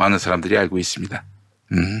거 많은 사람들이 알고 있습니다.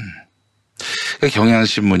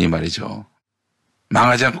 경향신문이 말이죠.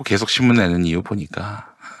 망하지 않고 계속 신문 내는 이유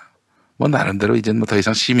보니까 뭐 나름대로 이제 뭐 더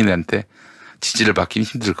이상 시민한테 지지를 받기는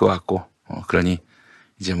힘들 것 같고, 그러니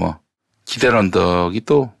이제 뭐 기댈 언덕이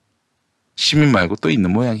또 시민 말고 또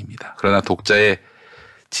있는 모양입니다. 그러나 독자의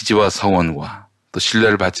지지와 성원과 또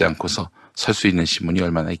신뢰를 받지 않고서 설 수 있는 신문이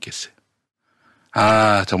얼마나 있겠어요.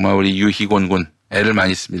 아, 정말 우리 유희곤 군 애를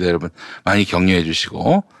많이 씁니다. 여러분 많이 격려해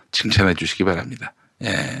주시고 칭찬해 주시기 바랍니다.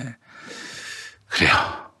 예,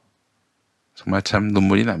 그래요. 정말 참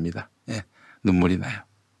눈물이 납니다. 예, 눈물이 나요.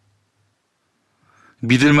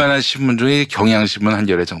 믿을 만한 신문 중에 경향신문 한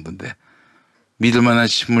열애 정도인데, 믿을 만한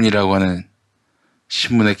신문이라고 하는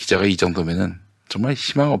신문의 기자가 이 정도면은 정말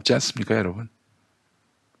희망 없지 않습니까, 여러분?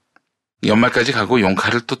 연말까지 가고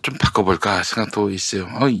용칼을 또 좀 바꿔볼까 생각도 있어요.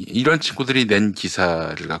 이런 친구들이 낸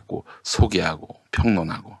기사를 갖고 소개하고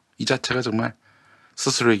평론하고, 이 자체가 정말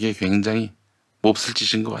스스로에게 굉장히 몹쓸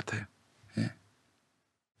짓인 것 같아요. 예.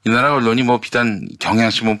 이 나라 언론이 뭐 비단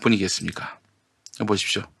경향신문뿐이겠습니까?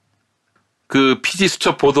 보십시오. PD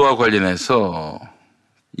수첩 보도와 관련해서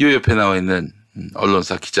이 옆에 나와 있는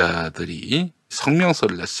언론사 기자들이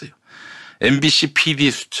성명서를 냈어요. MBC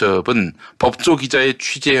PD 수첩은 법조 기자의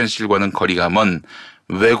취재 현실과는 거리가 먼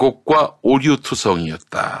왜곡과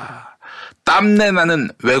오류투성이었다. 땀내 나는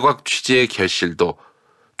외곽 취재의 결실도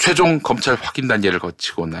최종 검찰 확인 단계를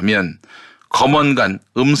거치고 나면 검언간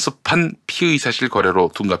음습한 피의사실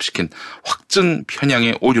거래로 둔갑시킨 확증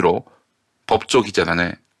편향의 오류로 법조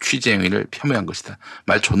기자단의 취재 행위를 폄훼한 것이다.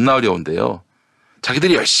 말 존나 어려운데요.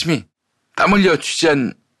 자기들이 열심히 땀 흘려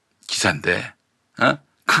취재한 기사인데,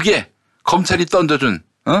 그게 검찰이 던져준,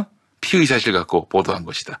 피의사실 갖고 보도한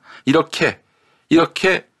것이다. 이렇게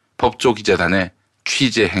법조 기자단의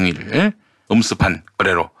취재 행위를 음습한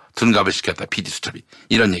거래로 둔갑을 시켰다. PD수첩이.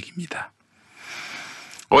 이런 얘기입니다.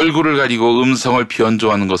 얼굴을 가리고 음성을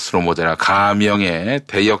변조하는 것으로 모자라 가명에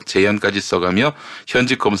대역 재연까지 써가며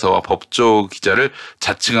현직 검사와 법조 기자를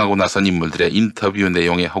자칭하고 나선 인물들의 인터뷰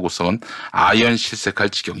내용의 허구성은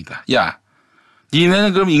아연실색할 지경이다. 야,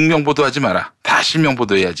 니네는 그럼 익명보도하지 마라. 다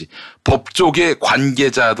실명보도해야지. 법조계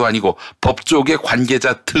관계자도 아니고 법조계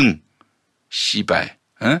관계자 등. 씨발.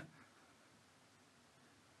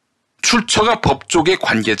 출처가 법조계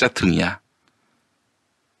관계자 등이야.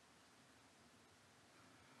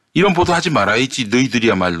 이런 보도 하지 말아야지,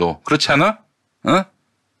 너희들이야말로. 그렇지 않아?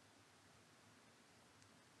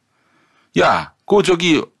 야,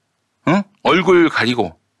 얼굴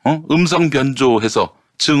가리고, 음성 변조해서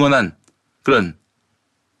증언한 그런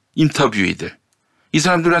인터뷰이들. 이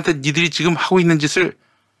사람들한테 니들이 지금 하고 있는 짓을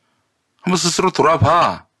한번 스스로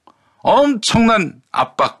돌아봐. 엄청난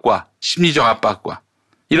압박과, 심리적 압박과,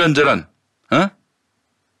 이런저런,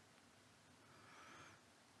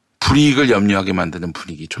 불이익을 염려하게 만드는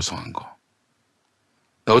분위기 조성한 거.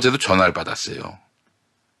 나 어제도 전화를 받았어요.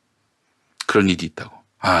 그런 일이 있다고.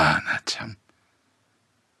 나 참.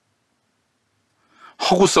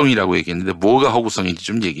 허구성이라고 얘기했는데 뭐가 허구성인지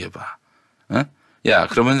좀 얘기해봐. 야,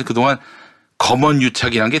 그러면 그동안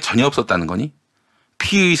검언유착이란 게 전혀 없었다는 거니?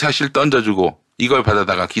 피의 사실 던져주고 이걸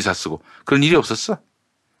받아다가 기사 쓰고 그런 일이 없었어?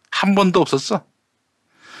 한 번도 없었어?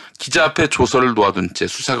 기자 앞에 조서를 놓아둔 채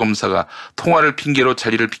수사검사가 통화를 핑계로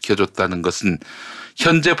자리를 비켜줬다는 것은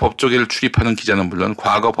현재 법조계를 출입하는 기자는 물론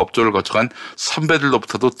과거 법조를 거쳐간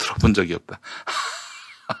선배들로부터도 들어본 적이 없다.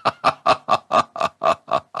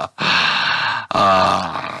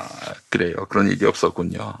 그래요. 그런 일이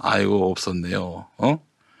없었군요. 아이고, 없었네요.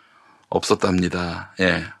 없었답니다.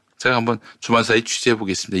 예. 제가 한번 주말 사이 취재해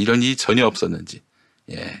보겠습니다. 이런 일이 전혀 없었는지.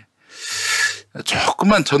 예.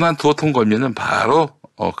 조금만 전화 한 두어 통 걸면은 바로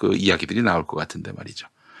그 이야기들이 나올 것 같은데 말이죠.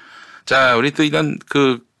 자, 우리 또 이런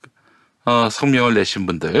성명을 내신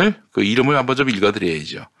분들 그 이름을 한번 좀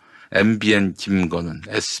읽어드려야죠. MBN 김건훈,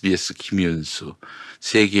 SBS 김윤수,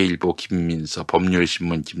 세계일보 김민서,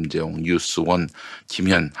 법률신문 김재홍, 뉴스원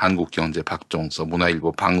김현, 한국경제 박종서,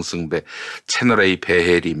 문화일보 방승배, 채널A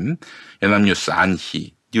배혜림, 연합뉴스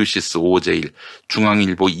안희, 뉴시스 오재일,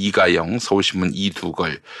 중앙일보 이가영, 서울신문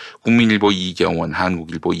이두걸, 국민일보 이경원,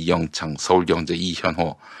 한국일보 이영창, 서울경제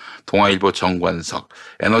이현호, 동아일보 정관석,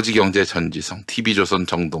 에너지경제 전지성, TV조선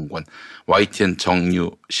정동권, YTN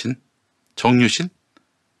정유신?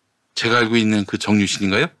 제가 알고 있는 그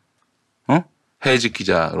정유신인가요? 해직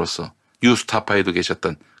기자로서 뉴스타파에도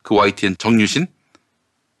계셨던 그 YTN 정유신,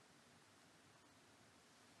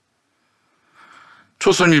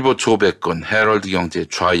 조선일보 조백권, 헤럴드 경제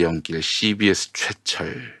좌영길, CBS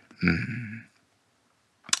최철.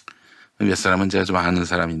 몇 사람은 제가 좀 아는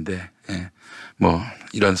사람인데, 뭐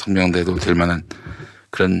이런 성명대도 될 만한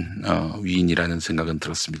그런 위인이라는 생각은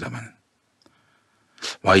들었습니다만,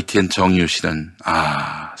 YTN 정유신은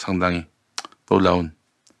상당히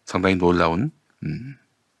놀라운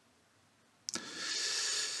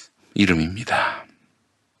이름입니다.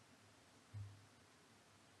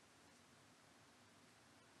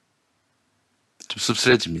 좀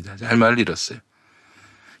씁쓸해집니다. 할 말을 잃었어요.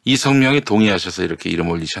 이 성명에 동의하셔서 이렇게 이름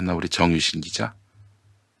올리셨나, 우리 정유신 기자?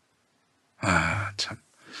 참.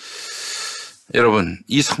 여러분,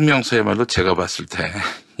 이 성명서야말로 제가 봤을 때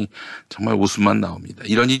정말 웃음만 나옵니다.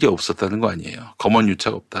 이런 일이 없었다는 거 아니에요. 검언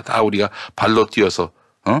유착 없다. 다 우리가 발로 뛰어서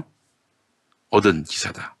얻은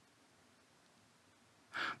기사다.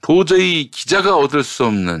 도저히 기자가 얻을 수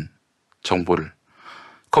없는 정보를,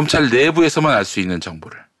 검찰 내부에서만 알 수 있는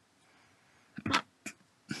정보를,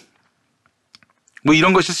 뭐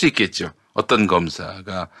이런 것일 수 있겠죠. 어떤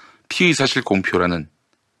검사가 피의사실 공표라는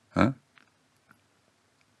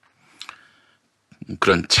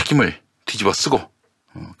그런 책임을 뒤집어 쓰고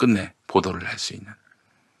끝내 보도를 할 수 있는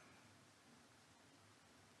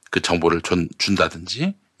그 정보를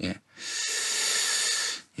준다든지,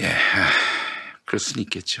 그럴 수는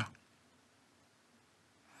있겠죠.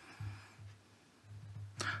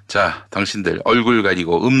 자, 당신들 얼굴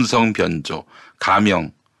가리고 음성 변조,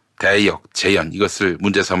 가명, 대역, 재연 이것을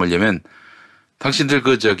문제 삼으려면 당신들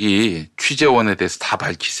취재원에 대해서 다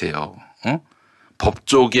밝히세요.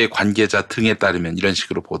 법조계 관계자 등에 따르면 이런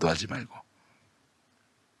식으로 보도하지 말고.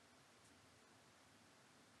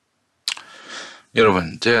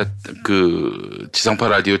 여러분, 제가 지상파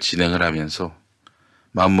라디오 진행을 하면서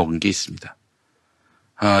마음먹은 게 있습니다.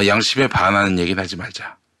 양심에 반하는 얘기는 하지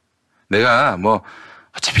말자. 내가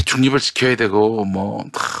어차피 중립을 지켜야 되고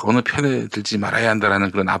어느 편에 들지 말아야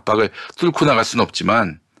한다라는 그런 압박을 뚫고 나갈 수는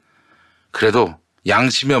없지만, 그래도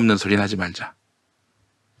양심이 없는 소리는 하지 말자.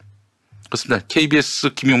 그렇습니다.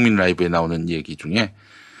 KBS 김용민 라이브에 나오는 얘기 중에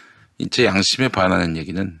제 양심에 반하는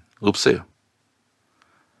얘기는 없어요.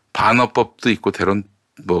 반어법도 있고 대론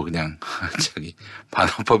그냥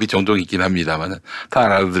반어법이 종종 있긴 합니다만 다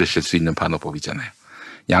알아들으실 수 있는 반어법이잖아요.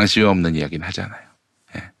 양심이 없는 이야기는 하잖아요.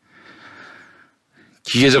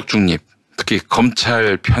 기계적 중립, 특히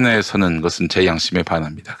검찰 편에 서는 것은 제 양심에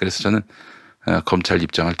반합니다. 그래서 저는 검찰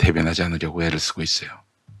입장을 대변하지 않으려고 애를 쓰고 있어요.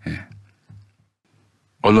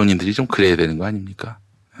 언론인들이 좀 그래야 되는 거 아닙니까?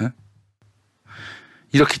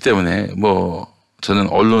 이렇기 때문에 저는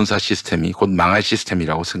언론사 시스템이 곧 망할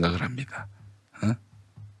시스템이라고 생각을 합니다.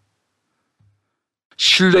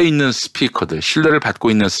 신뢰 있는 스피커들, 신뢰를 받고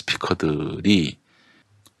있는 스피커들이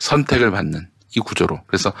선택을 받는 이 구조로,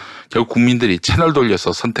 그래서 결국 국민들이 채널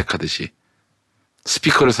돌려서 선택하듯이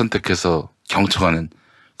스피커를 선택해서 경청하는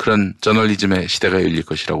그런 저널리즘의 시대가 열릴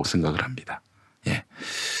것이라고 생각을 합니다.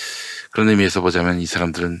 그런 의미에서 보자면 이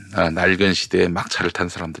사람들은 낡은 시대에 막차를 탄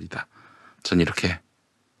사람들이다. 전 이렇게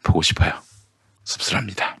보고 싶어요.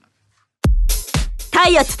 씁쓸합니다.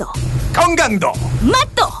 다이어트도 건강도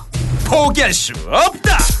맛도 포기할 수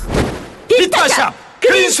없다. 비타샵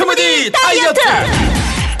그린 스무디 다이어트.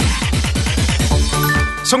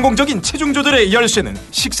 성공적인 체중 조절의 열쇠는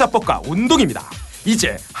식사법과 운동입니다.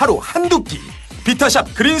 이제 하루 한두 끼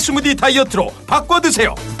비타샵 그린 스무디 다이어트로 바꿔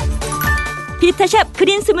드세요. 비타샵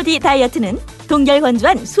그린 스무디 다이어트는 동결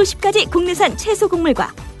건조한 수십 가지 국내산 채소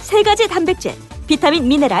곡물과 3가지 단백질, 비타민,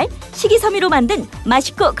 미네랄, 식이섬유로 만든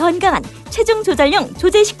맛있고 건강한 체중 조절용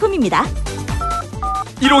조제식품입니다.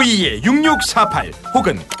 1522-6648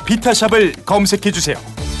 혹은 비타샵을 검색해주세요.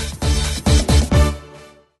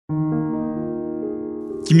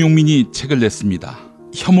 김용민이 책을 냈습니다.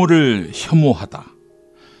 혐오를 혐오하다.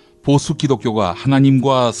 보수 기독교가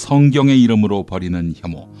하나님과 성경의 이름으로 벌이는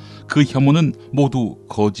혐오. 그 혐오는 모두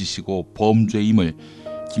거짓이고 범죄임을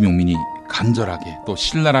김용민이 간절하게 또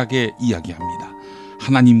신랄하게 이야기합니다.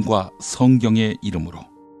 하나님과 성경의 이름으로.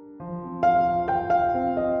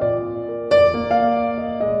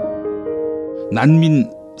 난민,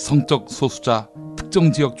 성적 소수자,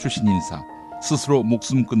 특정 지역 출신 인사, 스스로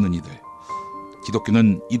목숨 끊는 이들.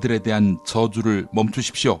 기독교는 이들에 대한 저주를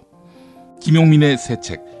멈추십시오. 김용민의 새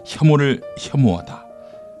책 혐오를 혐오하다.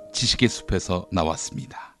 지식의 숲에서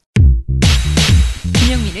나왔습니다.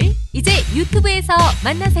 김용민을 이제 유튜브에서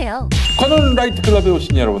만나세요. 관훈 라이트 클럽에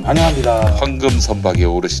오신 여러분 환영합니다. 황금 선박에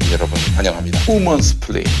오르신 여러분 환영합니다. 우먼스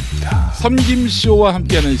플레이입니다. 섬김쇼와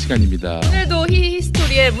함께하는 시간입니다. 오늘도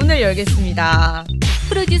히스토리의 문을 열겠습니다.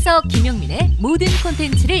 프로듀서 김용민의 모든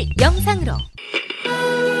콘텐츠를 영상으로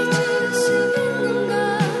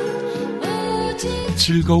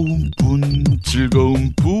즐거운 분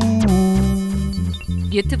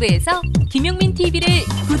유튜브에서 김용민 TV를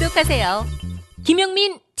구독하세요.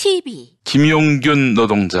 김용민 TV. 김용균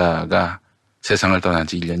노동자가 세상을 떠난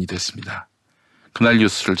지 1년이 됐습니다. 그날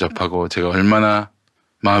뉴스를 접하고 제가 얼마나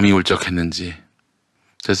마음이 울적했는지.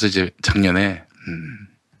 그래서 이제 작년에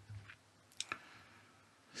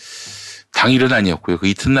당일은 아니었고요. 그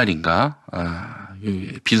이튿날인가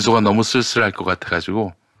빈소가 너무 쓸쓸할 것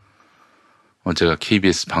같아가지고 제가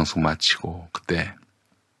KBS 방송 마치고 그때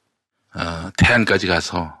태안까지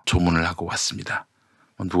가서 조문을 하고 왔습니다.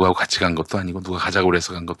 누구하고 같이 간 것도 아니고 누가 가자고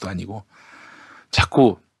그래서 간 것도 아니고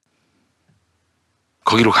자꾸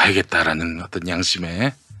거기로 가야겠다라는 어떤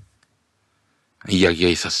양심의 이야기가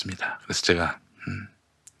있었습니다. 그래서 제가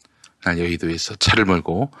날 여의도에서 차를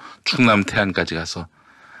몰고 충남 태안까지 가서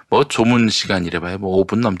뭐 조문 시간이래 봐요. 뭐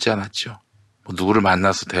 5분 넘지 않았죠. 뭐 누구를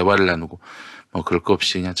만나서 대화를 나누고 뭐 그럴 거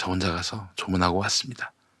없이 그냥 저 혼자 가서 조문하고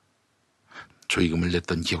왔습니다. 조의금을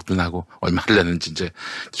냈던 기억도 나고 얼마를 냈는지 이제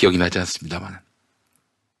기억이 나지 않습니다만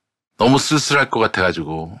너무 쓸쓸할 것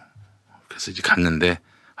같아가지고 그래서 이제 갔는데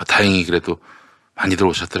다행히 그래도 많이들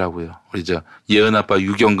오셨더라고요. 우리 저 예은 아빠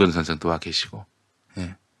유경근 선생도 와 계시고.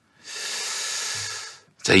 예.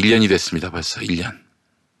 자, 1년이 됐습니다. 벌써 1년.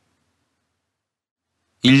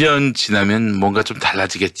 1년 지나면 뭔가 좀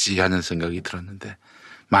달라지겠지 하는 생각이 들었는데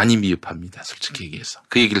많이 미흡합니다. 솔직히 얘기해서.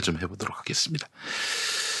 그 얘기를 좀 해보도록 하겠습니다.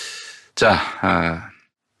 자,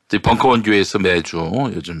 벙커원교회에서 매주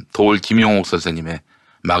요즘 도올 김용옥 선생님의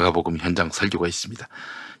마가복음 현장 설교가 있습니다.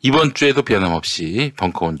 이번 주에도 변함없이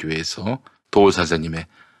벙커원교회에서 도올 선생님의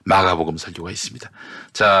마가복음 설교가 있습니다.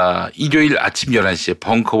 자, 일요일 아침 11시에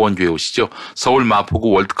벙커원교회 오시죠. 서울 마포구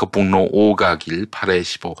월드컵 북로 5가길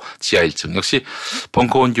 8-15 지하 1층. 역시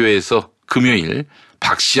벙커원교회에서 금요일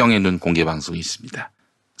박시영의 눈 공개 방송이 있습니다.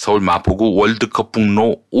 서울 마포구 월드컵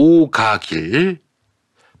북로 5가길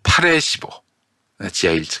 8-15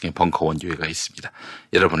 지하 1층에 벙커원교회가 있습니다.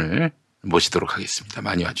 여러분을 모시도록 하겠습니다.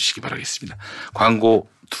 많이 와주시기 바라겠습니다. 광고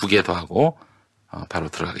 2개 더 하고 바로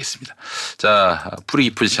들어가겠습니다. 자, 뿌리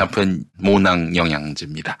깊은 샴푸는 모낭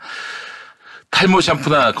영양제입니다. 탈모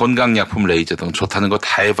샴푸나 건강약품, 레이저 등 좋다는 거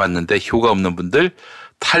다 해봤는데 효과 없는 분들,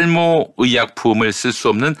 탈모 의약품을 쓸 수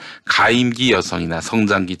없는 가임기 여성이나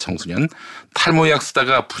성장기 청소년, 탈모약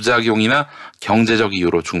쓰다가 부작용이나 경제적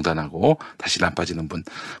이유로 중단하고 다시 나빠지는 분,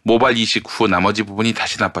 모발 이식 후 나머지 부분이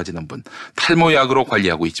다시 나빠지는 분, 탈모약으로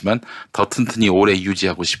관리하고 있지만 더 튼튼히 오래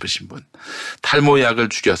유지하고 싶으신 분, 탈모약을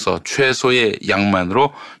줄여서 최소의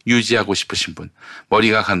양만으로 유지하고 싶으신 분,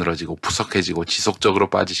 머리가 가늘어지고 푸석해지고 지속적으로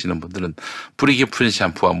빠지시는 분들은 뿌리 깊은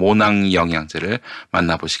샴푸와 모낭 영양제를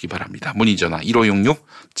만나보시기 바랍니다. 문의 전화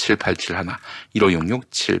 1566-7871,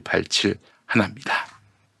 1566-7871입니다.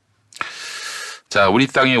 자, 우리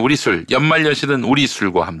땅의 우리 술, 연말연시는 우리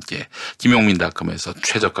술과 함께 김용민닷컴에서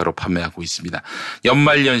최저가로 판매하고 있습니다.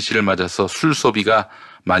 연말연시를 맞아서 술 소비가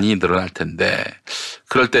많이 늘어날 텐데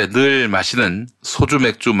그럴 때 늘 마시는 소주,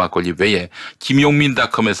 맥주, 막걸리 외에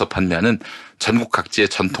김용민닷컴에서 판매하는 전국 각지의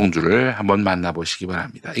전통주를 한번 만나보시기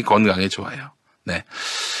바랍니다. 이 건강에 좋아요. 네,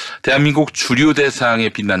 대한민국 주류 대상에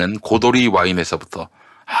빛나는 고도리 와인에서부터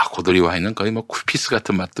고도리 와인은 거의 뭐 쿨피스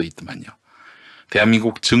같은 맛도 있더만요.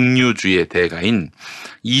 대한민국 증류주의 대가인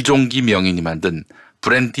이종기 명인이 만든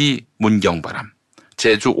브랜디 문경바람,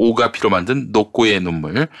 제주 오가피로 만든 녹고의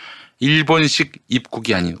눈물, 일본식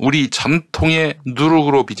입국이 아닌 우리 전통의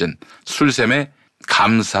누룩으로 빚은 술샘의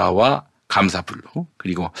감사와 감사불로,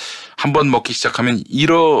 그리고 한번 먹기 시작하면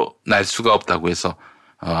일어날 수가 없다고 해서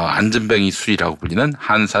안전뱅이 술이라고 불리는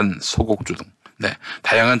한산 소곡주 등 네,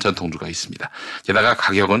 다양한 전통주가 있습니다. 게다가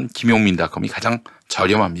가격은 김용민닷컴이 가장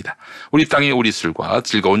저렴합니다. 우리 땅의 우리 술과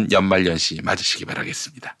즐거운 연말연시 맞으시기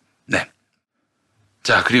바라겠습니다. 네.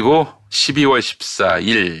 자, 그리고 12월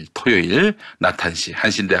 14일 토요일 나탄시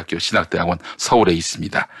한신대학교 신학대학원 서울에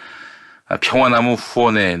있습니다. 평화나무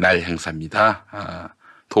후원의 날 행사입니다.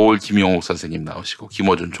 도올 김용옥 선생님 나오시고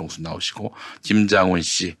김호준 총수 나오시고 김장훈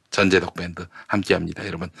씨 전재덕 밴드 함께합니다.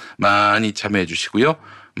 여러분 많이 참여해 주시고요.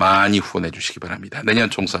 많이 후원해 주시기 바랍니다. 내년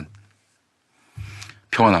총선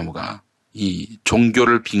평화나무가 이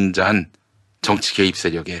종교를 빙자한 정치 개입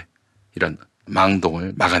세력의 이런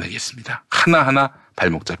망동을 막아내겠습니다. 하나하나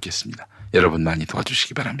발목 잡겠습니다. 여러분 많이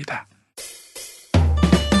도와주시기 바랍니다.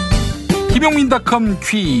 김용민닷컴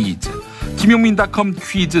퀴즈. 김용민닷컴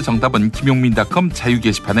퀴즈 정답은 김용민닷컴 자유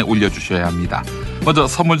게시판에 올려주셔야 합니다. 먼저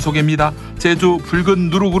선물 소개입니다. 제주 붉은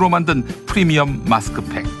누룩으로 만든 프리미엄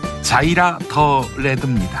마스크팩 자이라 더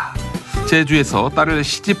레드입니다. 제주에서 딸을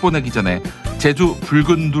시집 보내기 전에 제주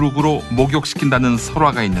붉은 누룩으로 목욕시킨다는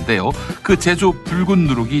설화가 있는데요. 그 제주 붉은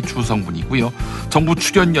누룩이 주성분이고요. 정부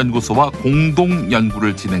출연연구소와 공동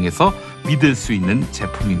연구를 진행해서 믿을 수 있는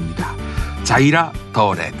제품입니다. 자이라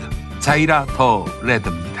더 레드, 자이라 더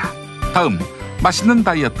레드입니다. 다음, 맛있는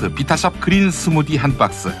다이어트 비타샵 그린 스무디 한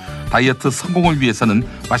박스. 다이어트 성공을 위해서는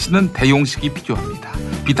맛있는 대용식이 필요합니다.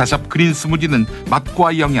 비타샵 그린 스무디는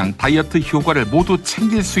맛과 영양, 다이어트 효과를 모두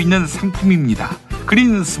챙길 수 있는 상품입니다.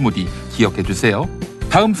 그린 스무디 기억해 주세요.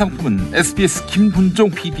 다음 상품은 SBS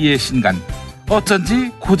김훈종 PD의 신간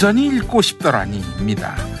어쩐지 고전이 읽고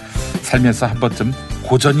싶더라니입니다. 살면서 한 번쯤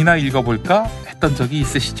고전이나 읽어볼까 했던 적이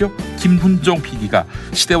있으시죠? 김훈종 PD가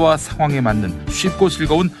시대와 상황에 맞는 쉽고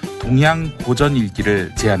즐거운 동양 고전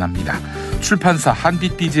읽기를 제안합니다. 출판사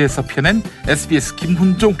한빛비즈에서 펴낸 SBS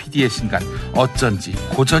김훈종 PD의 신간 어쩐지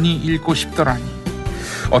고전이 읽고 싶더라니.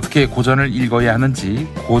 어떻게 고전을 읽어야 하는지,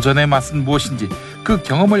 고전의 맛은 무엇인지 그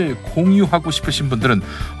경험을 공유하고 싶으신 분들은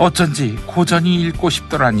어쩐지 고전이 읽고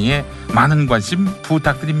싶더라니에 많은 관심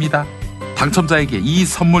부탁드립니다. 당첨자에게 이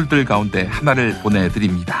선물들 가운데 하나를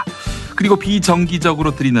보내드립니다. 그리고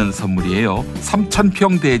비정기적으로 드리는 선물이에요.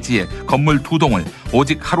 3,000평 대지에 건물 2동을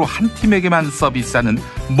오직 하루 한 팀에게만 서비스하는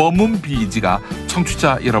머문 빌리지가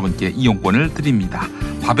청취자 여러분께 이용권을 드립니다.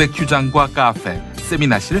 바베큐장과 카페,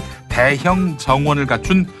 세미나실, 대형 정원을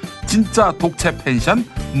갖춘 진짜 독채 펜션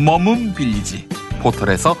머문 빌리지.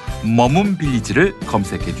 포털에서 머문 빌리지를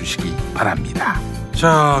검색해 주시기 바랍니다.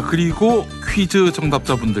 자, 그리고 퀴즈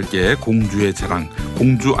정답자분들께 공주의 자랑,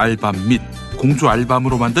 공주 알밤 및 공주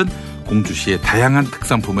알밤으로 만든 공주시의 다양한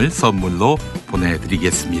특산품을 선물로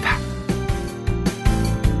보내드리겠습니다.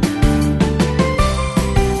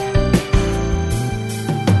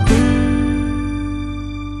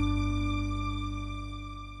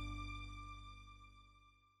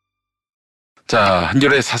 자,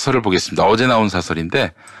 한겨레 사설을 보겠습니다. 어제 나온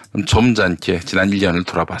사설인데 점잖게 지난 1년을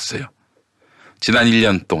돌아봤어요. 지난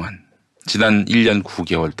 1년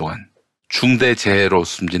 9개월 동안 중대재해로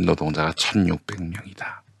숨진 노동자가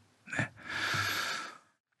 1,600명이다. 네.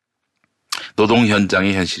 노동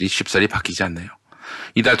현장의 현실이 쉽사리 바뀌지 않네요.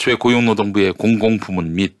 이달 초에 고용노동부의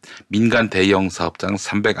공공부문 및 민간 대형 사업장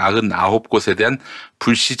 399곳에 대한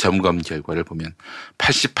불시 점검 결과를 보면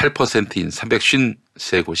 88%인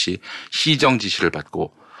 353곳이 시정 지시를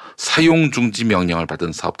받고 사용 중지 명령을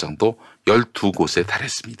받은 사업장도 12곳에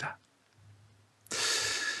달했습니다.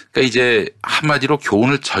 그러니까 이제 한마디로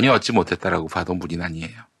교훈을 전혀 얻지 못했다라고 봐도 무리는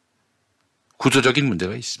아니에요. 구조적인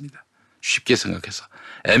문제가 있습니다. 쉽게 생각해서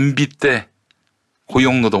MB 때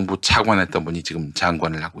고용노동부 차관했던 분이 지금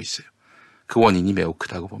장관을 하고 있어요. 그 원인이 매우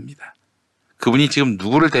크다고 봅니다. 그분이 지금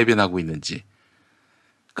누구를 대변하고 있는지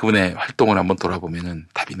그분의 활동을 한번 돌아보면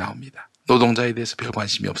답이 나옵니다. 노동자에 대해서 별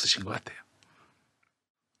관심이 없으신 것 같아요.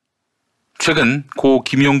 최근 고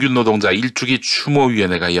김용균 노동자 일주기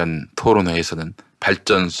추모위원회가 연 토론회에서는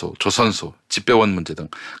발전소, 조선소, 집배원 문제 등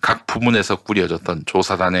각 부문에서 꾸려졌던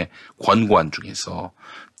조사단의 권고안 중에서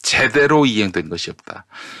제대로 이행된 것이 없다.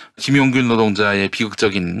 김용균 노동자의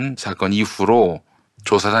비극적인 사건 이후로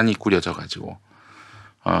조사단이 꾸려져가지고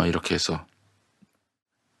이렇게 해서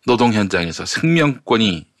노동 현장에서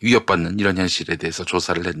생명권이 위협받는 이런 현실에 대해서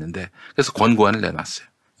조사를 했는데 그래서 권고안을 내놨어요.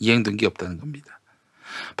 이행된 게 없다는 겁니다.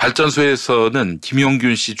 발전소에서는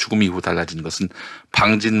김용균 씨 죽음 이후 달라진 것은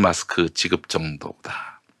방진 마스크 지급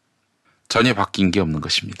정도다. 전혀 바뀐 게 없는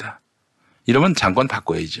것입니다. 이러면 장관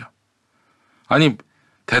바꿔야죠. 아니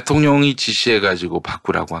대통령이 지시해가지고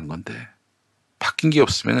바꾸라고 한 건데 바뀐 게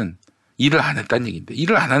없으면 일을 안 했다는 얘기인데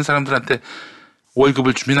일을 안 한 사람들한테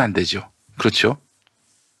월급을 주면 안 되죠. 그렇죠?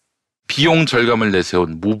 비용 절감을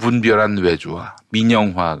내세운 무분별한 외주와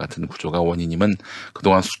민영화 같은 구조가 원인임은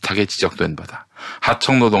그동안 숱하게 지적된 바다.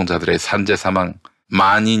 하청 노동자들의 산재 사망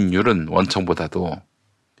만인율은 원청보다도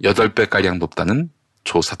 8배가량 높다는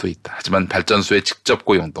조사도 있다. 하지만 발전소의 직접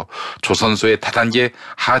고용도, 조선소의 다단계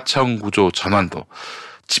하청 구조 전환도,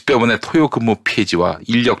 집배원의 토요 근무 폐지와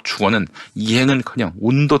인력 충원은 이행은커녕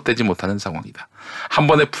운도 떼지 못하는 상황이다. 한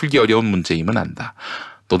번에 풀기 어려운 문제임은 안다.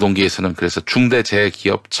 노동계에서는 그래서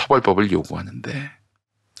중대재해기업 처벌법을 요구하는데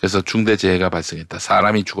그래서 중대재해가 발생했다.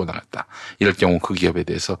 사람이 죽어나갔다. 이럴 경우 그 기업에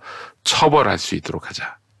대해서 처벌할 수 있도록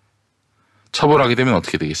하자. 처벌하게 되면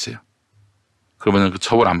어떻게 되겠어요? 그러면 그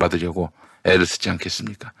처벌 안 받으려고 애를 쓰지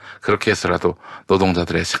않겠습니까? 그렇게 해서라도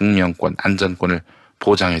노동자들의 생명권, 안전권을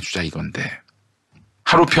보장해 주자 이건데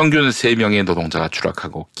하루 평균 3명의 노동자가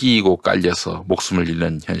추락하고 끼이고 깔려서 목숨을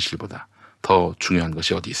잃는 현실보다 더 중요한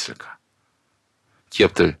것이 어디 있을까?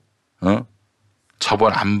 기업들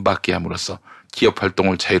처벌 안 받게 함으로써 기업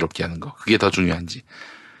활동을 자유롭게 하는 거 그게 더 중요한지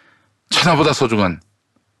천하보다 소중한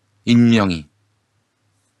인명이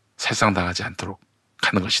살상당하지 않도록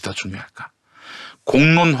하는 것이 더 중요할까?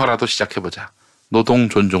 공론화라도 시작해보자. 노동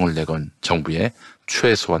존중을 내건 정부의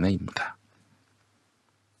최소한의 임무다.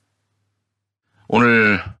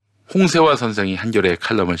 오늘 홍세화 선생이 한겨레에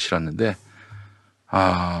칼럼을 실었는데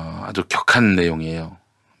아주 격한 내용이에요.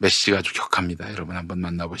 메시지가 아주 격합니다. 여러분 한번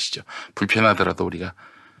만나보시죠. 불편하더라도 우리가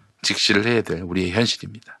직시를 해야 될 우리의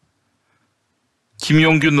현실입니다.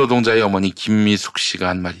 김용균 노동자의 어머니 김미숙 씨가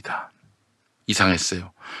한 말이다.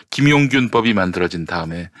 이상했어요. 김용균법이 만들어진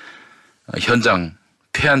다음에 현장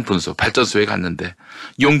태안분소 발전소에 갔는데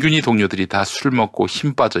용균이 동료들이 다 술 먹고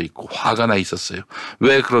힘 빠져 있고 화가 나 있었어요.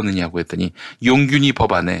 왜 그러느냐고 했더니 용균이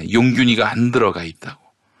법안에 용균이가 안 들어가 있다고.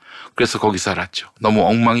 그래서 거기서 알았죠. 너무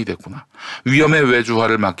엉망이 됐구나. 위험의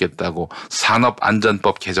외주화를 막겠다고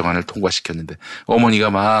산업안전법 개정안을 통과시켰는데 어머니가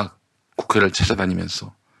막 국회를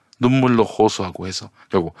찾아다니면서 눈물로 호소하고 해서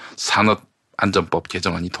결국 산업안전법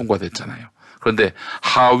개정안이 통과됐잖아요. 그런데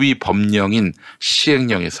하위 법령인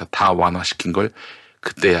시행령에서 다 완화시킨 걸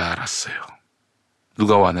그때야 알았어요.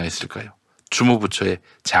 누가 완화했을까요? 주무부처의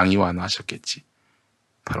장이 완화하셨겠지.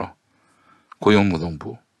 바로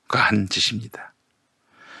고용노동부가 한 짓입니다.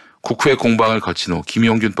 국회 공방을 거친 후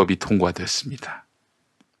김용균법이 통과됐습니다.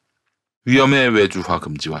 위험의 외주화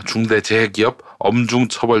금지와 중대재해기업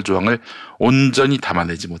엄중처벌 조항을 온전히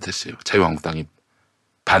담아내지 못했어요. 자유한국당이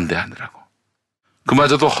반대하느라고.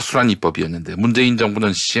 그마저도 허술한 입법이었는데 문재인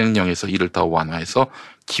정부는 시행령에서 이를 더 완화해서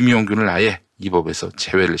김용균을 아예 이 법에서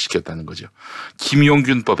제외를 시켰다는 거죠.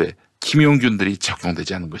 김용균법에 김용균들이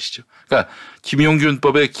적용되지 않은 것이죠. 그러니까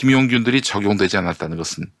김용균법에 김용균들이 적용되지 않았다는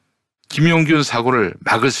것은 김용균 사고를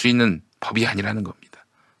막을 수 있는 법이 아니라는 겁니다.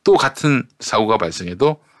 또 같은 사고가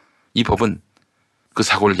발생해도 이 법은 그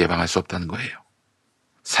사고를 예방할 수 없다는 거예요.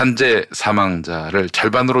 산재 사망자를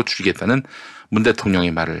절반으로 줄이겠다는 문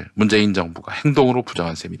대통령의 말을 문재인 정부가 행동으로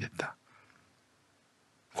부정한 셈이 됐다.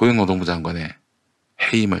 고용노동부 장관의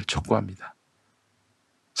해임을 촉구합니다.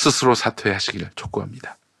 스스로 사퇴하시기를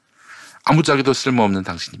촉구합니다. 아무짝에도 쓸모없는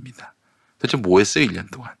당신입니다. 대체 뭐 했어요 1년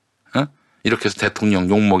동안? 이렇게 해서 대통령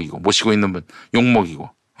욕먹이고 모시고 있는 분 욕먹이고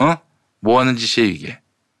뭐 하는 짓이에요 이게.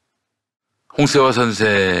 홍세화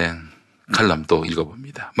선생 칼럼 또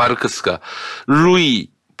읽어봅니다. 마르크스가 루이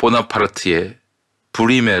보나파르트의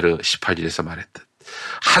브리메르 18일에서 말했듯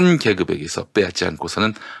한 계급에게서 빼앗지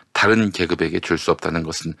않고서는 다른 계급에게 줄 수 없다는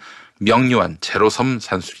것은 명료한 제로섬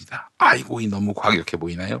산술이다. 아이고 이 너무 과격해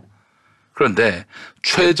보이나요? 그런데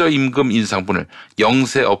최저임금 인상분을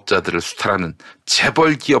영세업자들을 수탈하는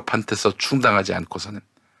재벌 기업한테서 충당하지 않고서는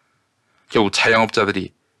결국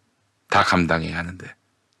자영업자들이 다 감당해야 하는데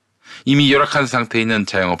이미 열악한 상태에 있는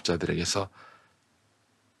자영업자들에게서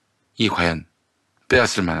이 과연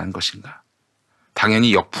빼앗을 만한 것인가?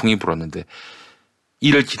 당연히 역풍이 불었는데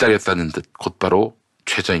이를 기다렸다는 듯 곧바로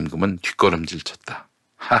최저임금은 뒷걸음질 쳤다.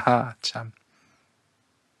 하하 참.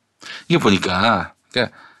 이게 보니까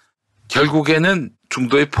그러니까 결국에는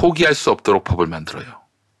중도에 포기할 수 없도록 법을 만들어요.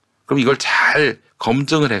 그럼 이걸 잘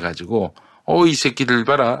검증을 해가지고 이 새끼들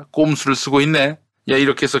봐라 꼼수를 쓰고 있네. 야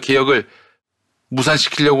이렇게 해서 개혁을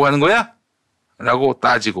무산시키려고 하는 거야? 라고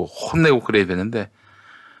따지고 혼내고 그래야 되는데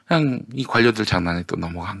그냥 이 관료들 장난에 또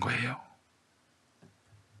넘어간 거예요.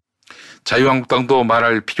 자유한국당도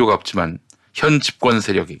말할 필요가 없지만 현 집권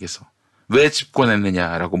세력에게서 왜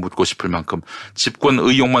집권했느냐라고 묻고 싶을 만큼 집권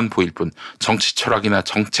의욕만 보일 뿐 정치 철학이나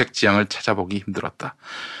정책 지향을 찾아보기 힘들었다.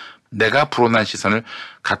 내가 불온한 시선을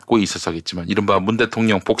갖고 있어서겠지만 이른바 문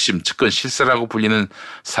대통령 복심, 측근, 실세라고 불리는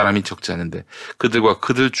사람이 적지 않은데 그들과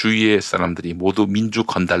그들 주위의 사람들이 모두 민주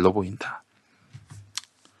건달로 보인다.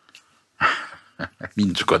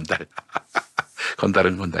 민주 건달.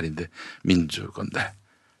 건달은 건달인데 민주 건달.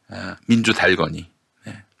 민주 달건이.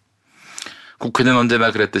 네. 국회는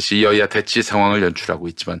언제나 그랬듯이 여야 대치 상황을 연출하고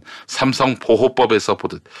있지만 삼성 보호법에서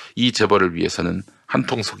보듯 이 재벌을 위해서는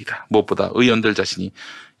한통속이다. 무엇보다 의원들 자신이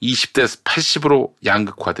 20대 80으로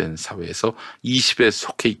양극화된 사회에서 20에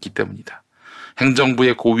속해 있기 때문이다.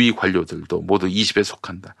 행정부의 고위 관료들도 모두 20에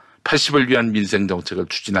속한다. 80을 위한 민생 정책을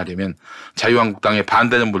추진하려면 자유한국당의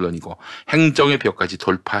반대는 물론이고 행정의 벽까지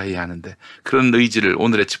돌파해야 하는데 그런 의지를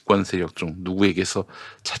오늘의 집권 세력 중 누구에게서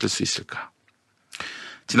찾을 수 있을까?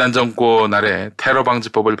 지난 정권 아래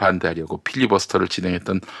테러방지법을 반대하려고 필리버스터를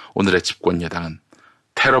진행했던 오늘의 집권 여당은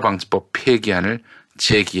테러방지법 폐기안을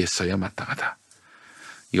제기했어야 마땅하다.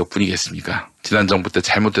 이거 뿐이겠습니까? 지난 정부 때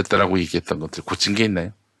잘못됐다라고 얘기했던 것들 고친 게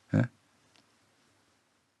있나요? 예?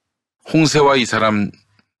 홍세화 이 사람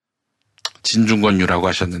진중권유라고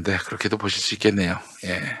하셨는데 그렇게도 보실 수 있겠네요.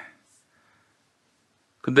 예.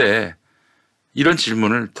 근데 이런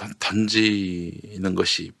질문을 던지는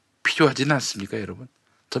것이 필요하지는 않습니까, 여러분?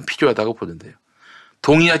 전 필요하다고 보는데요.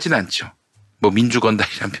 동의하진 않죠. 뭐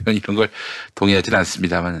민주건달이라는 표현 이런 걸 동의하진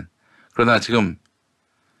않습니다만 그러나 지금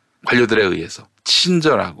관료들에 의해서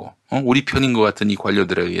친절하고 우리 편인 것 같은 이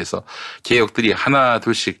관료들에 의해서 개혁들이 하나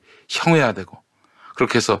둘씩 형해화되고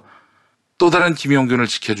그렇게 해서 또 다른 김용균을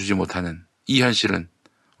지켜주지 못하는 이 현실은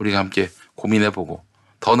우리가 함께 고민해보고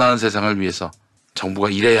더 나은 세상을 위해서 정부가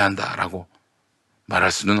일해야 한다라고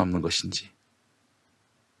말할 수는 없는 것인지.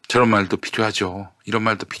 저런 말도 필요하죠. 이런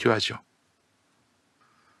말도 필요하죠.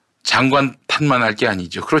 장관 탓만 할 게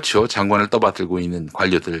아니죠. 그렇죠. 장관을 떠받들고 있는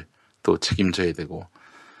관료들 또 책임져야 되고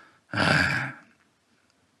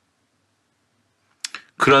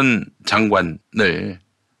그런 장관을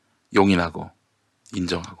용인하고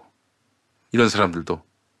인정하고 이런 사람들도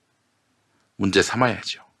문제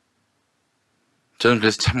삼아야죠. 저는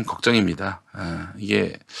그래서 참 걱정입니다.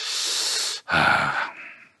 이게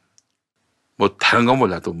뭐 다른 건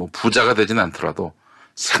몰라도 뭐 부자가 되진 않더라도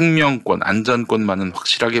생명권, 안전권만은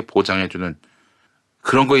확실하게 보장해주는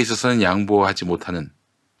그런 거에 있어서는 양보하지 못하는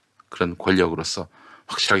그런 권력으로서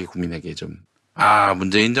확실하게 국민에게 좀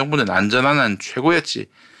문재인 정부는 안전한 한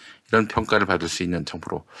최고였지 이런 평가를 받을 수 있는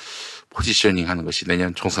정부로 포지셔닝하는 것이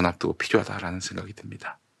내년 총선 앞두고 필요하다라는 생각이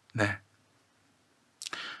듭니다. 네,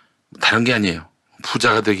 다른 게 아니에요.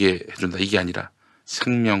 부자가 되게 해준다 이게 아니라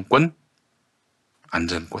생명권,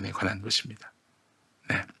 안전권에 관한 것입니다.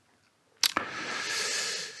 네.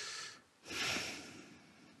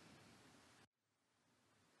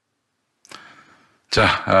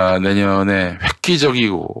 자, 내년에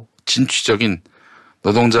획기적이고 진취적인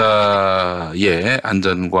노동자의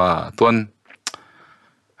안전과 또한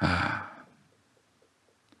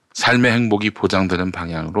삶의 행복이 보장되는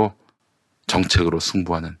방향으로 정책으로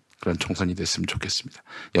승부하는 그런 총선이 됐으면 좋겠습니다.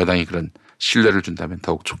 여당이 그런 신뢰를 준다면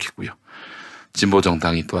더욱 좋겠고요.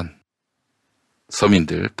 진보정당이 또한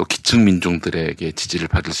서민들 또 기층 민중들에게 지지를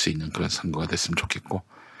받을 수 있는 그런 선거가 됐으면 좋겠고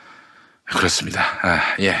그렇습니다.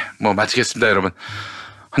 뭐 마치겠습니다. 여러분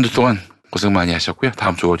한 주 동안 고생 많이 하셨고요.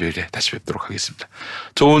 다음 주 월요일에 다시 뵙도록 하겠습니다.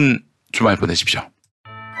 좋은 주말 보내십시오.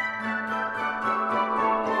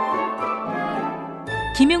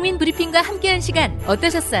 김용민 브리핑과 함께한 시간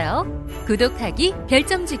어떠셨어요? 구독하기,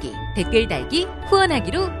 별점 주기, 댓글 달기,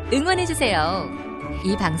 후원하기로 응원해주세요.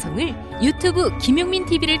 이 방송을 유튜브 김용민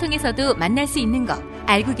TV를 통해서도 만날 수 있는 거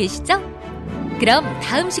알고 계시죠? 그럼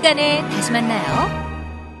다음 시간에 다시 만나요.